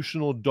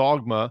institutional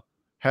dogma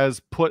has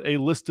put a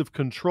list of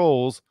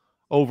controls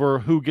over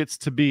who gets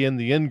to be in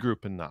the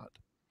in-group and not.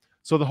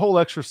 So the whole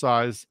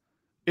exercise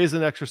is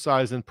an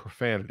exercise in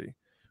profanity.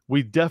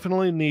 We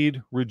definitely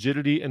need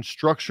rigidity and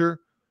structure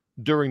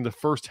during the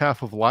first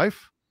half of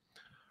life.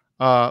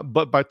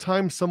 But by the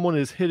time someone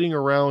is hitting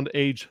around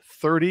age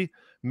 30,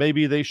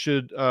 maybe they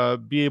should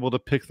be able to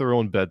pick their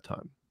own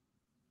bedtime.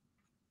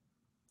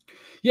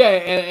 Yeah,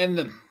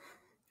 and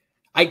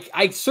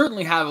I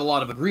certainly have a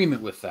lot of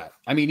agreement with that.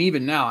 I mean,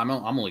 even now, I'm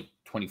only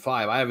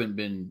 25. I haven't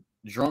been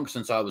drunk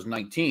since I was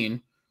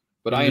 19,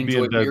 but I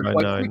enjoy beer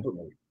quite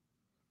frequently.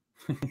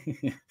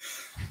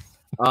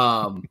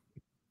 But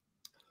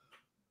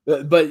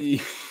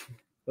that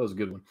was a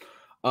good one.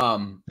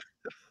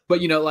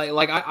 But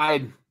like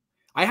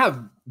I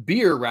have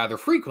beer rather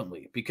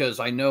frequently because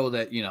I know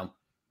that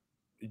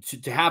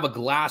to have a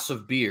glass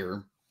of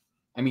beer,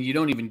 I mean, you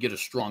don't even get a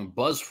strong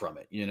buzz from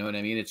it. You know what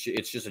I mean? It's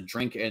just a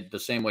drink the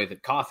same way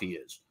that coffee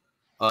is,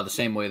 the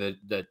same way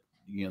that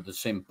the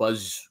same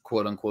buzz,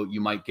 quote unquote, you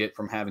might get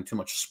from having too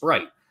much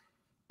Sprite.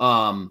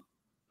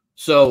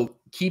 So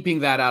keeping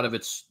that out of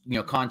its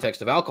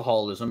context of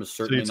alcoholism is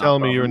certainly. So you're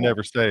telling me you were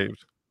never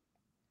saved?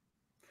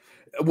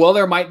 Well,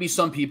 there might be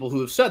some people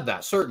who have said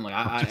that. Certainly,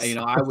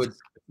 I would.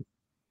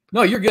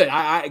 No, you're good.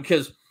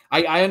 Because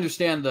I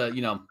understand the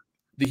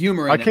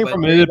humor. I came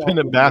from an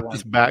independent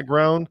Baptist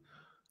background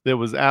that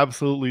was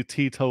absolutely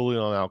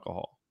teetotally on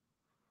alcohol.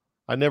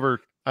 I never.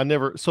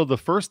 So the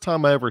first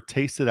time I ever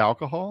tasted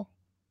alcohol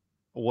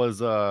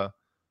was I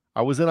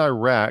was in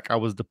Iraq. I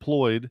was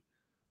deployed.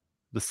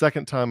 The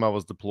second time I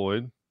was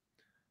deployed,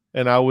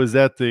 and I was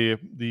at the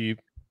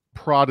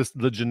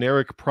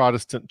generic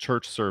Protestant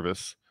church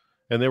service,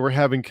 and they were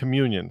having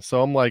communion.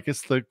 So I'm like,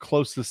 it's the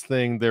closest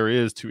thing there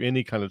is to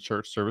any kind of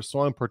church service. So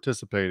I'm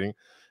participating,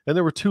 and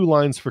there were 2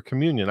 lines for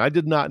communion. I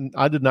did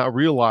not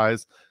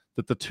realize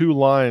that the 2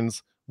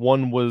 lines,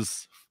 one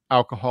was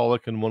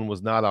alcoholic and one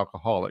was not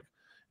alcoholic.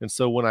 And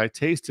so when I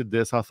tasted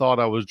this, I thought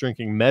I was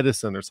drinking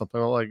medicine or something.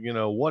 I'm like,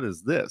 what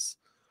is this?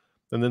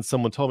 And then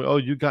someone told me, oh,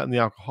 you got in the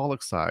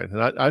alcoholic side.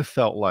 And I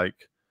felt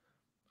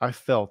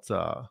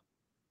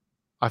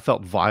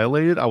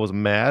violated. I was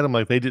mad. I'm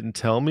like, they didn't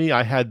tell me.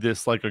 I had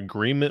this like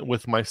agreement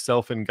with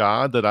myself and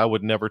God that I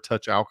would never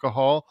touch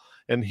alcohol.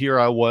 And here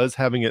I was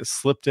having it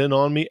slipped in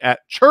on me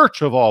at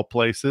church of all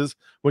places,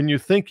 when you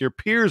think your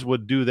peers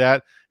would do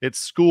that at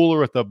school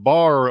or at the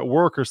bar or at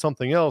work or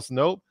something else.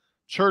 Nope.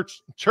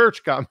 Church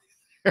got me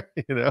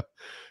there,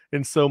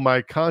 And so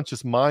my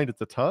conscious mind at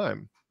the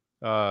time,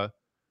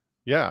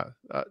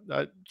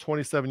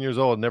 27 years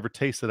old, never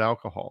tasted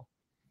alcohol.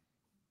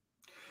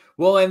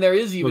 Well, and there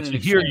is even to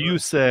hear you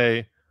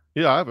say,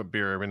 I have a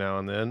beer every now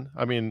and then.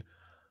 I mean,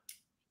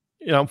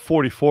 I'm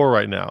 44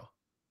 right now.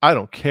 I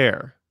don't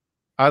care.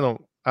 I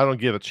don't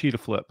give a cheetah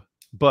flip.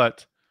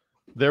 But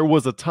there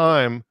was a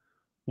time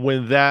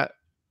when that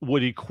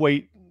would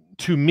equate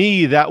to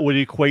me, that would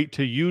equate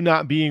to you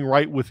not being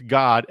right with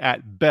God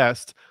at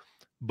best,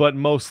 but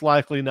most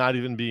likely not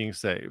even being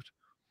saved,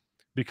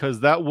 because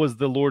that was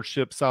the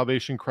lordship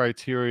salvation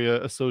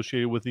criteria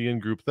associated with the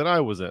in-group that I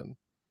was in.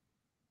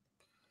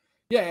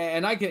 Yeah,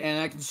 and I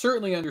can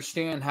certainly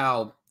understand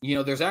how,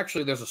 there's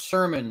a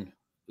sermon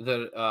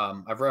that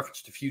I've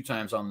referenced a few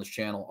times on this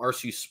channel.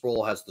 R.C.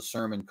 Sproul has the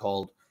sermon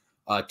called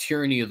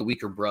Tyranny of the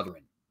Weaker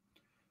Brethren,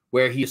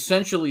 where he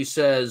essentially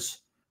says,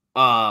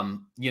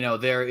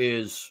 there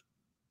is,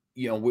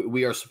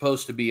 we are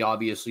supposed to be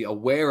obviously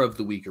aware of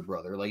the weaker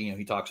brother. Like,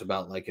 he talks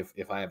about, like,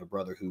 if I have a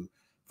brother who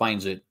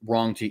finds it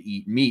wrong to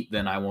eat meat,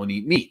 then I won't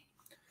eat meat.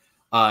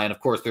 And of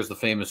course, there's the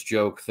famous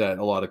joke that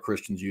a lot of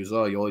Christians use.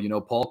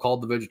 Oh, Paul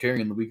called the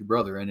vegetarian the weaker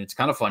brother. And it's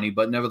kind of funny,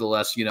 but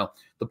nevertheless,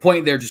 the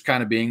point there just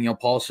kind of being,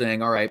 Paul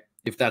saying, all right,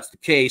 if that's the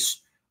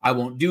case, I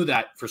won't do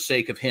that for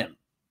sake of him.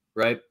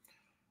 Right.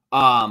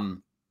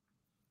 And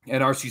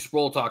R.C.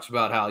 Sproul talks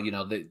about how,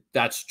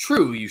 that's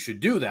true. You should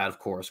do that, of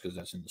course, because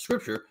that's in the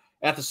scripture.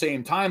 At the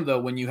same time, though,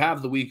 when you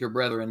have the weaker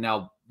brethren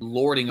now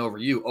lording over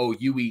you, oh,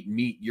 you eat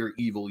meat, you're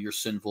evil, you're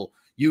sinful.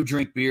 You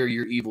drink beer,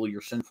 you're evil,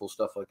 you're sinful,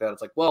 stuff like that.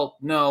 It's like, well,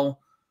 no,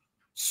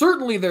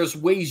 certainly there's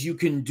ways you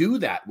can do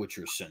that which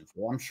are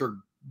sinful. I'm sure,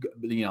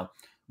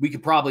 we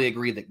could probably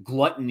agree that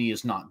gluttony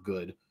is not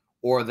good,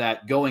 or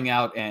that going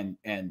out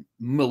and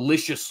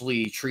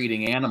maliciously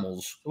treating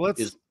animals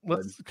is.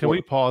 Can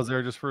we pause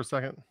there just for a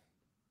second?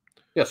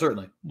 Yeah,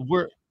 certainly.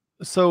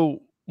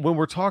 When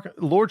we're talking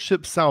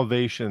lordship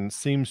salvation,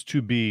 seems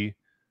to be,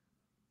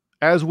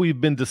 as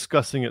we've been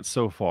discussing it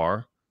so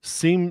far,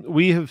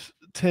 we have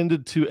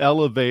tended to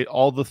elevate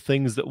all the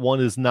things that one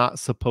is not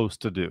supposed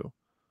to do.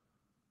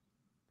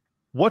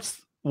 What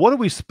are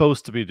we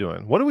supposed to be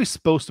doing? What are we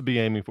supposed to be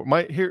aiming for?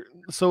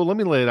 So let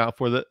me lay it out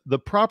for you. The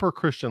proper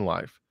Christian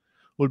life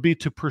would be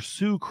to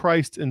pursue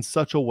Christ in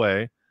such a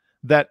way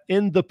that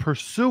in the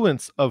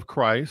pursuance of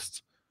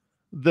Christ,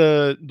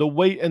 the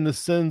weight and the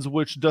sins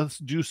which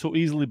do so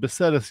easily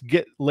beset us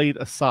get laid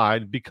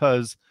aside,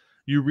 because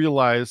you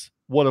realize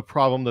what a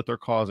problem that they're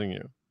causing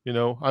you.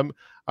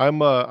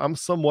 I'm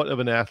somewhat of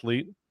an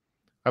athlete.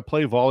 I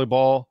play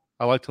volleyball.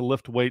 I like to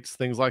lift weights,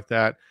 things like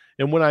that.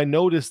 And when I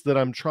notice that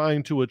I'm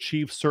trying to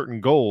achieve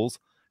certain goals,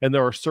 and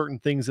there are certain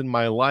things in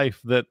my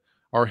life that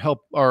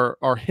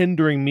are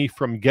hindering me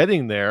from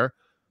getting there,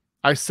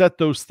 I set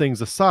those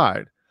things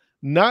aside.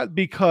 Not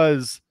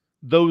because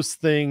those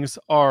things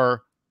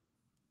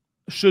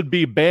should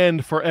be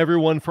banned for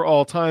everyone for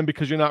all time,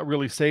 because you're not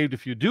really saved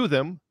if you do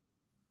them,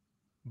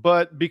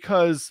 but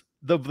because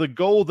the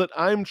goal that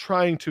I'm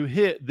trying to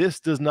hit, this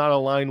does not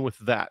align with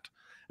that.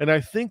 And I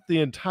think the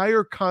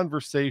entire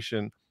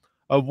conversation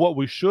of what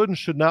we should and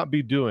should not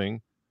be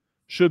doing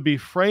should be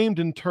framed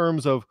in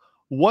terms of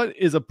what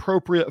is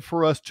appropriate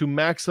for us to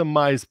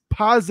maximize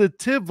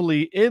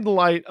positively in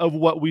light of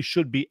what we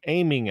should be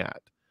aiming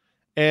at.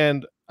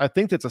 And I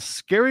think that's a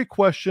scary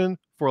question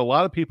for a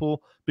lot of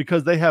people,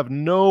 because they have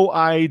no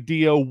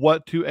idea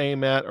what to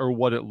aim at or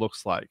what it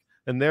looks like.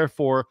 And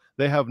therefore,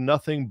 they have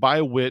nothing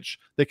by which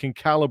they can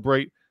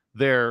calibrate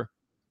their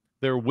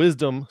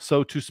wisdom,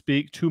 so to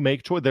speak, to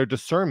make their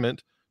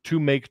discernment to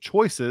make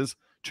choices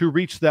to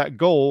reach that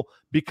goal,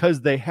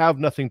 because they have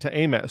nothing to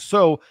aim at.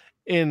 So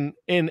in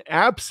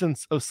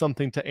absence of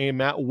something to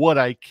aim at, what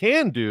I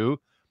can do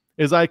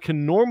is I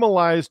can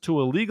normalize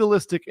to a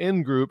legalistic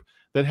in-group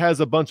that has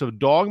a bunch of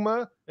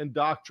dogma and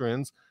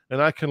doctrines,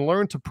 and I can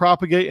learn to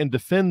propagate and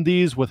defend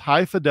these with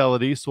high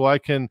fidelity, so I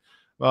can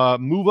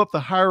move up the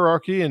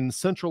hierarchy and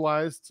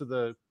centralize to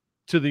the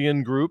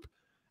in-group,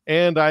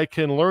 and I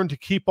can learn to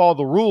keep all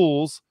the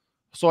rules,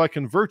 so I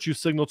can virtue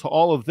signal to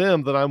all of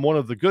them that I'm one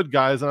of the good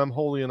guys and I'm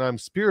holy and I'm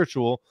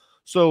spiritual.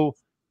 So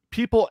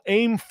people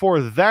aim for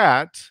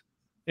that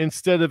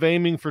instead of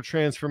aiming for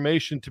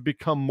transformation to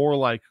become more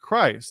like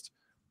Christ.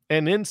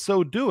 And in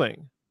so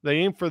doing, they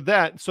aim for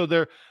that. So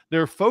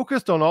they're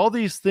focused on all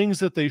these things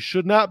that they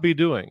should not be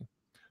doing.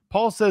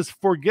 Paul says,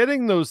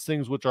 forgetting those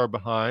things which are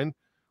behind,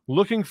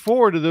 looking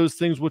forward to those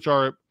things which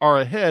are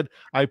ahead,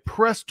 I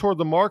press toward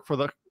the mark for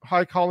the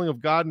high calling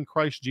of God in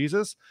Christ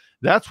Jesus.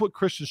 That's what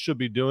Christians should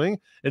be doing.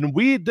 And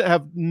we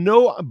have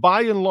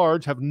by and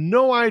large, have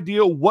no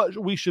idea what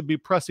we should be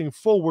pressing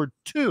forward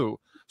to.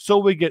 So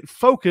we get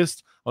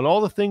focused on all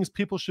the things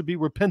people should be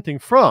repenting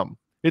from.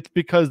 It's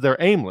because they're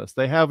aimless.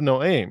 They have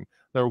no aim.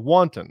 They're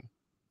wanton.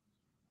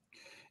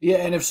 Yeah,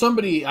 and if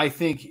somebody, I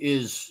think,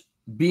 is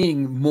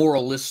being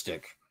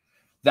moralistic,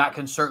 that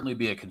can certainly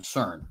be a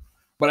concern.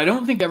 But I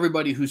don't think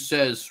everybody who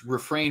says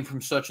refrain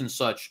from such and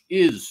such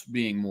is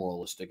being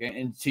moralistic.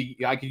 And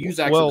I could use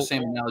actually the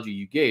same analogy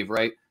you gave,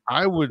 right?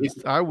 I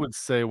would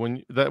say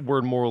when that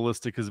word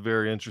moralistic is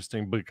very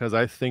interesting, because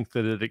I think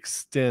that it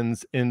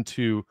extends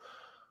into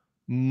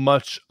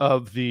much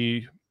of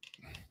the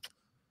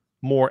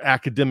more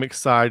academic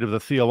side of the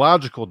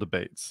theological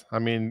debates. I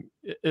mean,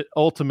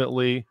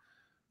 ultimately,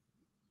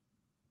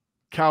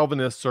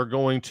 Calvinists are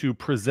going to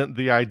present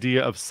the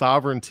idea of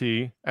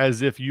sovereignty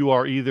as if you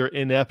are either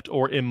inept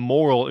or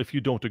immoral if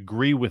you don't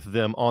agree with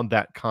them on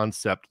that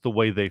concept the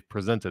way they've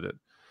presented it.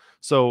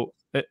 So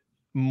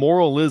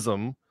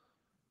moralism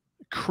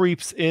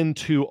creeps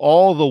into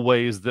all the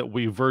ways that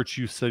we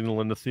virtue signal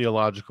in the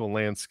theological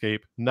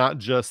landscape, not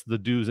just the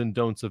do's and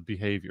don'ts of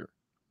behavior.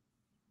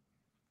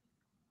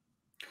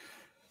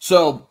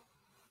 So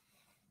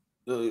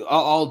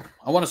I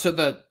want to set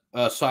that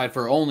aside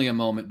for only a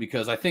moment,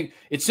 because I think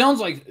it sounds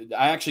like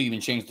I actually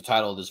even changed the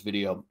title of this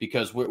video,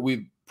 because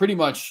we've pretty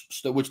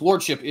much, which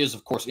lordship is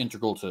of course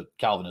integral to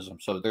Calvinism,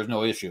 so there's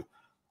no issue.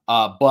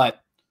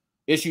 But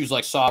issues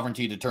like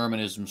sovereignty,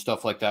 determinism,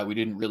 stuff like that, we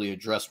didn't really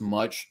address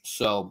much.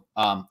 So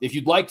if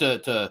you'd like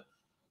to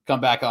come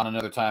back on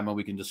another time and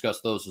we can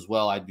discuss those as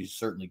well, I'd be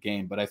certainly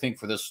game. But I think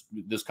for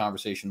this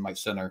conversation might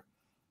center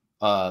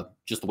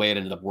just the way it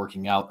ended up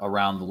working out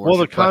around the lordship. Well,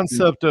 the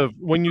concept of,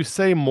 when you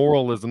say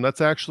moralism,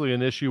 that's actually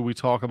an issue we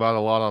talk about a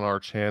lot on our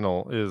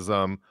channel, is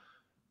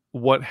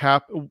what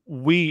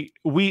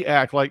we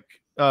act like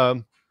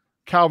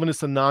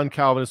Calvinists and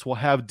non-Calvinists will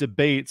have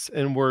debates,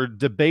 and we're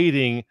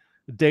debating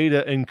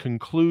data and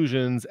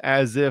conclusions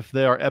as if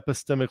they are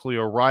epistemically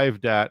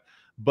arrived at,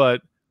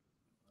 but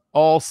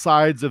all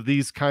sides of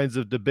these kinds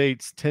of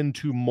debates tend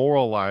to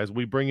moralize.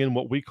 We bring in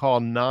what we call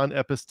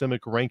non-epistemic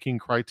ranking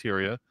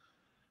criteria,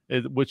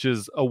 which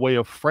is a way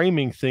of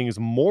framing things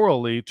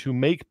morally to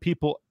make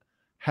people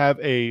have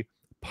a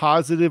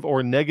positive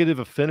or negative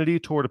affinity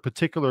toward a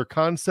particular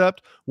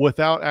concept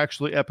without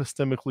actually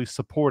epistemically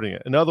supporting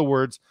it. In other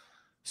words,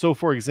 so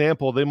for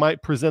example, they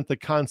might present the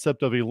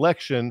concept of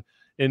election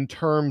in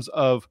terms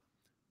of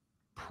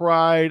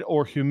pride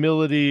or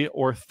humility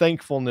or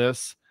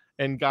thankfulness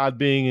and God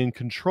being in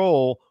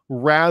control,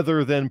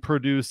 rather than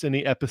produce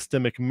any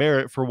epistemic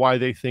merit for why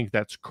they think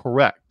that's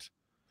correct.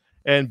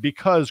 And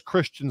because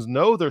Christians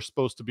know they're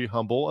supposed to be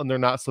humble and they're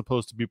not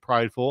supposed to be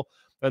prideful,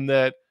 and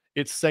that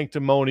it's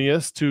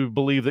sanctimonious to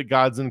believe that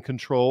God's in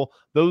control,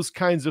 those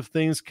kinds of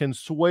things can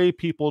sway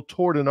people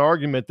toward an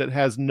argument that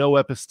has no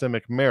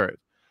epistemic merit.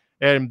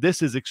 And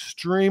this is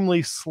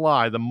extremely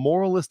sly. The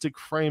moralistic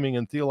framing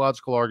in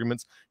theological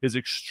arguments is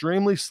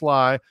extremely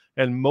sly,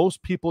 and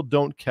most people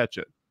don't catch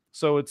it.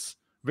 So it's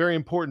very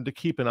important to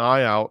keep an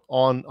eye out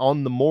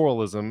on the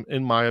moralism,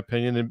 in my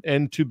opinion,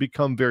 and to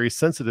become very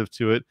sensitive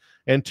to it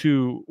and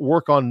to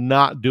work on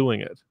not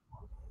doing it.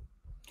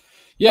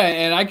 Yeah,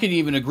 and I can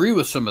even agree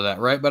with some of that,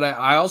 right? But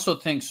I also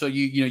think, so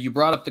you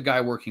brought up the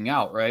guy working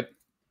out, right?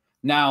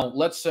 Now,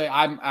 let's say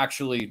I'm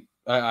actually,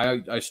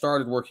 I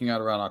started working out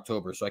around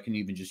October, so I can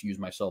even just use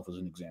myself as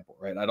an example,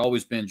 right? I'd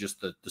always been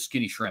just the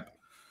skinny shrimp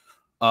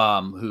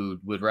who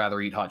would rather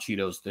eat hot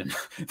Cheetos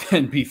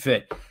than be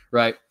fit,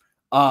 right?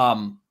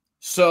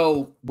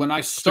 So when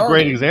I started, it's a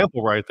great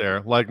example right there.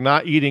 Like,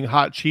 not eating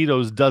hot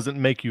Cheetos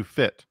doesn't make you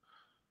fit.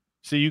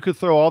 So you could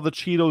throw all the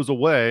Cheetos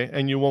away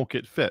and you won't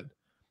get fit.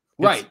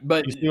 Right.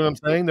 But you see what I'm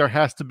saying? There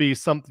has to be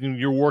something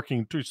you're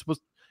working to,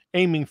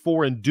 aiming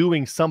for, and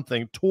doing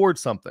something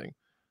towards something,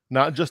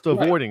 not just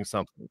avoiding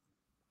something.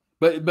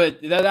 But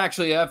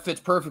that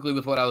fits perfectly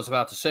with what I was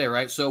about to say,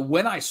 right? So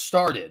when I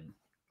started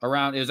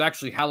around, it was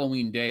actually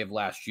Halloween day of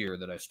last year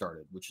that I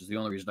started, which is the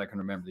only reason I can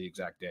remember the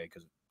exact day,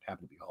 because it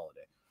happened to be a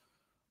holiday.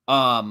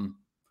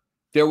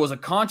 There was a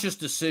conscious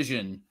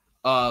decision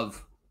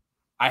of,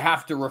 I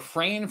have to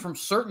refrain from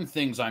certain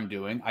things I'm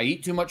doing. I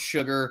eat too much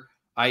sugar.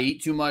 I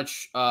eat too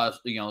much,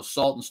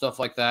 salt and stuff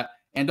like that.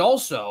 And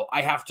also,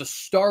 I have to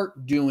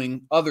start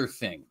doing other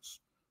things.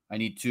 I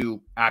need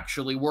to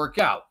actually work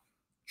out,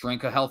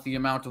 drink a healthy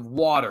amount of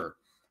water,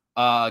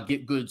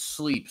 get good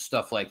sleep,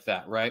 stuff like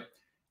that, right?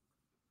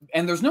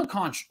 And there's no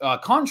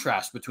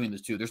contrast between the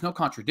two. There's no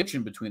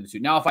contradiction between the two.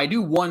 Now, if I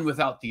do one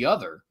without the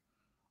other,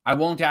 I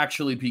won't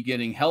actually be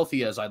getting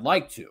healthy as I'd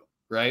like to,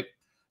 right?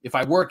 If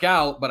I work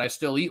out, but I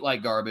still eat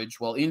like garbage,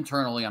 well,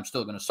 internally, I'm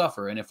still going to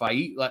suffer. And if I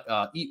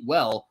eat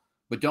well,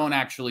 but don't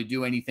actually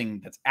do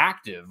anything that's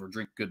active or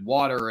drink good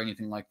water or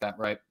anything like that,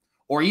 right?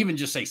 Or even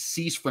just say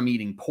cease from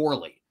eating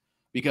poorly,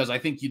 because I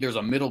think there's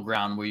a middle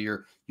ground where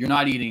you're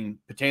not eating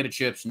potato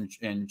chips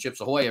and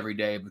Chips Ahoy every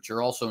day, but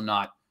you're also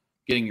not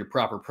getting your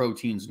proper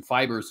proteins and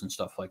fibers and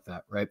stuff like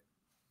that, right?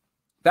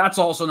 That's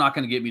also not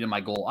going to get me to my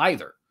goal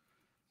either.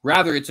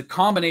 Rather, it's a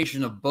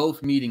combination of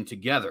both meeting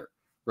together,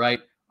 right?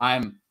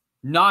 I'm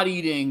not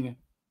eating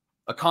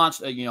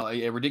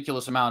a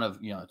ridiculous amount of,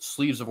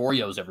 sleeves of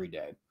Oreos every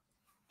day,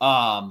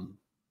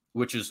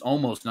 which is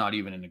almost not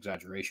even an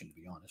exaggeration, to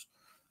be honest.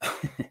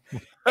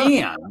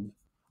 And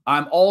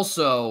I'm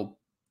also,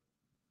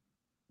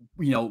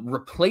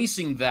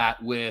 replacing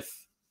that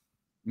with,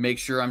 make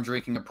sure I'm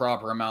drinking a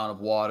proper amount of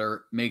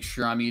water, make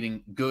sure I'm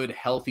eating good,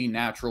 healthy,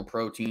 natural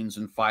proteins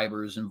and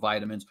fibers and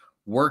vitamins,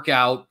 work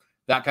out,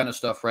 that kind of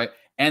stuff, right?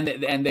 And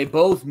they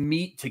both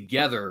meet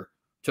together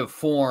to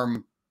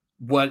form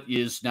what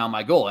is now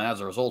my goal. And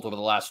as a result, over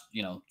the last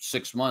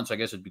 6 months, I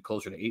guess it'd be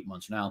closer to 8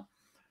 months now,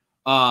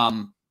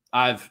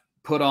 I've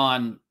put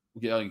on,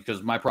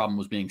 because my problem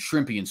was being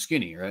shrimpy and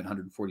skinny, right?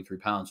 143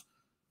 pounds.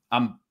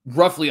 I'm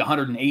roughly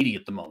 180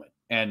 at the moment,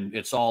 and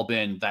it's all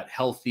been that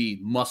healthy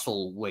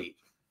muscle weight.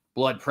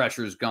 Blood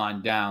pressure's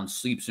gone down,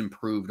 sleep's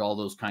improved, all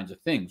those kinds of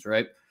things,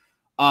 right?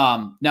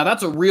 Now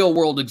that's a real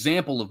world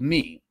example of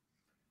me.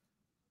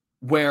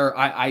 where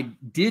I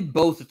did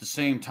both at the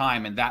same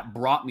time, and that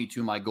brought me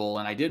to my goal.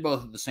 And I did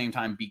both at the same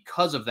time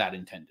because of that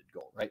intended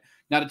goal, right?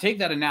 Now, to take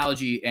that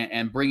analogy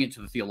and bring it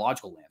to the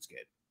theological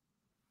landscape,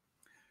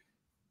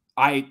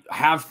 I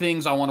have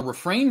things I want to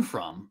refrain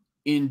from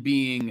in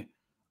being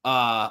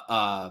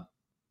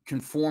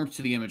conformed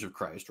to the image of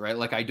Christ, right?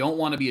 Like, I don't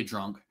want to be a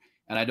drunk,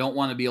 and I don't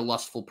want to be a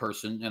lustful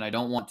person, and I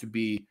don't want to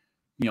be,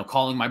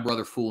 calling my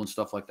brother fool and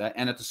stuff like that.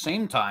 And at the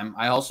same time,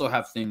 I also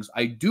have things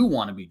I do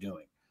want to be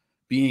doing.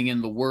 Being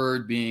in the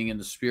word, being in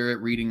the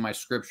spirit, reading my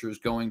scriptures,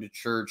 going to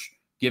church,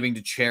 giving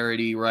to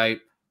charity, right?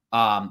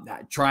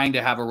 Trying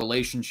to have a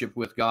relationship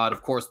with God.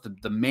 Of course,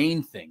 the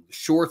main thing, the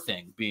sure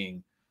thing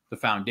being the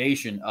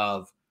foundation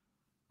of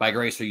by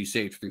grace are you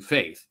saved through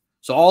faith.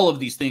 So all of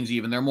these things,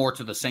 even, they're more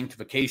to the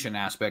sanctification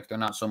aspect. They're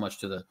not so much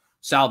to the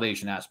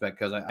salvation aspect,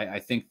 because I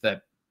think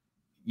that,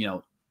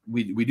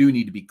 we do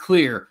need to be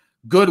clear.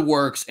 Good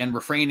works and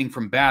refraining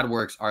from bad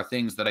works are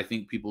things that I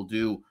think people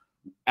do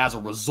as a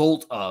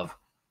result of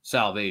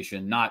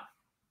salvation, not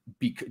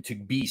to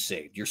be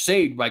saved. You're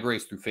saved by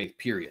grace through faith,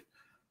 period.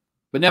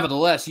 But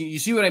nevertheless, you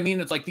see what I mean?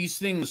 It's like these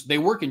things, they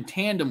work in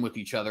tandem with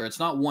each other. It's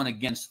not one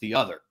against the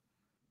other.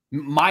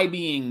 My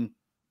being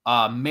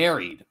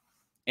married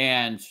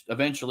and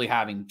eventually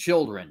having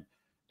children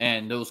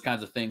and those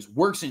kinds of things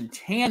works in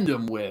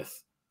tandem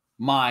with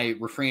my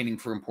refraining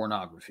from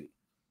pornography,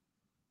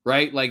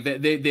 right? Like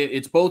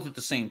it's both at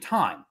the same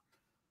time.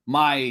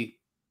 My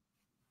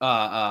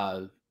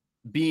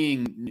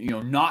being,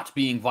 not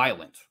being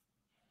violent,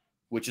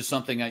 which is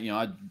something that,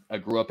 I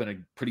grew up in a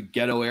pretty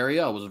ghetto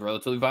area. I was a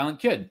relatively violent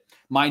kid.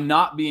 My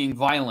not being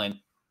violent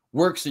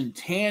works in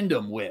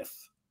tandem with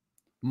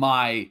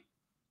my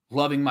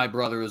loving my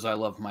brother as I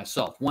love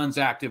myself. One's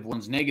active,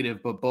 one's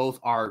negative, but both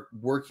are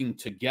working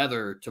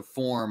together to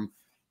form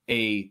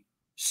a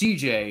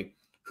CJ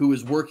who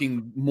is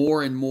working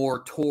more and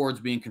more towards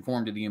being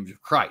conformed to the image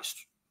of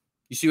Christ.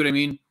 You see what I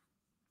mean?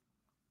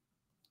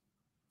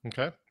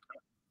 Okay.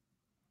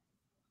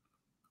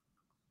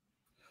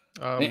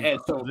 And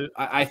so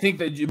I think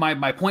that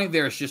my point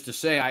there is just to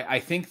say, I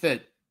think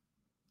that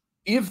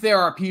if there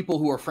are people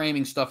who are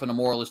framing stuff in a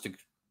moralistic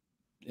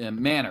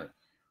manner,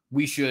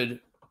 we should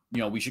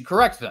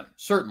correct them,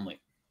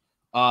 certainly.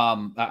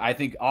 I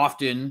think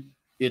often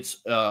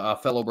it's a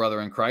fellow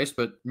brother in Christ,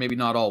 but maybe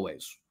not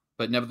always.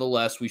 But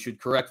nevertheless, we should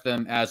correct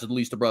them as at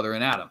least a brother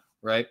in Adam,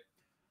 right?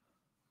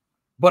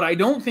 But I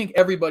don't think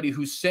everybody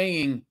who's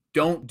saying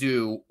don't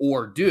do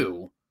or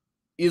do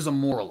is a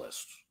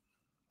moralist.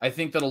 I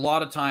think that a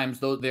lot of times,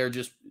 though, they're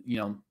just,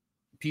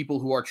 people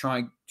who are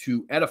trying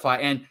to edify.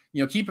 And,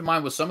 keep in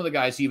mind with some of the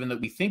guys even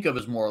that we think of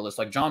as moralists,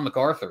 like John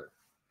MacArthur.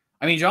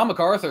 I mean, John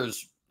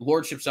MacArthur's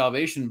Lordship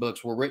Salvation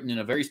books were written in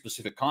a very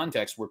specific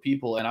context where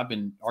people, and I've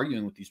been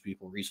arguing with these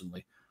people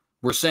recently,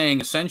 were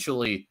saying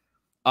essentially,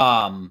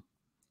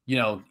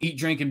 eat,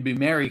 drink, and be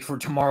merry, for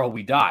tomorrow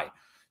we die.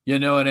 You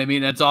know what I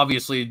mean? That's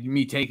obviously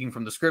me taking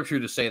from the scripture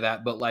to say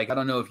that, but like, I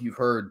don't know if you've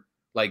heard,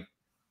 like,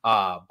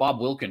 Bob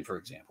Wilkin, for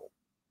example.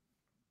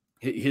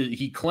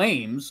 He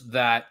claims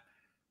that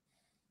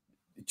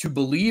to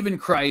believe in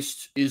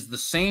Christ is the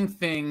same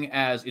thing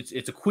as it's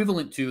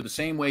equivalent to the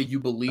same way you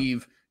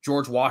believe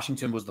George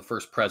Washington was the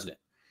first president.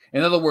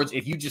 In other words,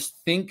 if you just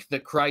think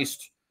that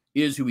Christ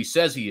is who he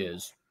says he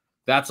is,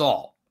 that's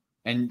all.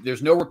 And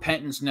there's no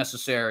repentance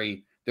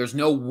necessary. There's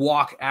no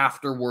walk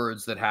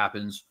afterwards that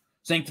happens.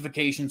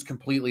 Sanctification's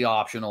completely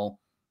optional,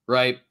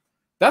 right?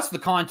 That's the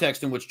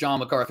context in which John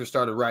MacArthur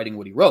started writing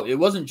what he wrote. It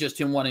wasn't just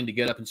him wanting to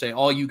get up and say,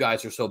 all you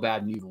guys are so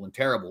bad and evil and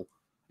terrible,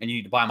 and you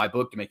need to buy my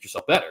book to make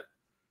yourself better,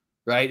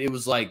 right? It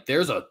was like,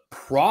 there's a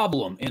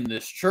problem in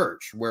this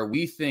church where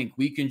we think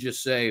we can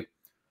just say,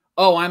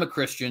 oh, I'm a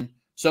Christian,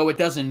 so it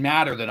doesn't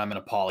matter that I'm in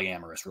a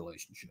polyamorous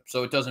relationship.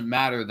 So it doesn't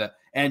matter that,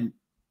 and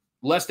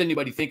lest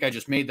anybody think I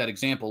just made that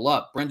example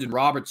up, Brendan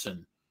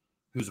Robertson,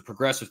 who's a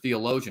progressive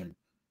theologian,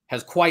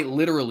 has quite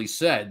literally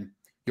said,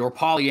 your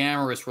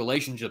polyamorous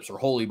relationships are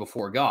holy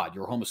before God.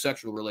 Your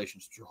homosexual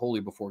relationships are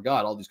holy before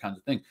God. All these kinds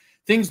of things.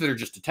 Things that are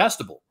just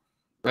detestable,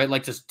 right?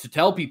 Like to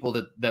tell people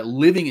that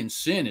living in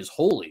sin is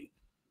holy,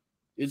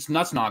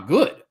 that's not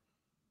good,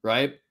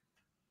 right?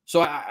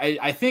 So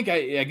I think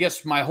I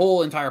guess my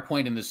whole entire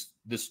point in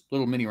this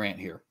little mini rant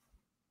here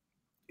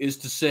is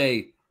to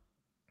say,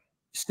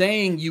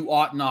 saying you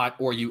ought not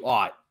or you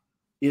ought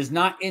is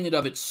not in and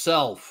of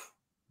itself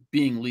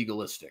being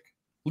legalistic.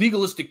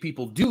 Legalistic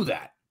people do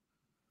that.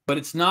 But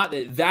it's not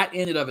that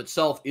in and of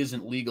itself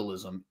isn't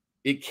legalism.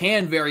 It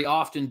can very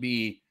often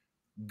be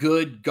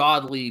good,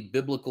 godly,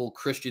 biblical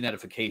Christian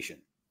edification.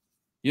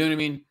 You know what I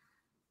mean?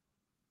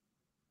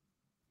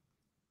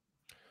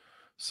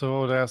 So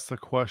I would ask the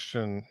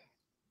question,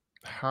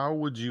 how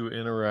would you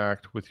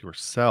interact with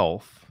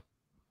yourself?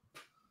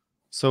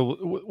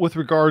 So with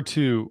regard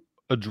to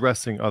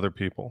addressing other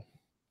people,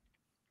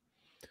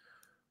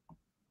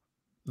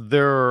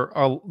 there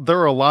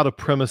are a lot of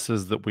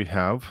premises that we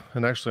have,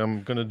 and actually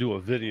I'm going to do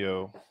a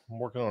video. I'm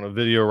working on a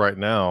video right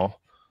now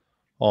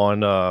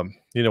on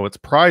it's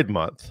Pride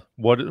Month.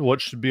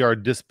 What should be our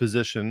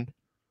disposition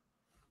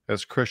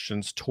as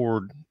Christians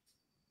toward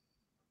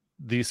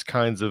these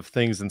kinds of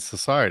things in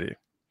society.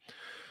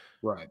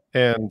 Right.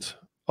 And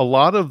a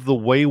lot of the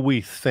way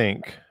we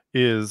think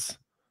is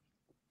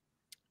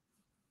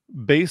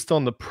based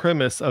on the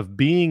premise of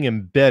being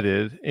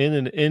embedded in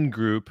an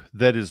in-group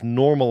that is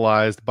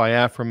normalized by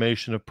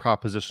affirmation of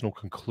propositional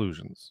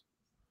conclusions.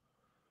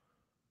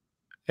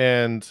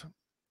 And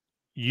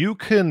you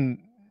can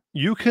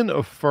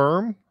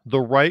affirm the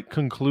right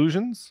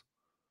conclusions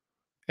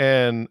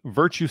and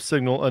virtue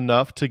signal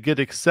enough to get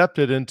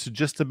accepted into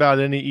just about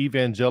any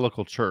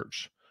evangelical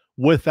church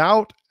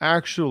without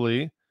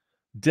actually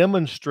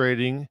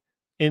demonstrating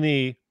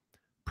any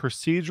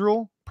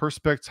procedural,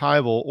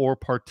 perspectival, or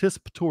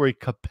participatory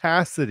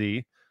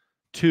capacity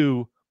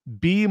to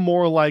be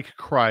more like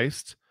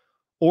Christ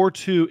or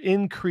to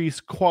increase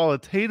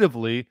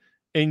qualitatively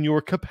in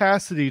your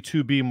capacity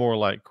to be more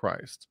like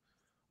Christ,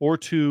 or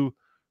to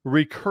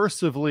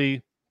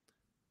recursively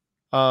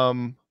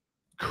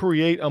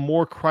create a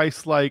more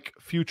Christ-like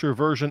future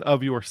version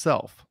of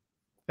yourself.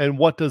 And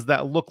what does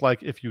that look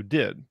like if you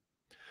did?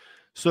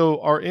 So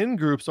our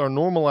in-groups are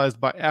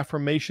normalized by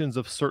affirmations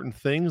of certain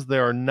things. They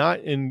are not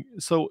in.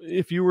 So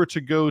if you were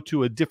to go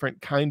to a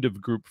different kind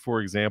of group,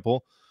 for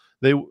example,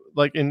 they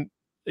like in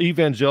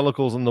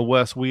evangelicals in the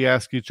West, we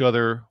ask each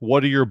other,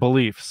 what are your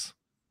beliefs?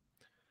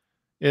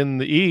 In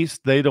the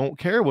East, they don't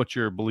care what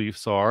your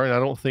beliefs are. And I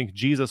don't think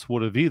Jesus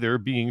would have either,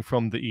 being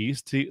from the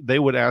East. They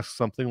would ask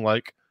something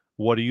like,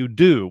 what do you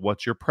do?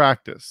 What's your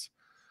practice?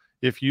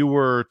 If you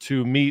were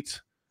to meet,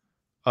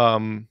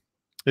 let's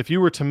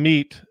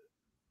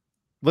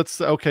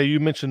say, okay, you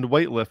mentioned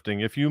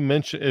weightlifting. If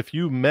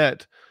you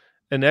met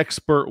an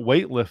expert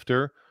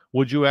weightlifter,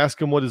 would you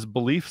ask him what his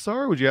beliefs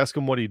are? Or would you ask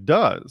him what he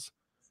does?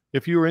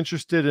 If you were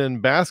interested in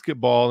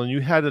basketball and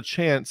you had a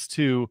chance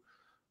to,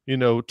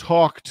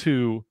 talk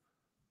to,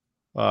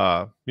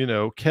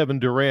 Kevin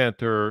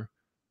Durant or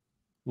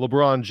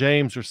LeBron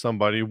James or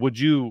somebody, would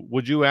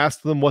you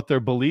ask them what their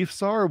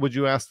beliefs are, or would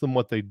you ask them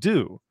what they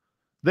do?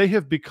 They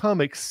have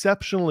become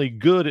exceptionally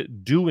good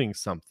at doing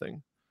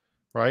something,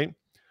 right?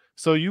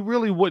 So you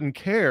really wouldn't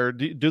care.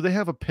 Do they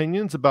have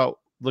opinions about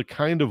the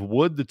kind of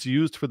wood that's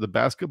used for the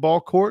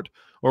basketball court,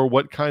 or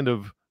what kind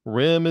of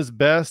rim is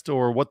best,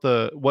 or what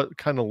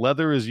kind of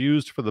leather is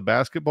used for the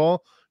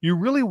basketball? You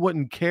really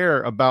wouldn't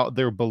care about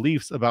their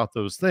beliefs about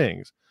those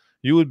things.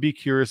 You would be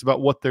curious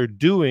about what they're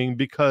doing,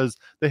 because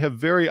they have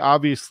very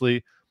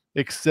obviously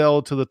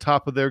excelled to the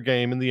top of their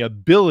game in the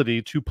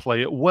ability to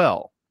play it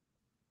well.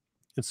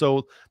 And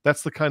so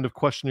that's the kind of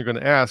question you're going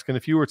to ask. And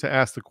if you were to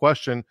ask the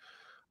question,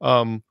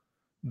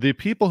 the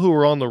people who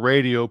are on the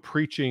radio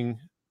preaching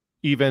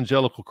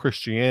evangelical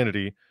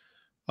Christianity,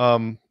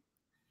 from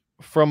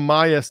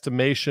my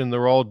estimation,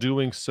 they're all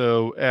doing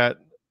so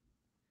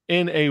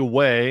in a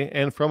way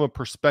and from a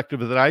perspective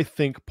that I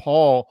think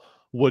Paul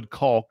would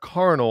call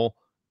carnal,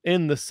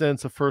 in the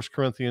sense of 1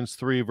 Corinthians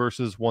 3,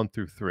 verses 1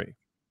 through 3.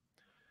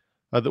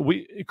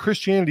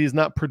 Christianity is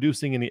not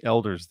producing any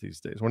elders these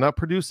days. We're not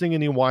producing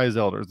any wise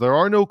elders. There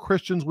are no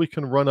Christians we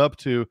can run up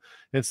to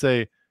and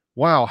say,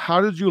 wow,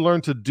 how did you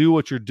learn to do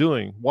what you're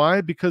doing?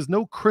 Why? Because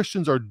no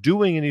Christians are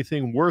doing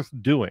anything worth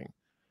doing.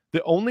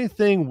 The only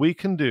thing we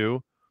can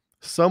do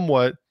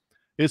somewhat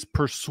is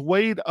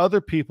persuade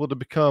other people to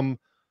become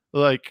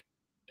like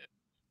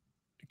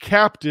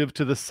captive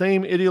to the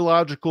same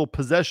ideological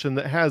possession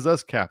that has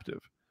us captive.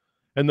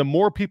 And the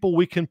more people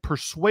we can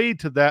persuade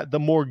to that, the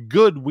more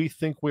good we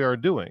think we are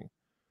doing.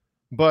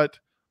 But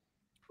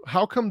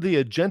how come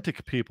the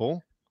agentic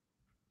people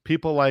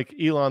like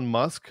Elon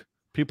Musk,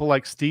 people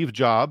like Steve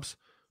Jobs,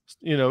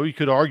 you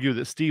could argue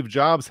that Steve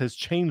Jobs has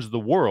changed the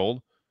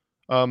world,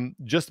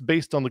 just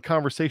based on the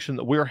conversation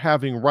that we're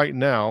having right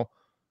now.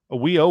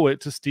 We owe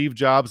it to Steve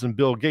Jobs and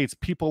Bill Gates.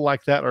 People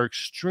like that are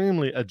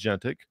extremely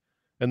agentic,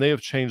 and they have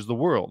changed the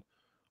world.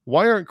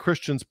 Why aren't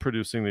Christians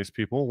producing these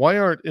people? Why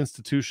aren't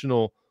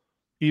institutional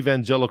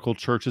evangelical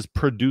churches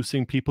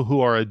producing people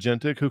who are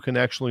agentic, who can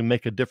actually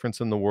make a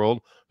difference in the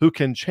world, who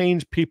can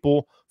change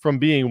people from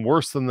being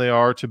worse than they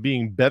are to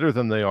being better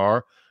than they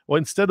are? Well,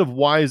 instead of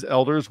wise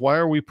elders, why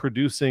are we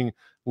producing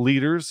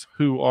leaders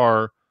who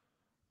are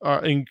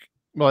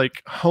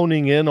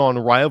honing in on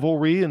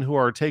rivalry, and who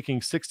are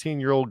taking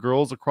 16-year-old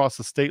girls across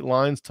the state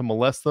lines to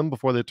molest them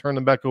before they turn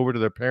them back over to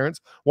their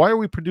parents? Why are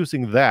we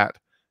producing that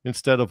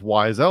instead of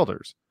wise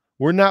elders?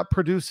 We're not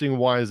producing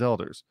wise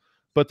elders,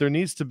 but there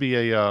needs to be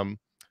a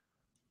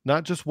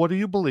not just what do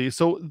you believe.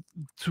 So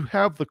to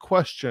have the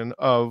question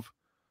of,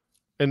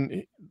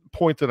 and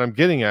point that I'm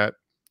getting at,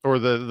 or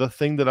the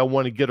thing that I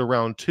want to get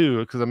around to,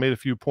 because I made a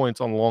few points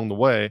along the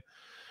way,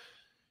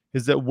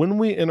 is that when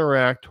we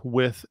interact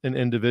with an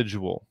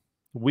individual,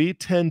 we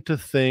tend to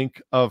think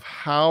of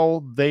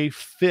how they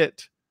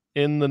fit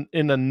in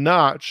a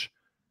notch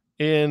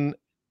in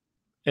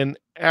an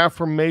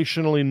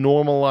affirmationally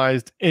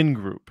normalized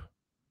in-group,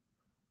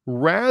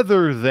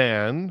 rather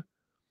than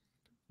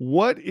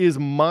what is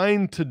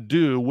mine to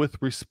do with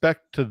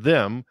respect to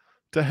them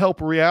to help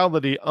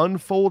reality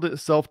unfold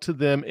itself to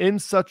them in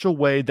such a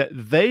way that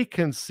they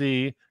can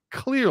see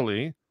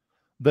clearly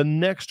the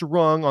next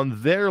rung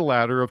on their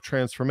ladder of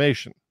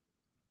transformation.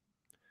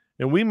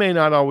 And we may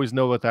not always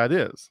know what that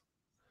is.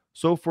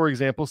 So, for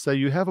example, say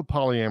you have a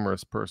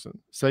polyamorous person.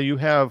 Say you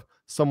have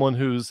someone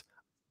who's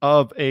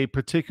of a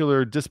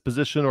particular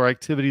disposition or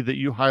activity that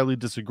you highly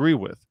disagree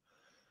with.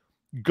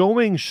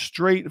 Going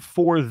straight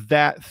for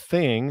that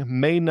thing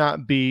may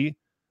not be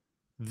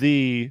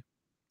the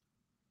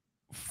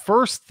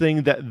first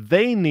thing that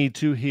they need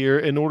to hear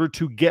in order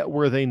to get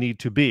where they need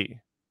to be.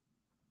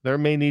 There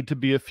may need to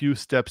be a few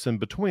steps in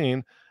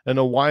between, and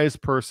a wise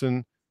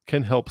person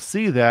can help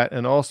see that.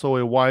 And also,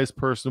 a wise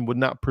person would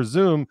not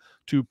presume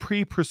to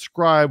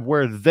pre-prescribe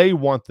where they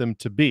want them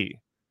to be,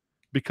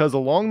 because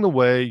along the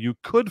way, you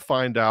could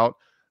find out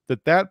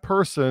that that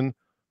person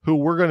who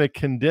we're going to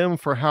condemn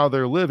for how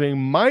they're living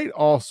might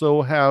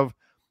also have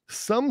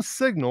some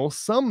signal,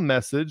 some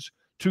message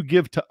to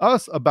give to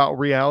us about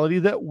reality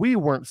that we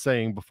weren't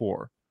saying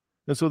before.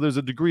 And so there's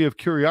a degree of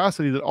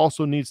curiosity that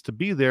also needs to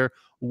be there.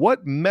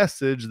 What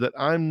message that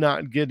I'm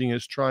not getting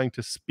is trying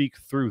to speak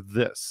through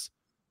this?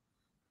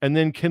 And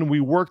then can we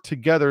work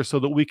together so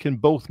that we can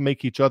both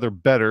make each other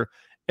better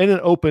in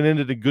an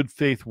open-ended and good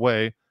faith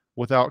way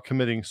without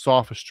committing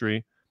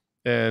sophistry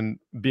and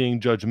being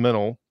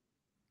judgmental?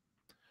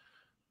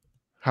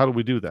 How do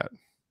we do that?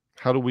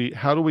 How do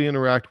we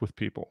interact with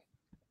people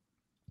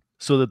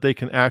so that they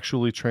can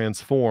actually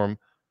transform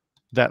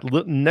that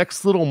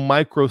next little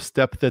micro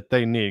step that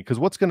they need? Because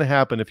what's going to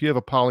happen if you have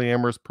a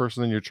polyamorous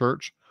person in your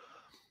church?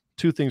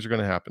 Two things are going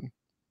to happen.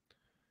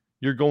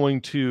 You're going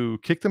to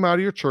kick them out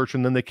of your church,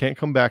 and then they can't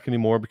come back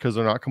anymore because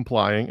they're not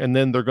complying, and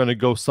then they're going to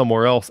go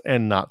somewhere else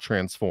and not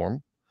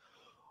transform.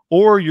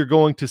 Or you're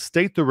going to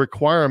state the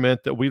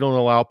requirement that we don't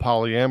allow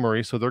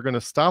polyamory, so they're going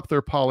to stop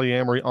their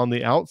polyamory on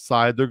the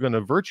outside. They're going to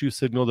virtue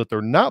signal that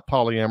they're not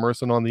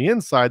polyamorous, and on the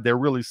inside, they're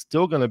really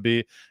still going to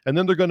be. And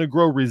then they're going to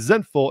grow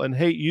resentful and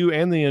hate you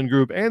and the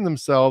in-group and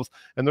themselves,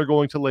 and they're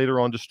going to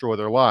later on destroy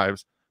their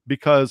lives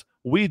because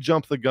we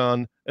jump the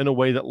gun in a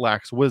way that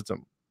lacks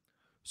wisdom.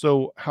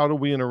 So how do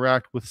we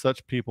interact with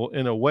such people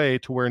in a way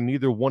to where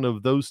neither one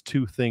of those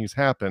two things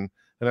happen?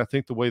 And I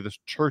think the way the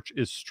church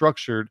is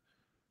structured,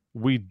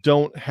 we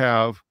don't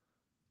have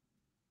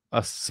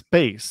a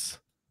space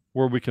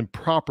where we can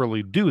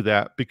properly do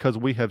that because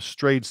we have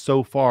strayed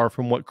so far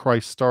from what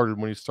Christ started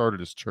when he started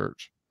his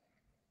church.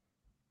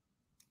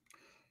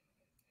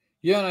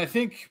 Yeah, and I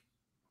think,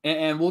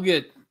 and we'll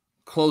get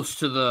close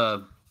to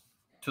the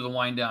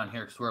wind down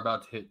here because we're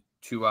about to hit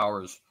 2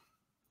 hours.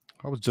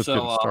 I was just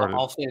getting started.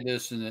 I'll say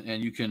this,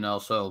 and you can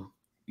also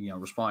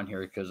respond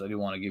here because I do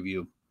want to give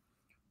you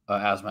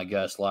as my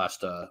guest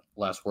last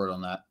word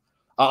on that.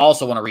 I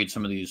also want to read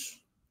some of these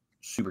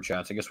super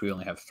chats. I guess we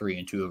only have 3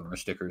 and 2 of them are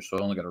stickers, so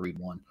I only got to read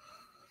one.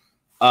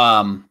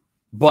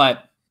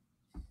 But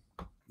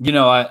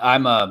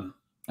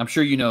I'm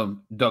sure you know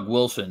Doug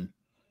Wilson.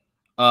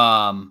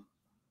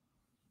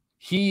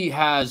 He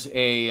has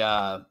a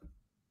how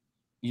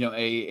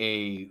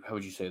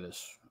would you say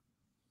this?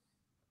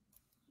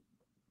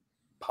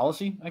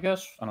 Policy, I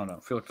guess. I don't know. I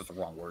feel like that's the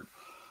wrong word.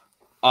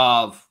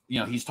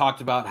 He's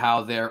talked about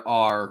how there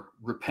are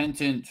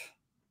repentant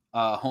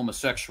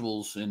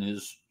homosexuals in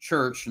his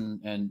church,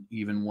 and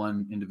even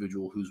one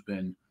individual who's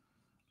been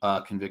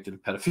convicted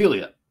of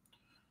pedophilia.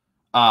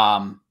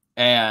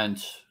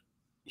 And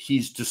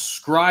he's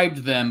described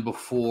them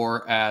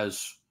before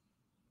as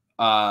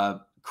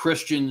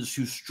Christians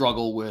who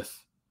struggle with,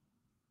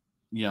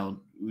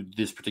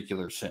 this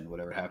particular sin,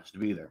 whatever happens to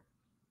be there.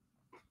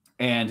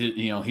 And,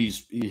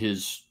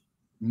 his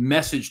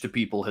message to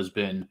people has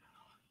been,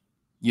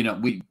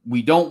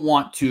 we don't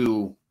want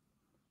to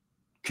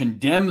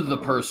condemn the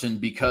person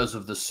because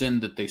of the sin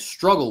that they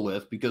struggle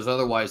with, because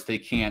otherwise they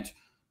can't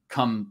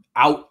come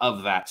out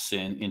of that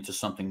sin into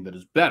something that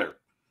is better,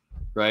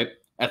 right?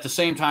 At the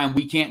same time,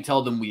 we can't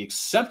tell them we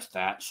accept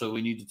that, so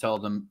we need to tell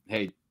them,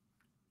 hey,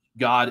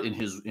 God in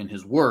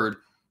his word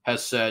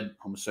has said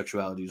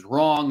homosexuality is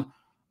wrong,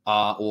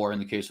 or in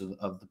the case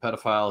of the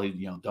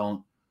pedophile,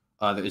 don't.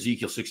 The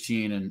Ezekiel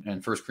 16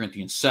 and 1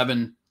 Corinthians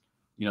 7,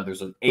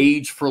 there's an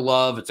age for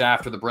love. It's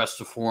after the breasts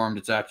have formed.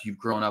 It's after you've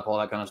grown up, all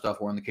that kind of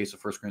stuff. Or in the case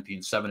of 1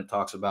 Corinthians 7, it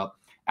talks about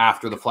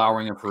after the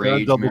flowering of her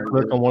age. Can I double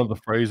click on one of the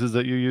phrases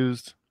that you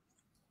used?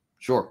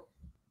 Sure.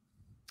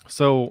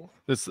 So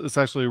it's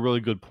actually a really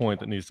good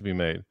point that needs to be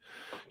made.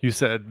 You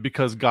said,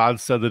 because God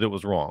said that it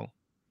was wrong.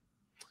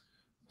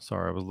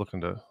 Sorry, I was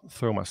looking to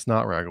throw my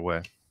snot rag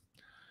away.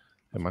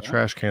 And my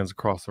trash can's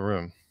across the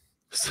room.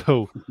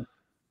 So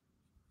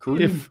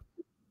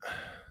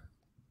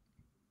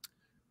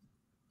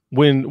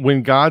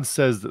when God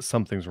says that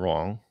something's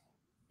wrong,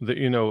 that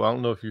I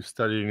don't know if you've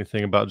studied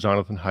anything about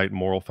Jonathan Haidt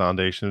moral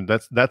foundation.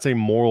 That's a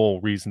moral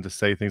reason to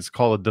say things. It's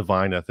called a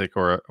divine ethic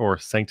or a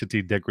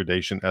sanctity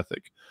degradation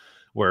ethic,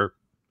 where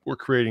we're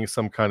creating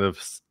some kind of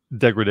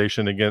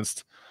degradation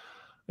against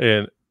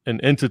an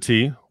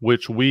entity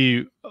which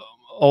we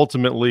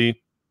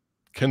ultimately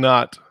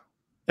cannot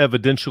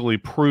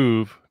evidentially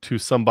prove to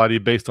somebody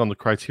based on the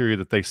criteria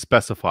that they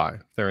specify.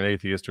 If they're an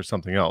atheist or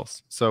something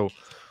else. So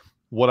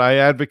what I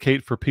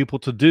advocate for people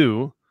to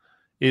do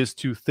is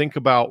to think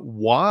about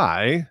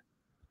why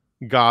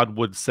God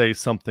would say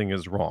something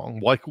is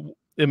wrong. Like,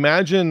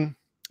 imagine,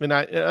 and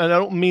I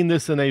don't mean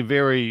this in a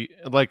very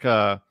like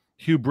a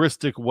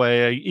hubristic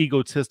way, a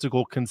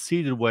egotistical,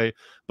 conceited way,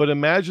 but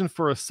imagine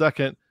for a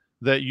second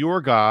that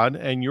you're God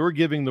and you're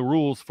giving the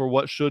rules for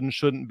what should and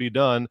shouldn't be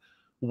done.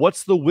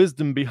 What's the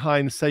wisdom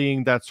behind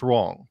saying that's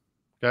wrong?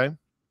 Okay.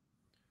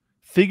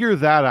 Figure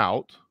that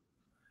out.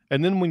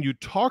 And then when you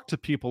talk to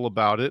people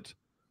about it,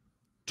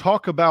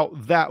 talk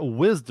about that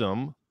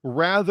wisdom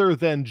rather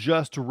than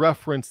just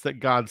reference that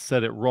God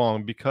said it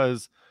wrong,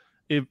 because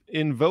if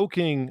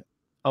invoking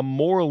a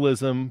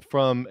moralism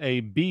from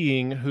a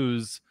being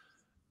whose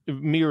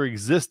mere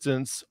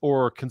existence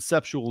or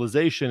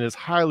conceptualization is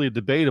highly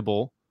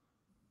debatable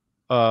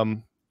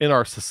in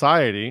our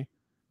society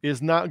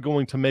is not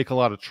going to make a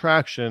lot of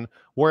traction.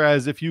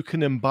 Whereas if you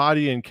can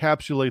embody and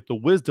encapsulate the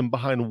wisdom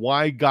behind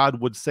why God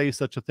would say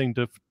such a thing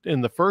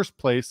in the first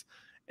place,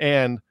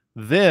 and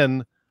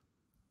then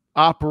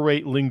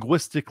operate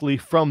linguistically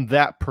from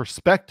that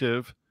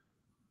perspective,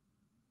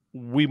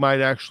 we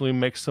might actually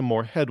make some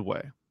more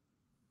headway.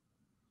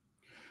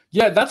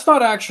 Yeah, that's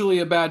not actually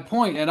a bad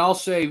point. And I'll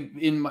say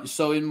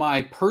in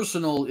my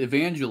personal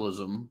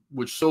evangelism,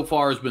 which so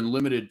far has been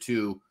limited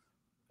to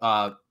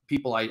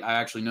people I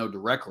actually know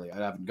directly. I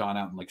haven't gone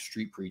out and like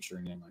street preach or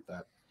anything like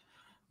that.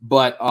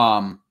 But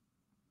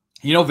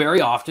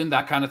very often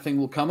that kind of thing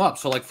will come up.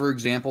 So like, for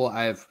example,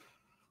 I've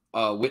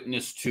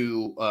witnessed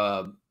to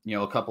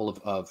a couple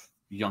of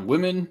young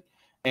women,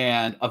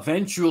 and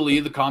eventually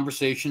the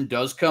conversation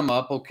does come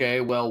up. Okay,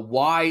 well,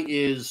 why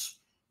is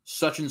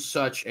such and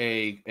such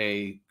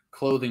a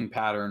clothing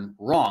pattern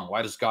wrong?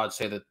 Why does God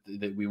say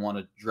that we want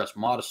to dress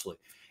modestly?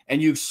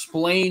 And you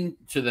explain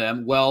to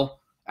them, well,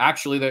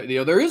 actually,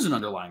 there is an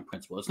underlying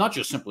principle. It's not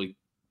just simply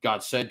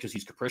God said because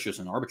he's capricious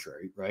and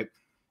arbitrary, right?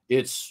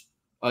 It's,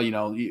 we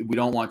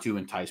don't want to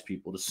entice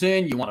people to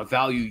sin. You want to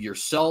value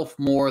yourself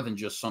more than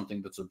just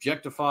something that's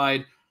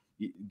objectified.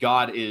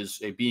 God is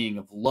a being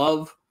of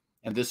love,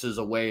 and this is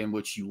a way in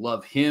which you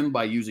love him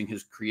by using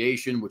his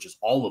creation, which is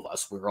all of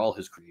us. We're all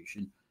his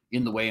creation,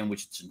 in the way in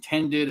which it's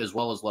intended, as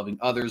well as loving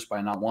others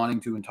by not wanting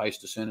to entice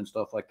to sin and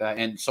stuff like that,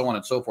 and so on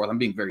and so forth. I'm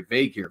being very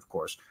vague here, of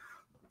course,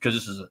 because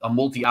this is a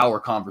multi-hour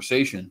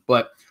conversation,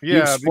 but yeah,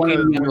 you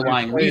explain the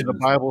underlying reasons. The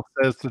Bible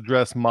says to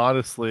dress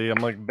modestly.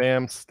 I'm like,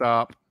 bam,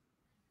 stop.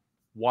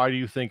 Why do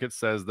you think it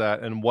says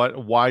that? And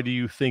why do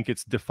you think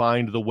it's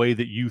defined the way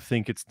that you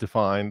think it's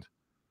defined?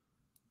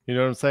 You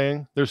know what I'm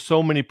saying? There's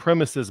so many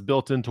premises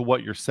built into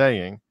what you're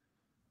saying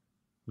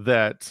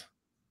that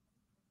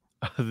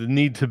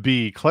need to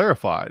be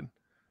clarified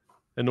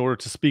in order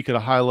to speak at a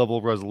high level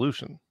of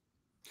resolution.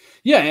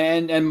 Yeah,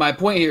 and my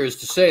point here is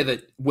to say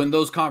that when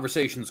those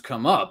conversations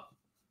come up,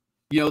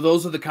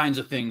 those are the kinds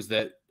of things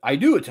that I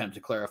do attempt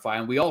to clarify,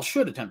 and we all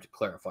should attempt to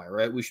clarify,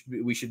 right?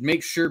 We should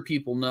make sure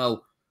people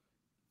know,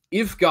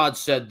 if God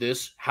said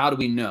this, how do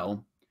we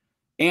know?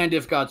 And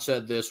if God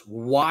said this,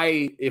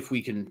 why, if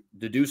we can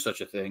deduce such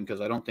a thing, because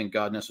I don't think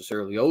God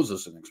necessarily owes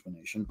us an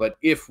explanation, but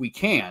if we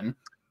can,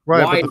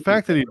 right? But the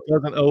fact that he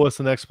doesn't owe us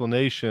an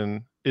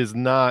explanation is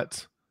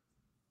not,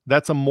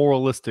 that's a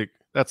moralistic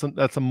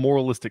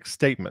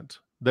statement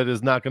that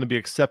is not going to be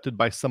accepted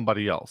by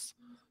somebody else.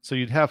 So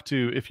you'd have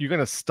to, if you're going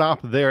to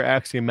stop there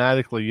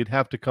axiomatically, you'd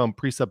have to come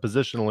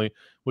presuppositionally,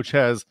 which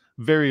has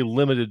very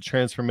limited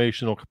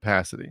transformational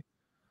capacity.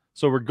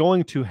 So we're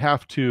going to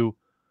have to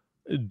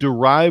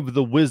derive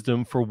the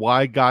wisdom for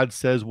why God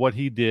says what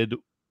he did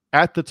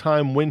at the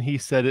time when he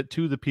said it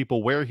to the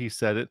people where he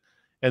said it,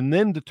 and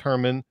then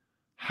determine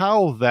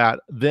how that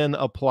then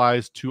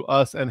applies to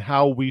us and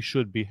how we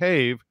should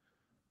behave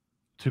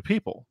to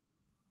people.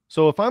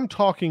 So if I'm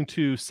talking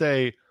to,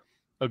 say,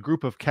 a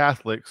group of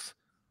Catholics,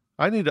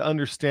 I need to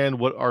understand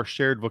what our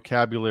shared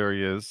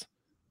vocabulary is,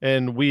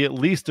 and we at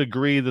least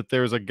agree that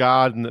there's a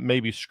God and that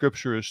maybe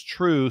scripture is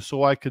true,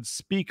 so I could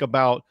speak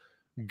about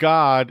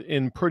God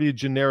in pretty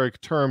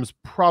generic terms,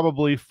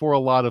 probably for a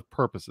lot of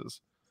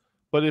purposes.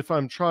 But if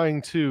I'm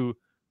trying to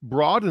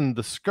broaden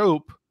the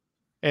scope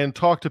and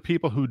talk to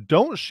people who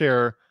don't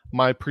share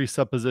my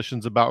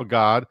presuppositions about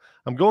God,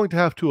 I'm going to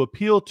have to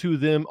appeal to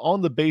them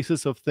on the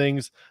basis of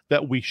things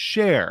that we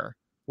share.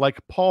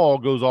 Like Paul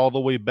goes all the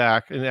way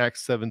back in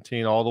Acts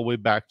 17, all the way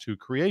back to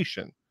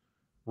creation,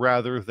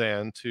 rather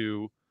than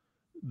to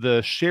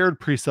the shared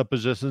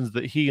presuppositions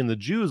that he and the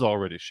Jews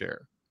already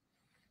share.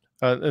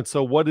 And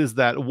so what is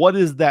that? What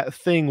is that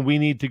thing we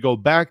need to go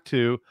back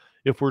to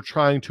if we're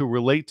trying to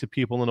relate to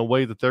people in a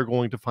way that they're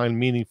going to find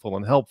meaningful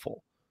and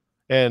helpful?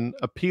 And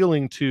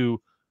appealing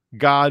to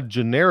God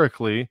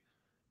generically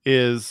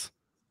is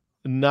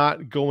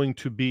not going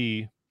to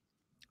be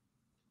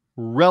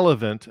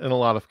relevant in a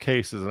lot of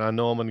cases. And I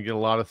know I'm going to get a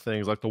lot of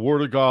things like the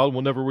word of God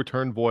will never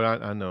return void.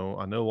 I know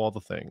all the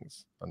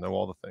things. I know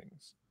all the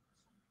things.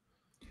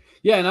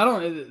 Yeah, and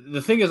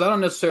the thing is, I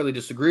don't necessarily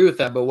disagree with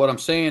that, but what I'm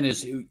saying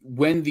is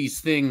when these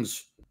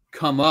things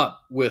come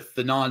up with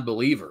the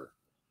non-believer,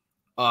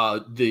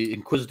 the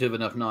inquisitive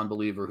enough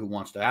non-believer who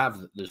wants to have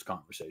this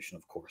conversation,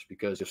 of course,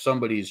 because if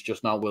somebody's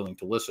just not willing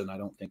to listen, I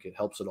don't think it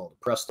helps at all to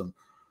press them.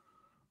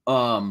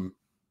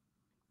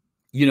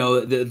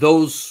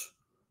 Those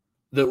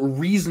the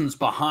reasons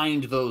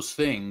behind those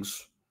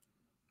things,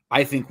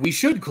 I think we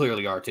should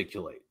clearly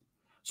articulate.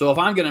 So if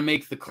I'm going to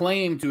make the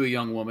claim to a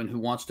young woman who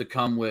wants to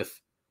come who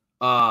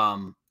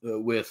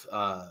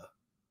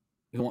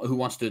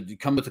wants to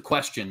come with the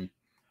question,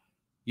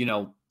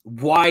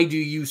 why do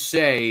you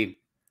say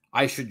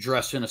I should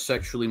dress in a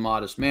sexually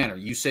modest manner?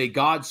 You say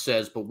God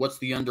says, but what's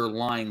the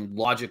underlying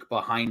logic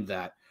behind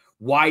that?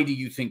 Why do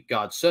you think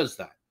God says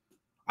that?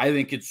 I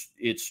think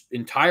it's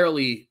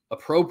entirely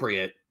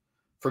appropriate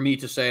for me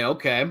to say,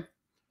 okay,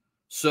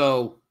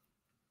 so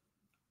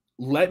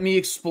let me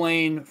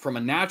explain from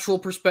a natural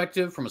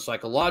perspective, from a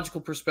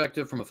psychological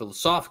perspective, from a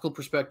philosophical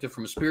perspective,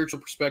 from a spiritual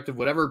perspective,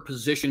 whatever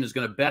position is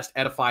going to best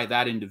edify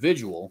that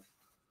individual,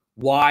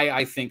 why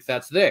I think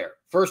that's there.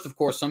 First, of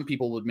course, some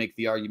people would make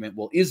the argument,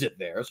 well, is it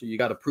there? So you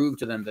got to prove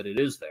to them that it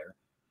is there.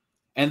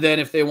 And then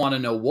if they want to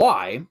know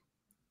why,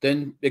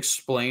 then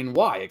explain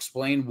why.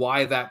 Explain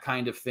why that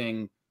kind of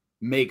thing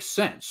makes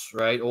sense,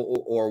 right?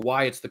 Or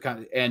why it's the kind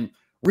of, and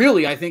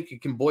really, I think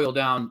it can boil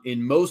down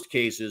in most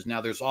cases.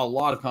 Now, there's a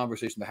lot of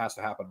conversation that has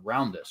to happen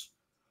around this,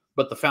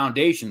 but the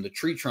foundation, the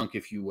tree trunk,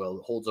 if you will,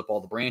 that holds up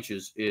all the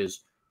branches is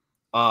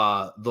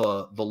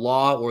the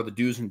law, or the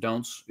do's and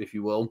don'ts, if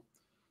you will,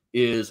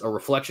 is a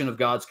reflection of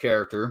God's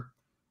character,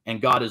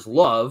 and God is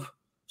love.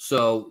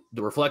 So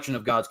the reflection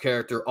of God's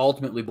character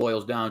ultimately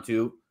boils down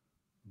to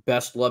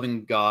best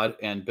loving God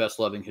and best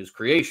loving his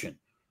creation,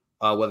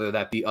 whether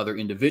that be other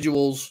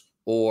individuals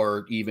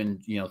or even,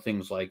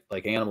 things like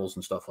animals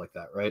and stuff like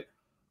that. Right.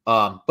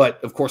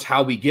 But of course,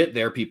 how we get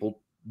there,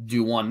 people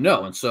do want to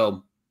know. And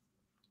so,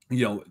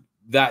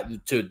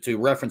 that to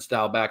reference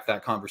dial back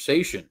that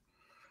conversation,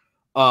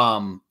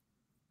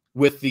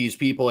 with these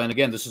people. And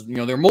again, this is,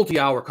 they're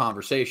multi-hour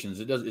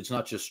conversations. It's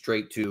not just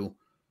straight to,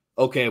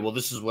 okay, well,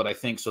 this is what I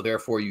think, so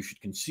therefore you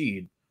should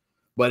concede.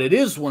 But it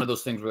is one of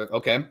those things where,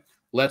 okay,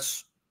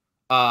 let's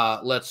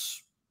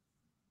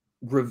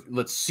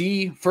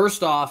see,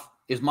 first off,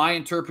 is my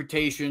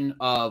interpretation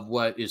of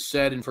what is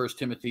said in 1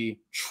 Timothy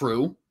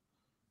true,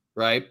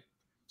 right?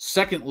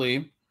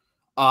 Secondly,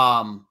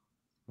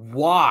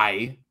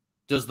 why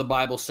does the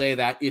Bible say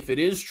that if it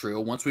is true?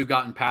 Once we've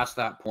gotten past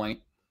that point,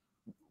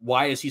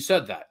 why has he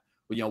said that?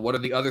 What are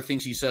the other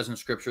things he says in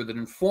Scripture that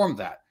inform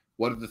that?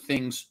 What are the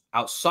things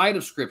outside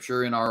of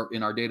Scripture in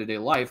our day-to-day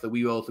life that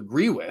we both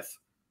agree with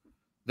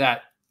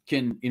that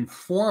can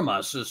inform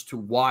us as to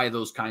why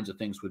those kinds of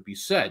things would be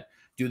said?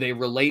 Do they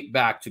relate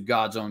back to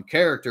God's own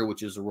character,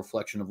 which is a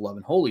reflection of love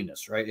and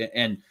holiness, right?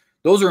 And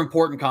those are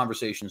important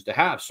conversations to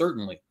have,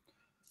 certainly.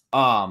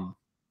 I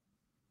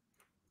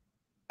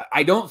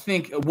don't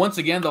think, once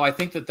again, though, I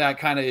think that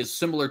kind of is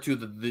similar to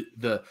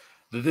the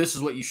this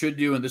is what you should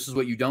do and this is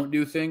what you don't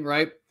do thing,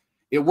 right?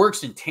 It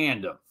works in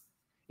tandem.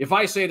 If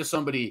I say to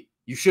somebody,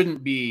 you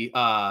shouldn't be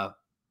polyamorous,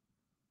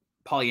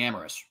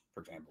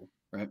 for example,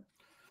 right?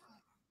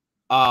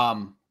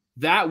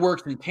 That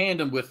works in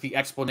tandem with the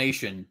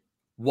explanation.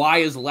 Why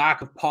is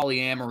lack of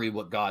polyamory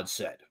what God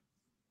said,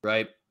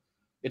 right?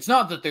 It's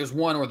not that there's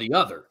one or the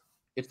other.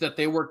 It's that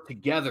they work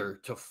together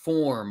to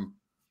form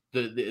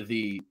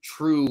the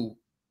true,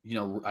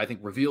 I think,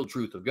 revealed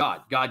truth of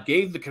God. God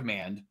gave the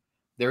command.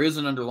 There is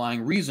an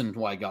underlying reason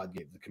why God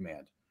gave the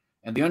command.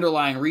 And the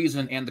underlying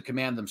reason and the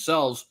command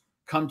themselves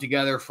come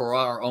together for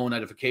our own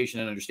edification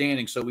and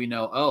understanding. So we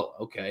know, oh,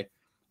 okay,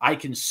 I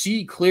can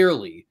see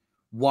clearly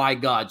why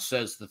God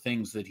says the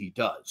things that he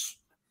does.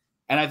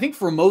 And I think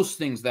for most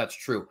things, that's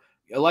true.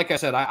 Like I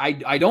said,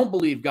 I don't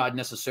believe God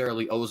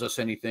necessarily owes us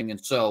anything. And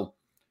so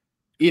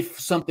if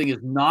something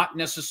is not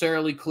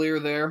necessarily clear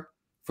there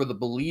for the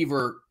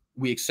believer,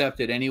 we accept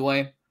it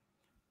anyway.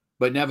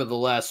 But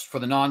nevertheless, for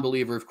the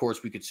non-believer, of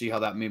course, we could see how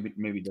that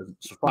maybe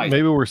doesn't suffice.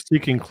 Maybe we're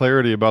seeking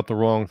clarity about the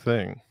wrong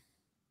thing.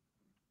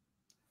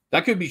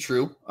 That could be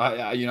true.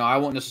 I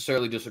won't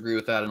necessarily disagree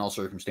with that in all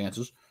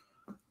circumstances.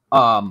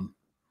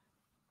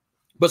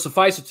 But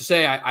suffice it to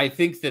say, I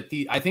think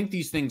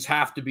these things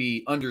have to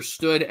be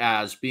understood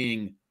as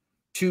being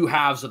two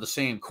halves of the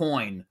same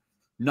coin,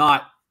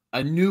 not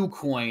a new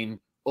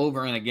coin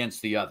over and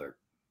against the other.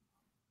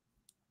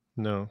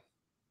 No.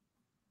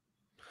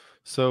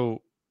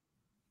 So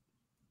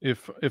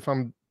if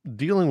I'm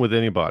dealing with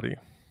anybody,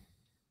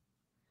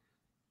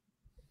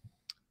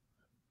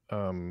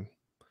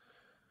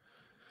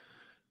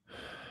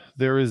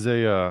 there is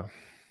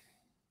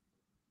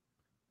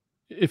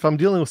if I'm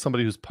dealing with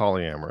somebody who's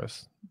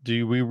polyamorous,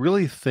 do we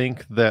really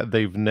think that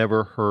they've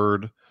never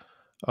heard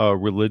a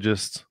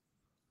religious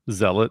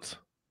zealot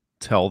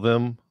tell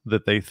them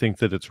that they think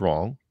that it's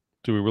wrong?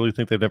 Do we really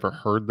think they've never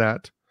heard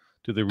that?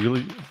 Do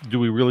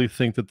we really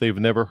think that they've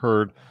never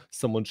heard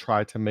someone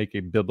try to make a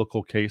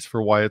biblical case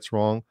for why it's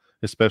wrong,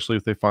 especially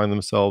if they find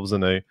themselves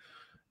in a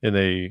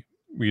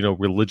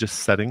religious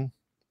setting?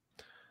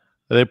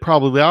 They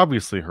probably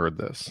obviously heard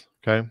this.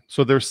 Okay.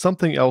 So there's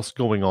something else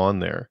going on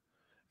there.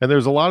 And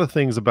there's a lot of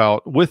things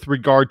with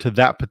regard to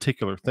that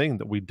particular thing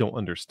that we don't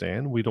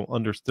understand.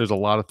 There's a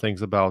lot of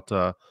things about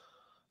the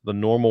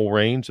normal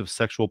range of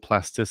sexual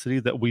plasticity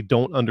that we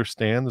don't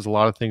understand. There's a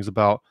lot of things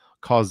about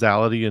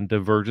causality and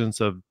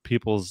divergence of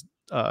people's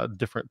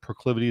different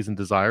proclivities and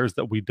desires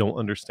that we don't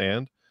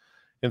understand.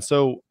 And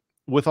so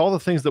with all the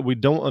things that we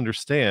don't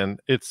understand,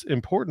 it's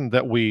important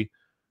that we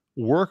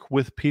work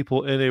with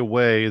people in a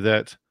way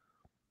that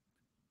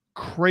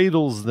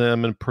cradles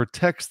them and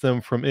protects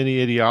them from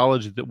any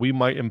ideology that we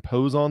might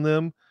impose on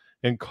them,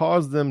 and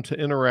cause them to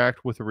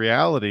interact with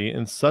reality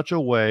in such a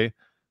way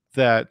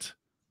that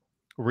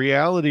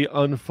reality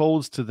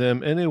unfolds to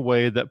them in a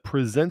way that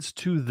presents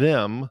to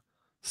them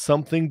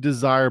something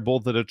desirable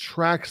that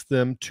attracts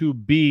them to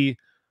be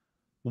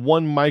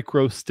one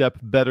micro step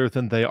better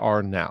than they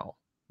are now,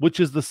 which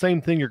is the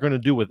same thing you're going to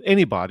do with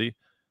anybody,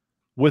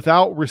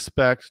 without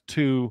respect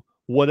to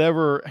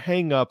whatever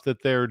hang up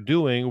that they're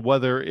doing,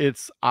 whether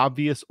it's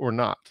obvious or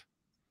not.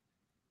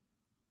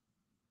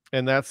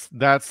 And that's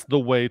the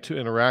way to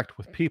interact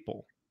with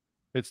people.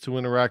 It's to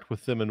interact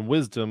with them in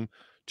wisdom,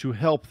 to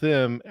help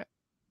them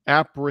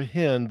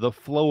apprehend the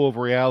flow of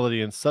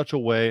reality in such a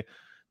way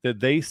that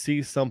they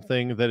see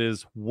something that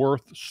is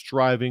worth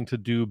striving to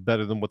do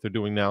better than what they're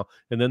doing now,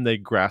 and then they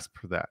grasp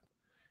for that.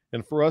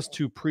 And for us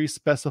to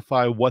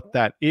pre-specify what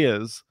that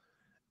is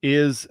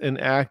an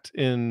act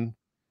in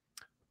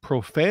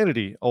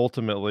profanity,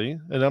 ultimately.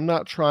 And I'm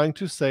not trying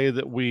to say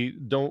that we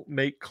don't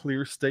make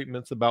clear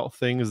statements about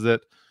things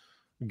that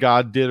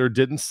God did or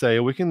didn't say.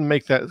 We can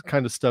make that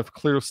kind of stuff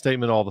clear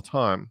statement all the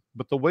time.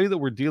 But the way that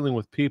we're dealing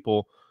with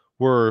people,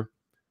 we're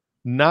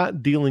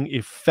not dealing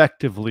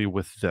effectively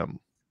with them.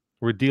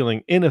 We're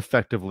dealing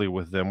ineffectively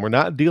with them. We're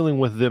not dealing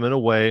with them in a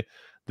way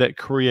that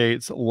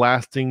creates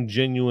lasting,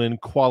 genuine,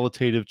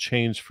 qualitative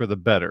change for the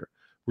better.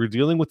 We're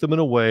dealing with them in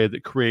a way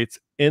that creates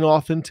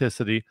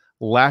inauthenticity,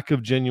 lack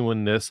of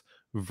genuineness,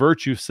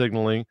 virtue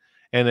signaling,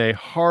 and a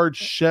hard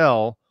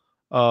shell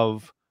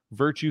of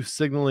virtue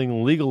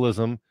signaling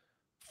legalism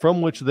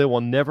from which they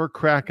will never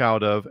crack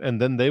out of, and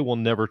then they will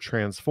never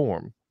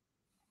transform.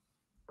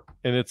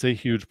 And it's a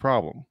huge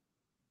problem.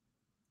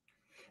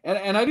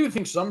 And I do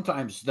think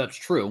sometimes that's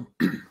true.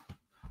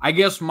 I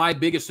guess my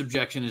biggest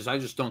objection is I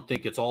just don't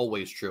think it's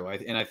always true.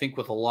 And I think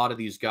with a lot of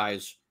these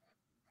guys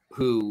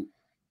who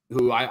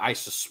I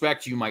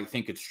suspect you might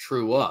think it's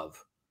true of,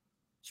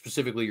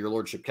 specifically your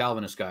Lordship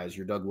Calvinist guys,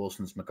 your Doug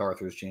Wilsons,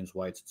 MacArthur's, James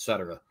Whites,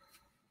 etc.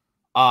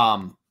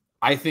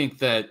 I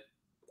think I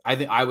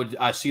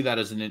see that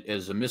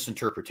as a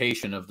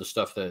misinterpretation of the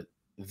stuff that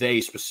they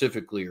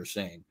specifically are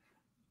saying.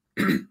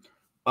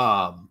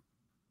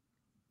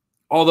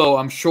 Although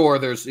I'm sure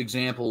there's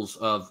examples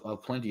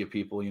of plenty of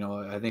people,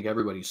 I think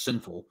everybody's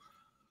sinful.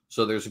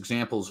 So there's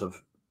examples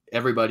of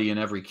everybody in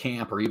every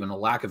camp, or even a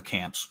lack of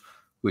camps,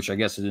 which I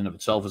guess in and of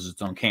itself is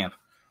its own camp,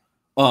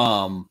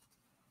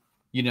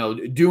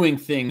 doing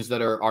things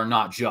that are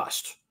not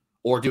just,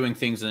 or doing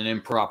things in an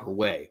improper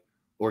way,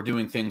 or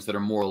doing things that are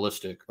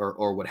moralistic,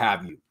 or what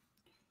have you.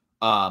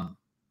 But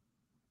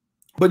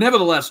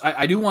nevertheless,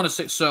 I do want to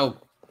say, so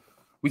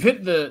we've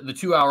hit the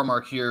 2-hour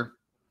mark here.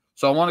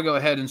 So I want to go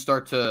ahead and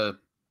start to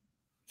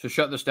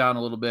shut this down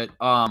a little bit.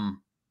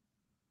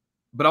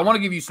 But I want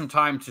to give you some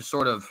time to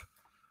sort of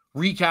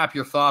recap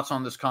your thoughts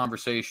on this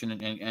conversation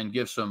and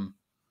give some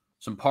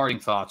parting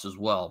thoughts as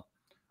well.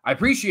 I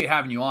appreciate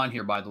having you on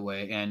here, by the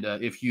way. And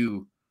if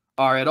you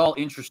are at all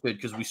interested,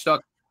 because we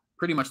stuck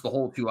pretty much the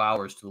whole 2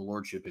 hours to the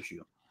Lordship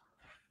issue.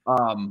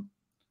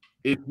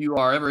 If you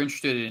are ever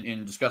interested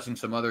in discussing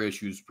some other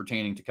issues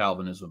pertaining to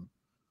Calvinism,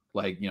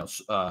 like,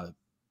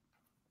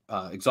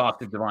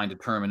 exhaustive divine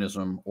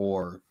determinism,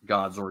 or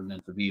God's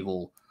ordinance of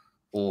evil,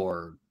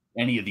 or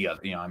any of the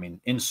other,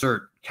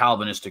 insert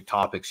Calvinistic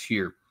topics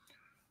here.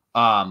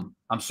 I'm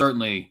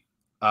certainly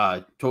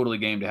totally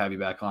game to have you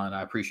back on.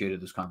 I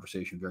appreciated this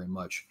conversation very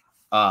much.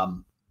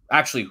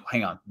 Actually,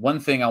 hang on. One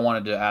thing I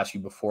wanted to ask you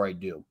before I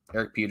do.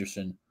 Eric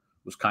Peterson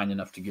was kind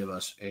enough to give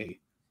us a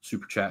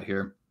super chat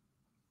here.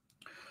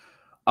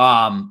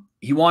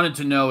 He wanted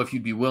to know if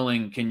you'd be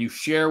willing, can you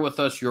share with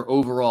us your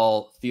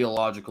overall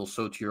theological,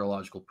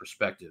 soteriological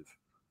perspective?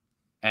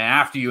 And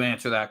after you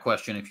answer that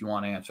question, if you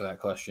want to answer that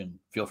question,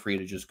 feel free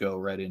to just go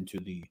right into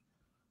the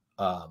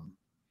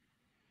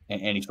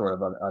any sort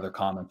of other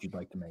comments you'd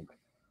like to make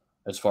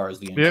as far as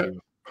the answer. Yeah.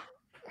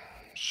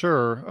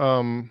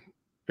 Sure.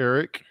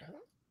 Eric,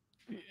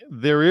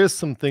 there is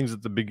some things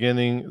at the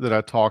beginning that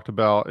I talked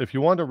about. If you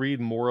want to read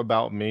more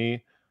about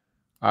me,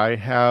 I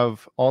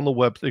have on the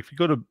website, if you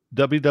go to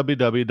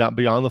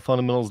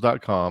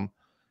www.beyondthefundamentals.com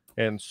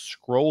and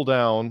scroll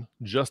down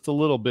just a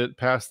little bit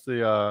past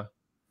the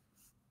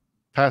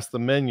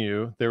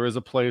menu, there is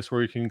a place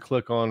where you can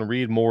click on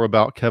read more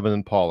about Kevin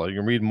and Paula. You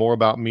can read more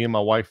about me and my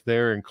wife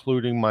there,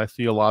 including my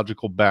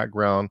theological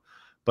background.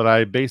 But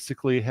I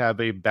basically have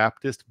a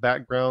Baptist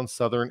background,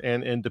 Southern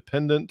and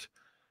Independent.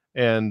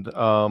 And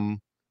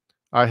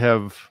I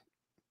have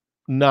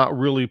not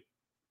really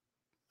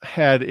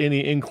had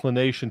any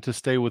inclination to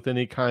stay within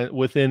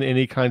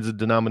any kinds of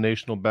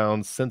denominational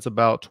bounds since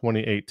about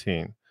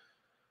 2018.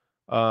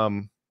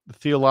 The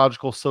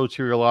theological,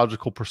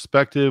 soteriological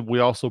perspective, we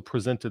also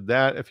presented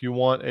that. If you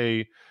want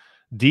a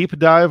deep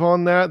dive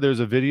on that,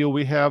 there's a video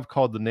we have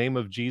called The Name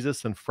of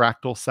Jesus and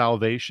Fractal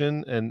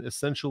Salvation. And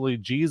essentially,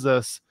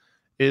 Jesus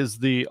is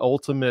the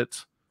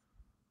ultimate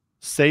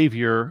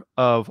Savior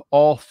of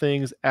all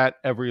things at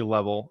every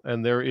level,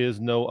 and there is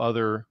no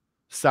other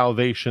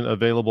salvation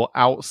available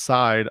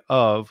outside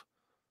of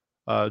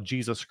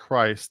Jesus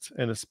Christ,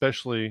 and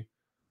especially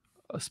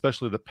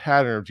the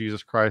pattern of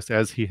Jesus Christ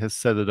as he has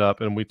set it up.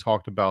 And we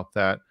talked about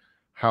that,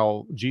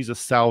 how Jesus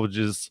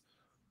salvages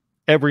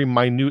every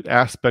minute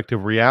aspect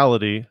of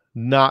reality,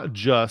 not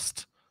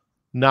just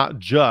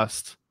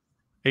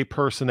a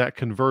person at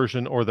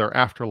conversion or their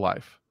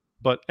afterlife,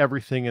 but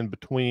everything in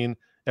between,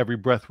 every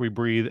breath we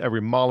breathe,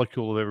 every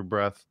molecule of every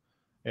breath,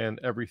 and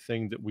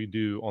everything that we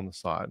do on the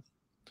side.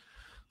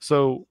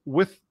 So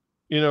with,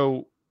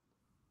 in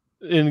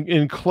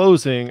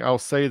closing, I'll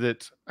say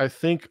that I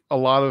think a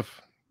lot of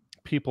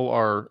people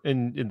are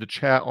in the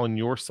chat on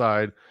your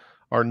side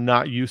are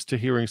not used to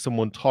hearing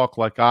someone talk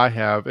like I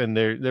have, and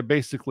they're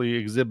basically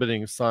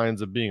exhibiting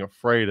signs of being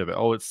afraid of it.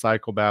 Oh, it's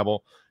psychobabble.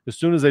 As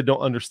soon as they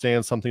don't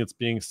understand something that's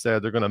being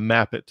said, they're going to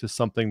map it to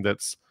something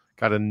that's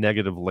got a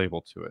negative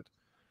label to it.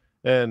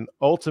 And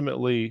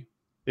ultimately,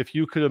 if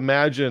you could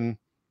imagine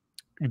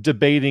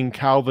debating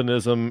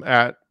Calvinism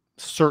at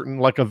certain,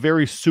 like a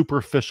very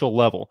superficial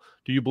level,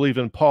 do you believe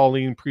in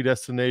Pauline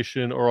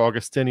predestination or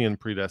Augustinian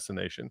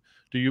predestination?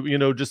 Do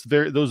you, just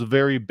those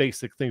very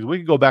basic things? We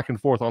could go back and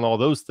forth on all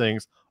those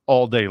things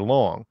all day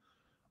long.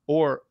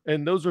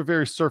 And those are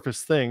very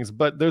surface things,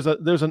 but there's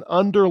an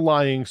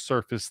underlying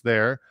surface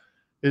there,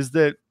 is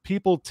that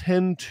people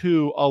tend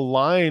to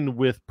align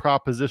with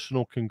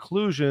propositional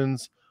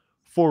conclusions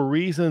for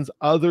reasons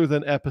other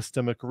than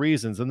epistemic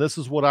reasons. And this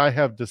is what I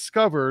have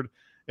discovered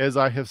as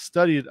I have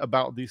studied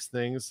about these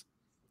things,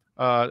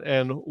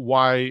 and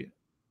why,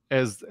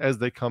 as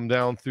they come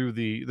down through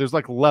there's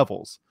like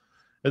levels.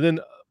 And then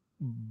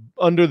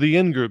under the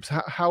in-groups,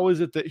 how is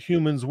it that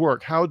humans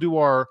work? How do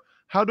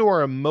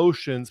our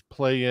emotions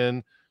play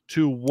in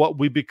to what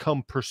we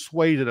become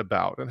persuaded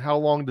about, and how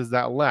long does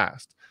that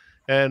last?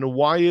 And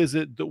why is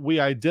it that we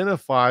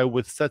identify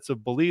with sets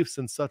of beliefs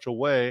in such a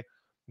way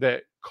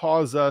that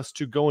cause us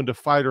to go into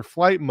fight or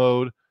flight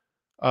mode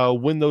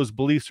when those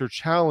beliefs are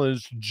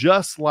challenged,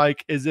 just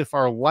like as if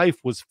our life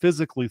was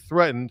physically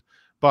threatened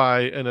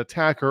by an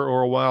attacker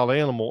or a wild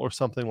animal or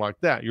something like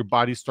that? Your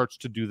body starts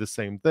to do the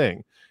same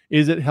thing.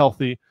 Is it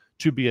healthy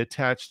to be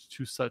attached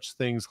to such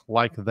things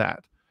like that?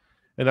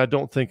 And I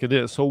don't think it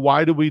is. So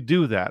why do we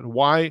do that?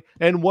 Why?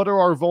 And what are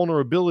our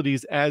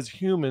vulnerabilities as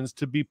humans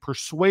to be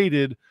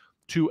persuaded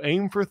to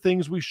aim for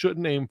things we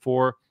shouldn't aim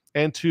for,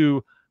 and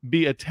to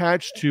be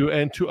attached to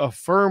and to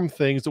affirm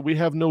things that we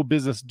have no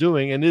business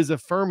doing? And is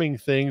affirming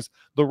things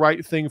the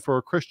right thing for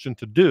a Christian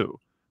to do?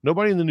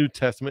 Nobody in the New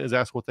Testament is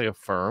asked what they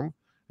affirm.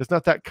 It's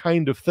not that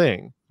kind of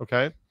thing,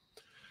 okay?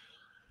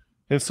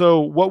 And so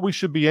what we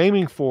should be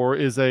aiming for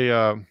is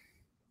there's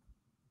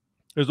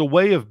a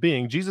way of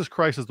being. Jesus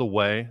Christ is the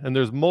way, and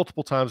there's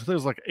multiple times,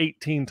 there's like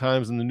 18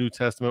 times in the New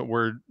Testament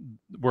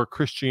where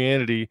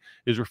Christianity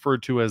is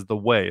referred to as the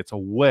way. It's a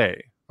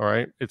way, all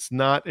right? It's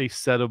not a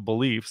set of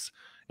beliefs.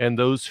 And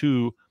those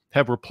who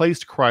have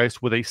replaced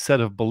Christ with a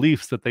set of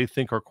beliefs that they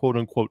think are quote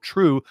unquote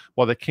true,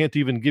 while they can't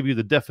even give you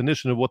the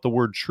definition of what the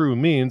word true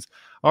means,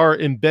 are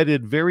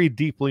embedded very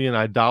deeply in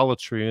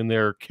idolatry, and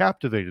they're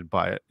captivated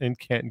by it and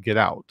can't get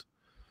out.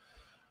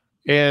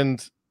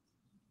 And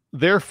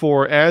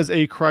therefore, as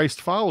a Christ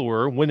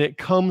follower, when it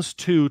comes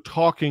to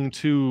talking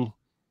to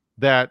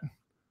that,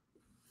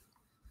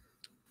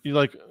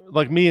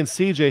 like me and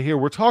CJ here,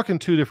 we're talking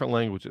two different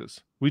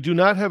languages. We do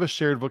not have a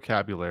shared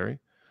vocabulary.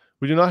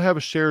 We do not have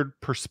a shared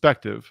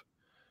perspective.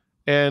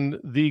 And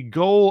the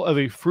goal of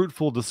a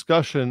fruitful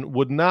discussion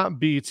would not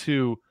be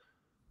to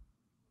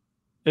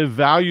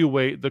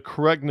evaluate the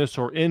correctness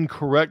or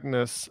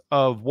incorrectness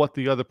of what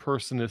the other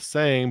person is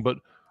saying, but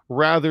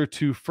rather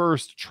to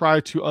first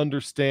try to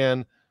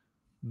understand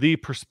the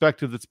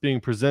perspective that's being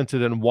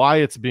presented and why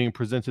it's being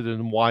presented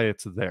and why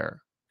it's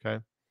there.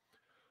 Okay.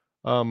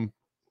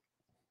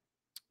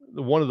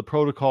 One of the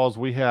protocols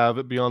we have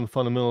at Beyond the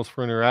Fundamentals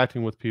for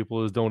interacting with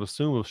people is don't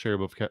assume a shared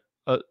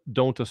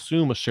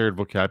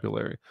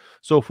vocabulary.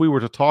 So if we were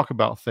to talk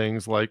about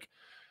things like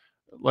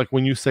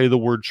when you say the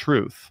word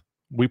truth,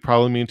 we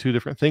probably mean two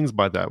different things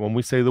by that. When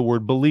we say the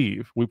word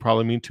believe, we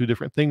probably mean two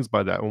different things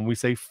by that. When we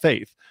say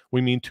faith,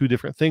 we mean two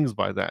different things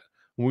by that.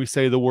 When we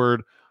say the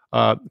word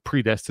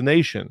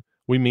predestination,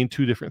 we mean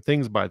two different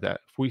things by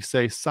that. If we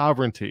say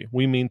sovereignty,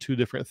 we mean two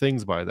different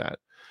things by that.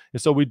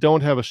 And so we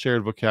don't have a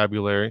shared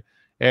vocabulary.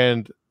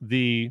 And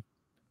the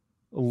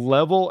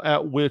level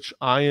at which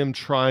I am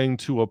trying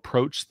to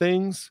approach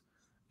things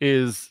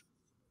is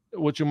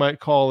what you might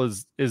call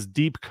as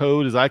deep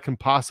code as I can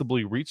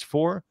possibly reach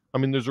for. I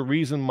mean, there's a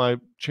reason my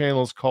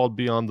channel is called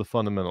Beyond the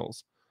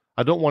Fundamentals.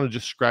 I don't want to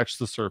just scratch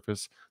the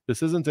surface.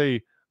 This isn't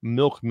a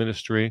milk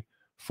ministry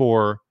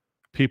for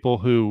people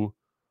who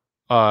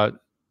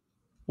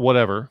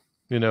whatever,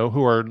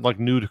 who are like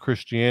new to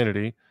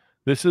Christianity.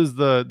 This is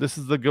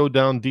the go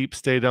down deep,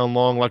 stay down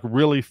long, like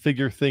really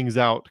figure things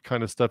out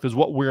kind of stuff is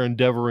what we're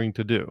endeavoring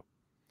to do.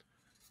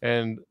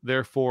 And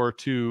therefore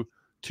to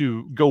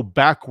go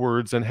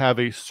backwards and have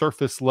a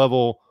surface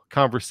level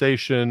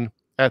conversation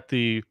at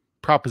the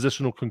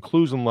propositional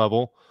conclusion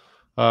level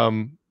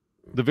The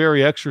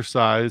very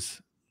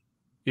exercise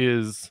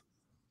is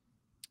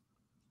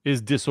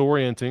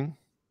disorienting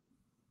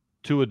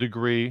to a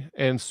degree,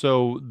 and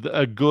so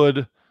a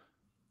good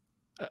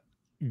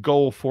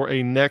goal for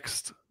a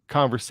next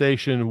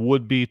conversation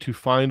would be to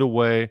find a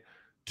way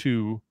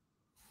to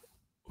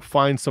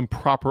find some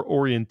proper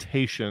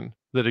orientation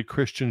that a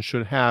Christian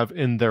should have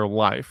in their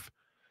life,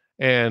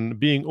 and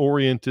being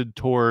oriented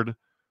toward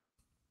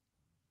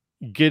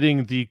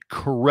getting the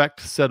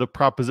correct set of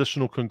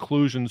propositional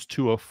conclusions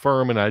to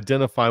affirm and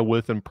identify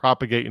with and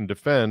propagate and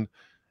defend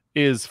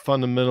is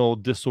fundamental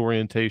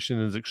disorientation,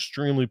 is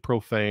extremely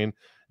profane,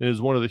 and is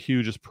one of the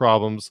hugest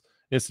problems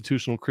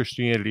institutional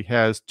Christianity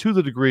has, to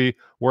the degree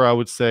where I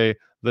would say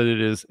that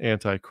it is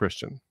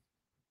anti-Christian.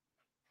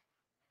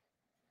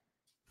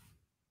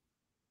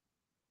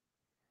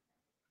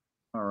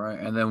 All right.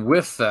 And then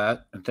with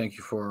that, and thank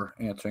you for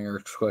answering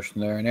Eric's question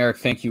there. And Eric,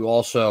 thank you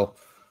also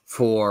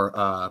for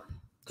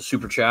the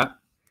super chat.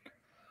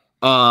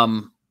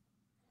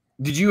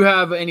 Did you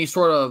have any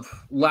sort of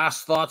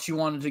last thoughts you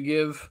wanted to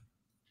give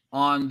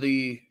on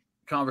the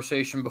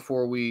conversation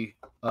before we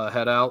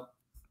head out?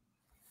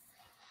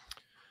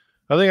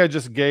 I think I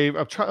just gave,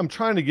 I'm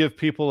trying to give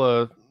people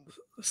a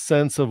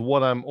sense of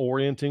what I'm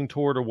orienting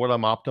toward or what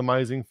I'm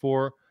optimizing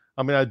for.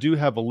 I mean, I do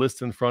have a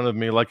list in front of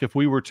me. Like if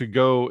we were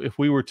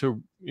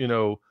to,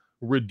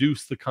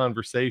 reduce the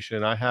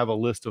conversation, I have a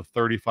list of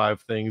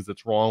 35 things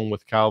that's wrong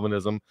with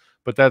Calvinism,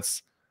 but I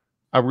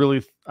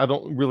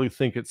don't really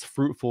think it's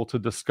fruitful to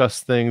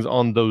discuss things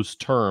on those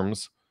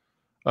terms,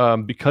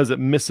 because it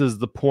misses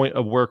the point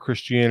of where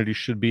Christianity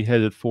should be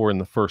headed for in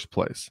the first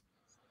place.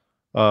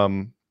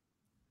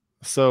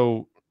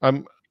 So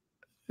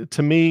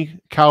to me,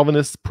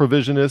 Calvinists,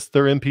 provisionists,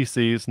 they're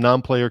NPCs,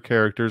 non-player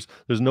characters.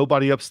 There's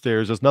nobody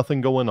upstairs. There's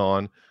nothing going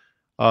on.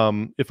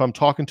 If I'm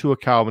talking to a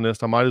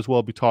Calvinist, I might as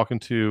well be talking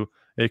to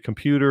a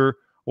computer,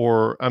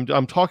 or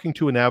I'm talking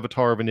to an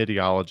avatar of an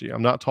ideology.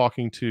 I'm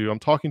talking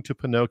to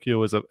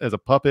Pinocchio as a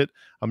puppet.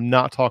 I'm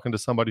not talking to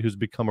somebody who's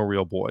become a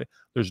real boy.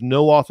 There's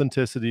no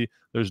authenticity.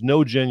 There's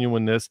no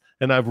genuineness.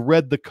 And I've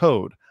read the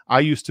code. I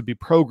used to be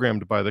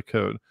programmed by the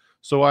code.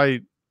 So I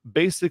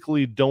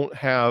basically don't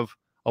have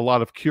a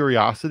lot of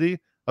curiosity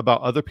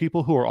about other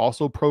people who are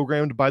also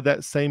programmed by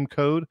that same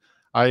code.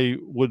 I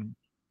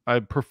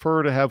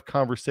prefer to have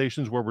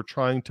conversations where we're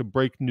trying to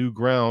break new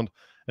ground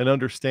and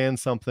understand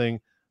something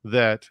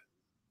that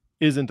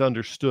isn't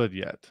understood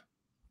yet.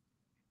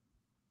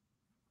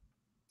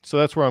 So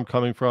that's where I'm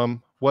coming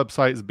from.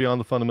 Website is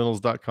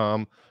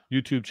beyondthefundamentals.com.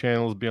 YouTube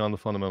channel is Beyond the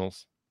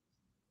Fundamentals.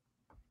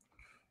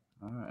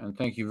 All right, and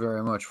thank you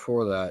very much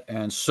for that.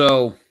 And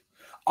so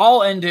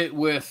I'll end it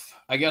with,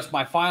 I guess,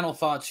 my final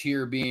thoughts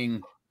here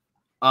being,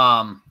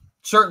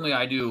 certainly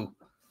I do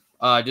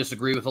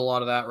disagree with a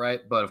lot of that,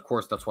 right? But of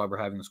course, that's why we're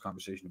having this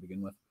conversation to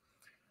begin with.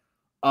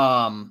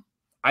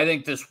 I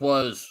think this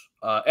was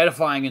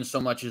edifying in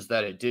so much as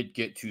that it did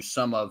get to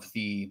some of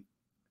the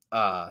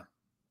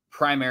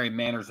primary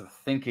manners of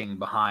thinking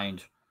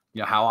behind,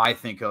 how I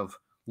think of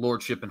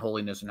lordship and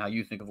holiness and how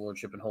you think of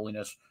lordship and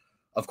holiness.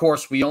 Of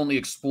course, we only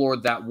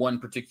explored that one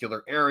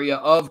particular area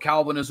of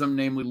Calvinism,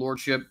 namely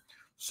lordship.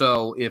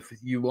 So if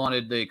you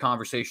wanted the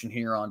conversation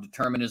here on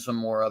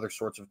determinism or other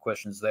sorts of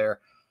questions there,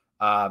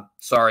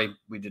 sorry,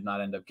 we did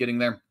not end up getting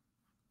there.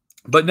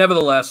 But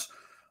nevertheless,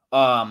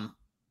 I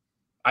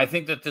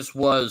think that this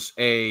was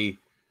a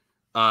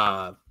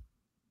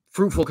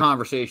fruitful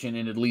conversation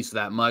in at least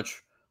that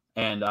much.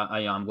 And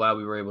I'm glad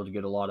we were able to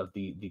get a lot of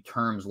the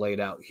terms laid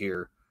out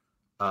here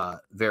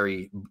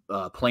very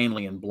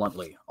plainly and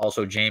bluntly.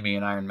 Also, Jamie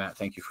and Iron Matt,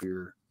 thank you for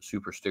your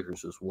super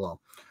stickers as well.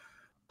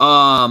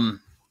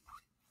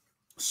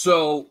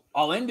 So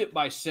I'll end it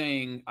by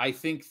saying I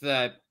think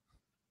that,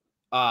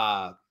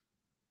 how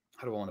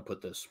do I want to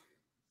put this?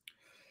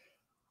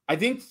 I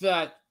think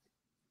that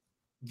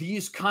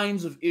these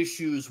kinds of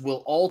issues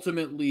will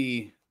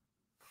ultimately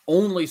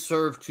only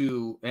serve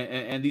to,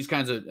 and these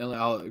kinds of,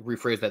 I'll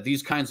rephrase that,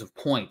 these kinds of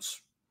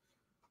points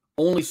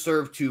only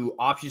serve to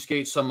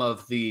obfuscate some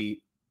of the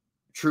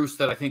truths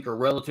that I think are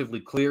relatively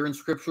clear in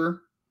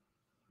Scripture.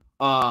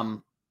 I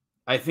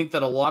think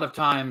that a lot of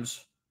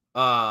times,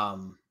 a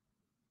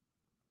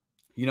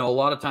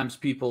lot of times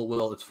people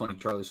will, it's funny,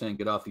 Charlie's saying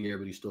get off the air,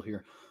 but he's still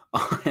here.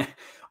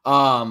 A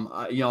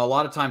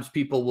lot of times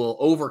people will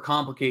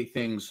overcomplicate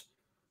things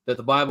that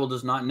the Bible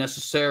does not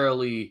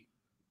necessarily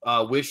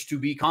wish to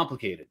be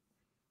complicated.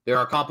 There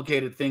are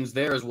complicated things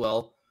there as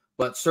well,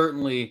 but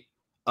certainly,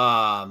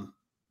 the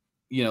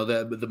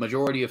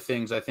majority of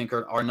things I think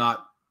are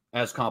not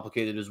as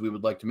complicated as we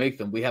would like to make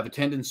them. We have a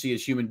tendency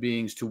as human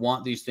beings to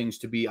want these things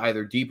to be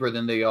either deeper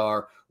than they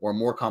are or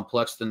more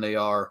complex than they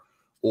are,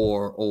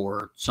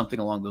 or something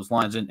along those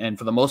lines. And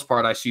for the most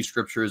part, I see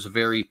Scripture as a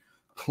very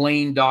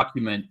plain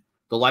document,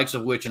 the likes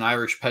of which an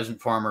Irish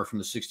peasant farmer from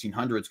the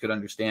 1600s could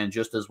understand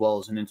just as well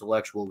as an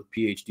intellectual with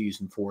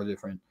PhDs in 4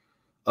 different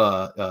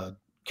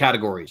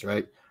categories,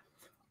 right?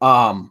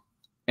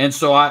 And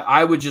so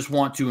I would just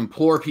want to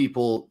implore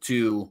people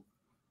to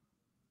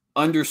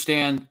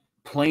understand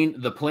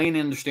the plain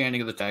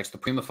understanding of the text, the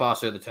prima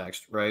facie of the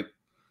text, right?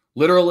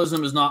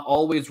 Literalism is not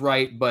always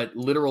right, but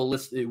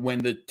when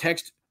the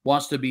text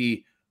wants to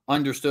be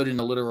understood in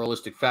a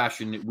literalistic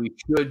fashion, we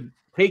should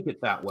take it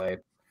that way.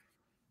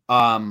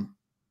 And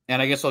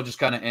I guess I'll just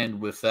kind of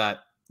end with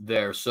that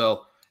there.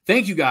 So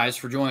thank you guys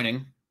for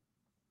joining.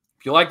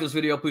 If you like this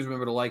video, please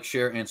remember to like,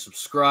 share, and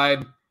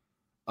subscribe.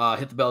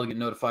 Hit the bell to get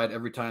notified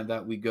every time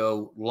that we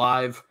go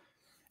live.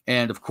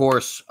 And of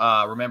course,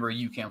 remember,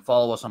 you can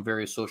follow us on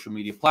various social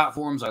media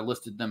platforms. I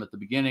listed them at the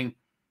beginning.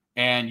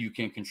 And you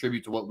can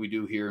contribute to what we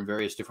do here in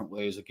various different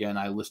ways. Again,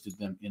 I listed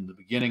them in the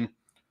beginning.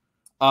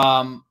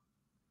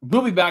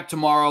 We'll be back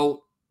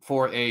tomorrow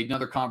for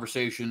another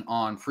conversation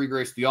on free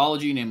grace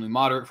theology, namely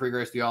moderate free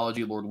grace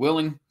theology, Lord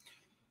willing.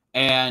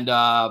 And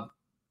Mr.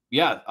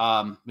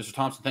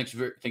 Thompson, thank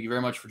you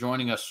very much for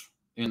joining us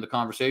in the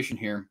conversation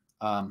here.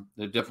 I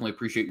definitely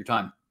appreciate your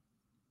time.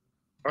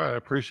 All right, I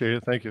appreciate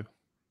it. Thank you.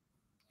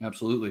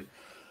 Absolutely.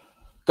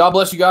 God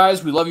bless you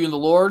guys. We love you in the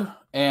Lord.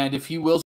 And if He wills,